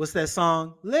 what's that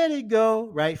song? Let It Go,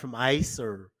 right? From Ice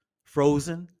or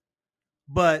Frozen.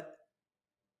 But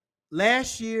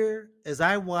last year, as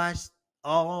I watched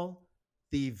all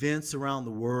the events around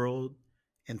the world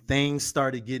and things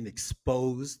started getting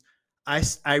exposed,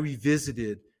 I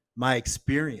revisited my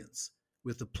experience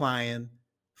with applying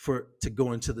to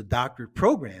go into the doctorate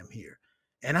program here.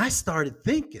 And I started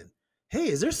thinking, hey,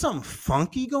 is there something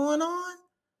funky going on?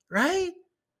 Right?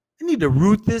 I need to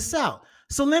root this out.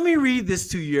 So let me read this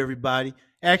to you, everybody.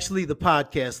 Actually, the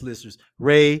podcast listeners.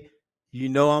 Ray,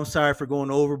 I'm sorry for going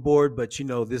overboard, but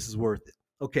this is worth it.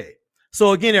 Okay.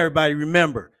 So again, everybody,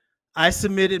 remember, I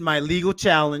submitted my legal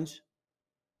challenge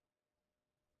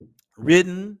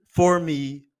written for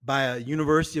me by a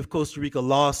University of Costa Rica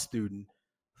law student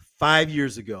 5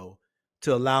 years ago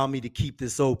to allow me to keep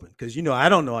this open. Because, I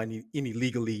don't know any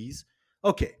legalese.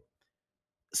 Okay.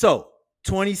 So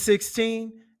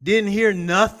 2016, didn't hear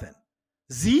nothing.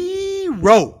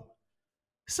 Zero.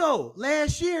 So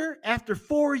last year, after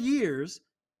 4 years,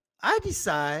 I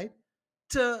decide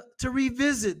to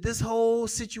revisit this whole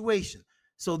situation.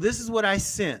 So this is what I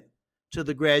sent to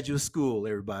the graduate school,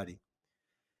 everybody.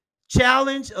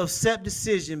 Challenge of SEP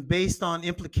decision based on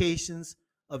implications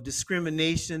of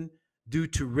discrimination due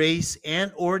to race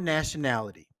and or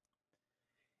nationality.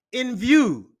 In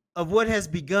view of what has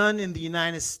begun in the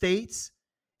United States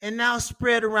and now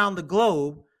spread around the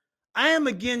globe, I am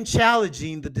again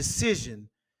challenging the decision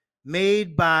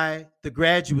made by the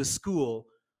graduate school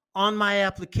on my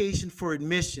application for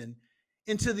admission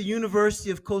into the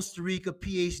University of Costa Rica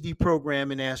PhD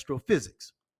program in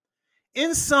astrophysics.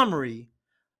 In summary,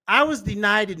 I was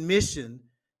denied admission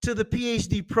to the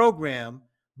PhD program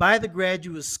by the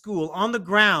graduate school on the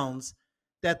grounds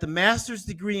that the master's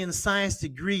degree and science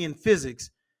degree in physics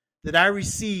that I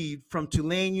received from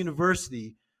Tulane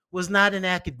University was not an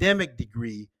academic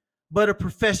degree, but a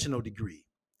professional degree.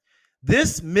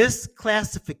 This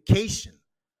misclassification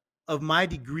of my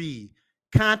degree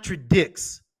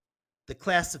contradicts the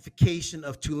classification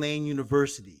of Tulane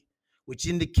University, which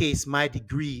indicates my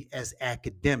degree as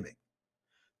academic.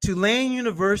 Tulane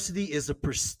University is a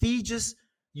prestigious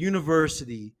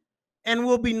university and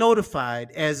will be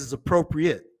notified as is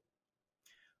appropriate.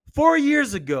 4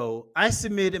 years ago, I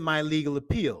submitted my legal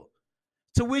appeal,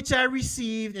 to which I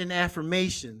received an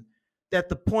affirmation that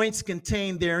the points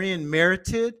contained therein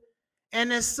merited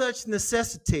and as such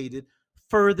necessitated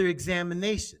further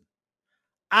examination.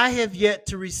 I have yet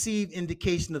to receive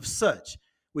indication of such,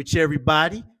 which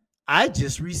everybody, I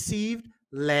just received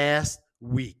last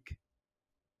week.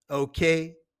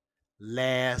 Okay,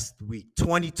 last week,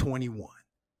 2021.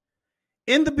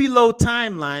 In the below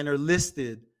timeline are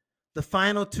listed the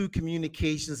final 2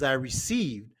 communications I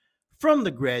received from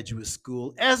the graduate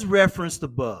school as referenced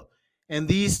above. And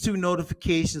these 2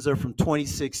 notifications are from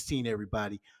 2016,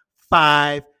 everybody,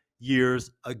 5 years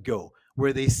ago,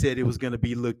 where they said it was going to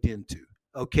be looked into.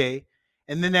 Okay,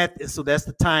 and then so that's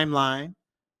the timeline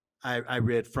I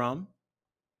read from.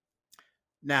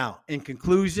 Now, in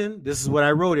conclusion, this is what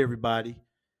I wrote, everybody.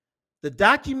 The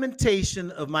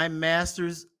documentation of my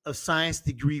master's of Science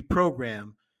degree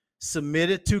program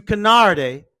submitted to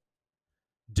Canarde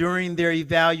during their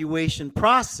evaluation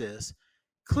process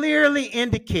clearly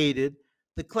indicated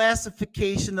the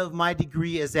classification of my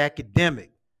degree as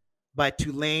academic by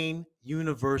Tulane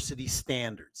University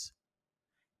standards.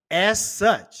 As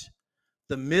such,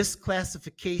 the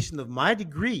misclassification of my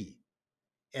degree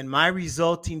and my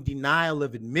resulting denial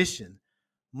of admission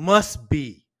must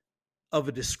be of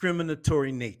a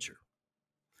discriminatory nature.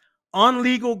 On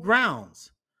legal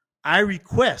grounds, I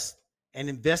request an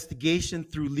investigation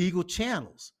through legal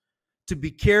channels to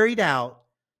be carried out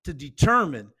to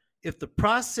determine if the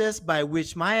process by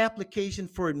which my application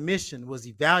for admission was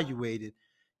evaluated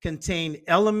contained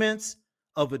elements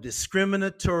of a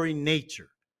discriminatory nature,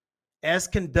 as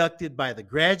conducted by the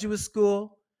graduate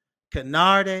school,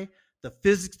 Canarde, the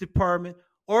physics department,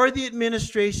 or the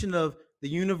administration of the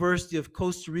University of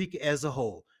Costa Rica as a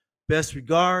whole. Best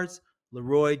regards,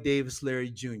 Leroy Davis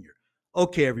Larry Jr.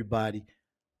 Okay, everybody,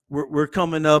 we're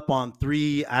coming up on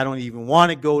 3. I don't even want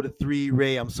to go to 3,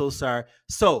 Ray. I'm so sorry.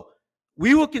 So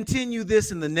we will continue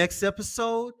this in the next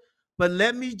episode, but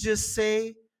let me just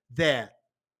say that,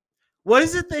 what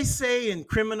is it they say in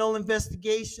criminal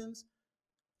investigations?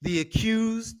 The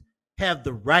accused have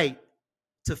the right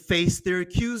to face their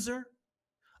accuser.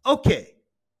 Okay.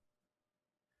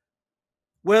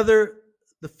 Whether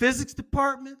the physics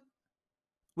department,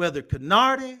 whether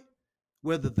Canarde,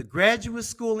 whether the graduate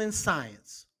school in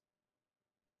science,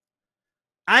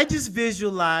 I just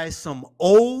visualize some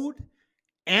old,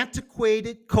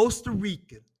 antiquated Costa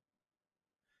Rican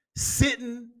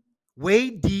sitting way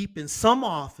deep in some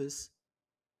office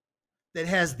that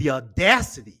has the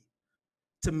audacity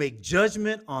to make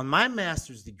judgment on my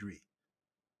master's degree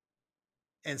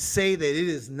and say that it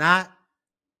is not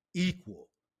equal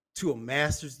to a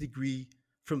master's degree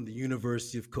from the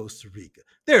University of Costa Rica.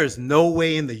 There is no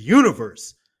way in the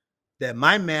universe that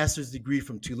my master's degree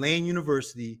from Tulane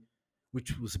University,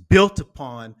 which was built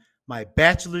upon my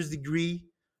bachelor's degree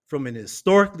from an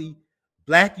historically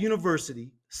Black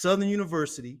university, Southern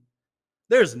University,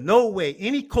 there's no way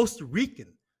any Costa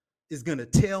Rican is going to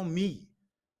tell me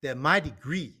that my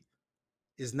degree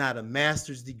is not a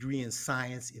master's degree in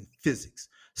science in physics.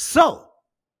 So,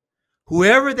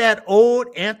 whoever that old,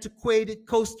 antiquated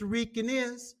Costa Rican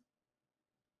is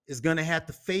going to have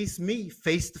to face me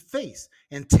face to face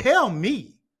and tell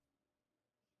me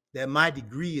that my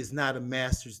degree is not a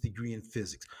master's degree in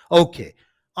physics. Okay,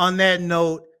 on that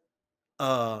note,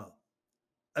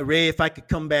 Ray, if I could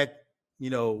come back,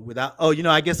 without,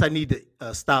 I guess I need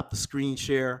to stop the screen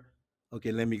share.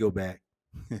 Okay, let me go back.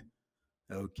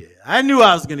 Okay, I knew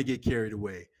I was going to get carried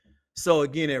away. So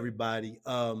again, everybody,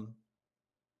 I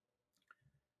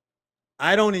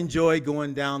don't enjoy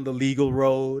going down the legal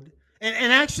road.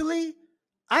 And actually,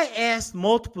 I asked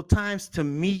multiple times to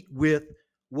meet with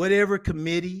whatever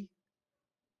committee,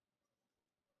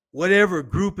 whatever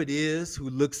group it is who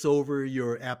looks over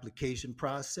your application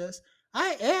process.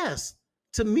 I asked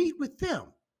to meet with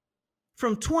them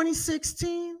from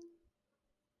 2016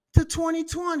 to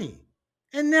 2020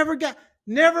 and never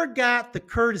got the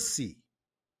courtesy,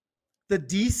 the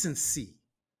decency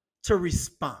to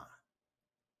respond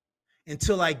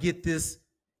until I get this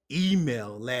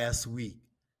email last week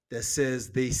that says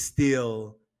they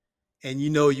still, and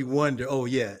you wonder, oh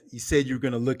yeah, you said you were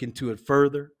going to look into it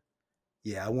further.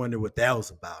 Yeah, I wonder what that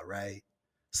was about, right?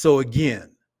 So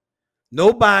again,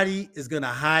 nobody is going to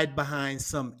hide behind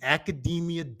some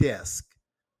academia desk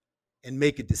and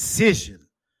make a decision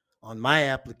on my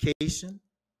application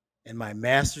and my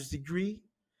master's degree.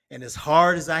 And as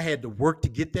hard as I had to work to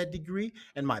get that degree,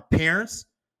 and my parents,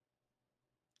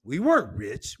 we weren't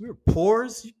rich, we were poor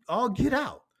as all get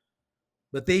out.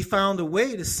 But they found a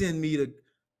way to send me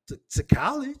to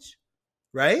college,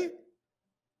 right?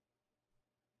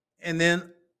 And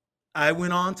then I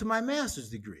went on to my master's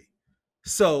degree.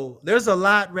 So there's a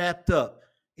lot wrapped up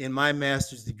in my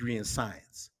master's degree in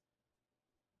science.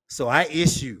 So I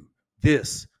issue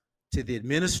this to the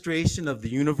administration of the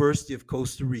University of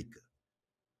Costa Rica.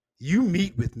 You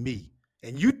meet with me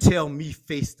and you tell me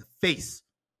face to face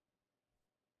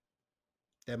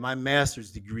that my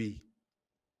master's degree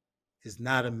is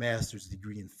not a master's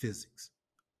degree in physics,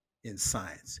 in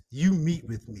science. You meet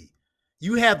with me.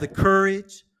 You have the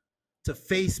courage to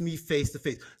face me face to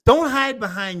face. Don't hide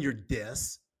behind your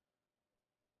desk,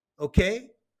 okay?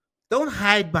 Don't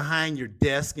hide behind your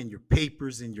desk and your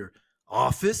papers in your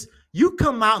office. You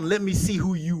come out and let me see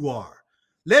who you are.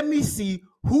 Let me see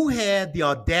who had the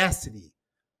audacity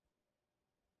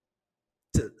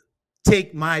to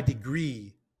take my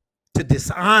degree, to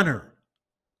dishonor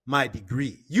my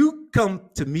degree. You come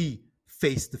to me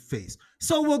face to face.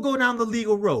 So we'll go down the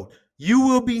legal road. You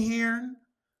will be hearing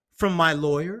from my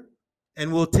lawyer,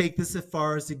 and we'll take this as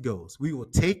far as it goes. We will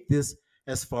take this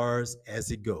as far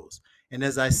as it goes. And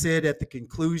as I said at the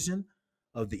conclusion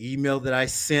of the email that I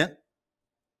sent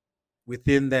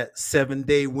within that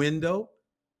 7-day window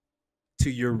to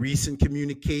your recent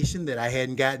communication that I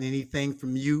hadn't gotten anything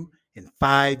from you in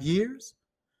 5 years,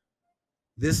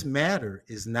 this matter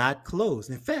is not closed.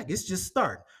 In fact, it's just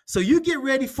starting. So you get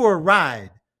ready for a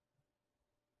ride,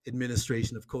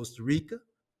 administration of Costa Rica.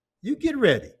 You get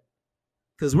ready,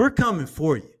 because we're coming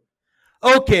for you.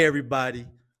 Okay, everybody.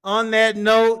 On that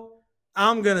note,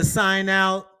 I'm going to sign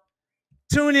out.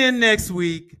 Tune in next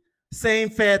week. Same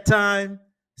fat time,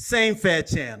 same fat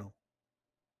channel.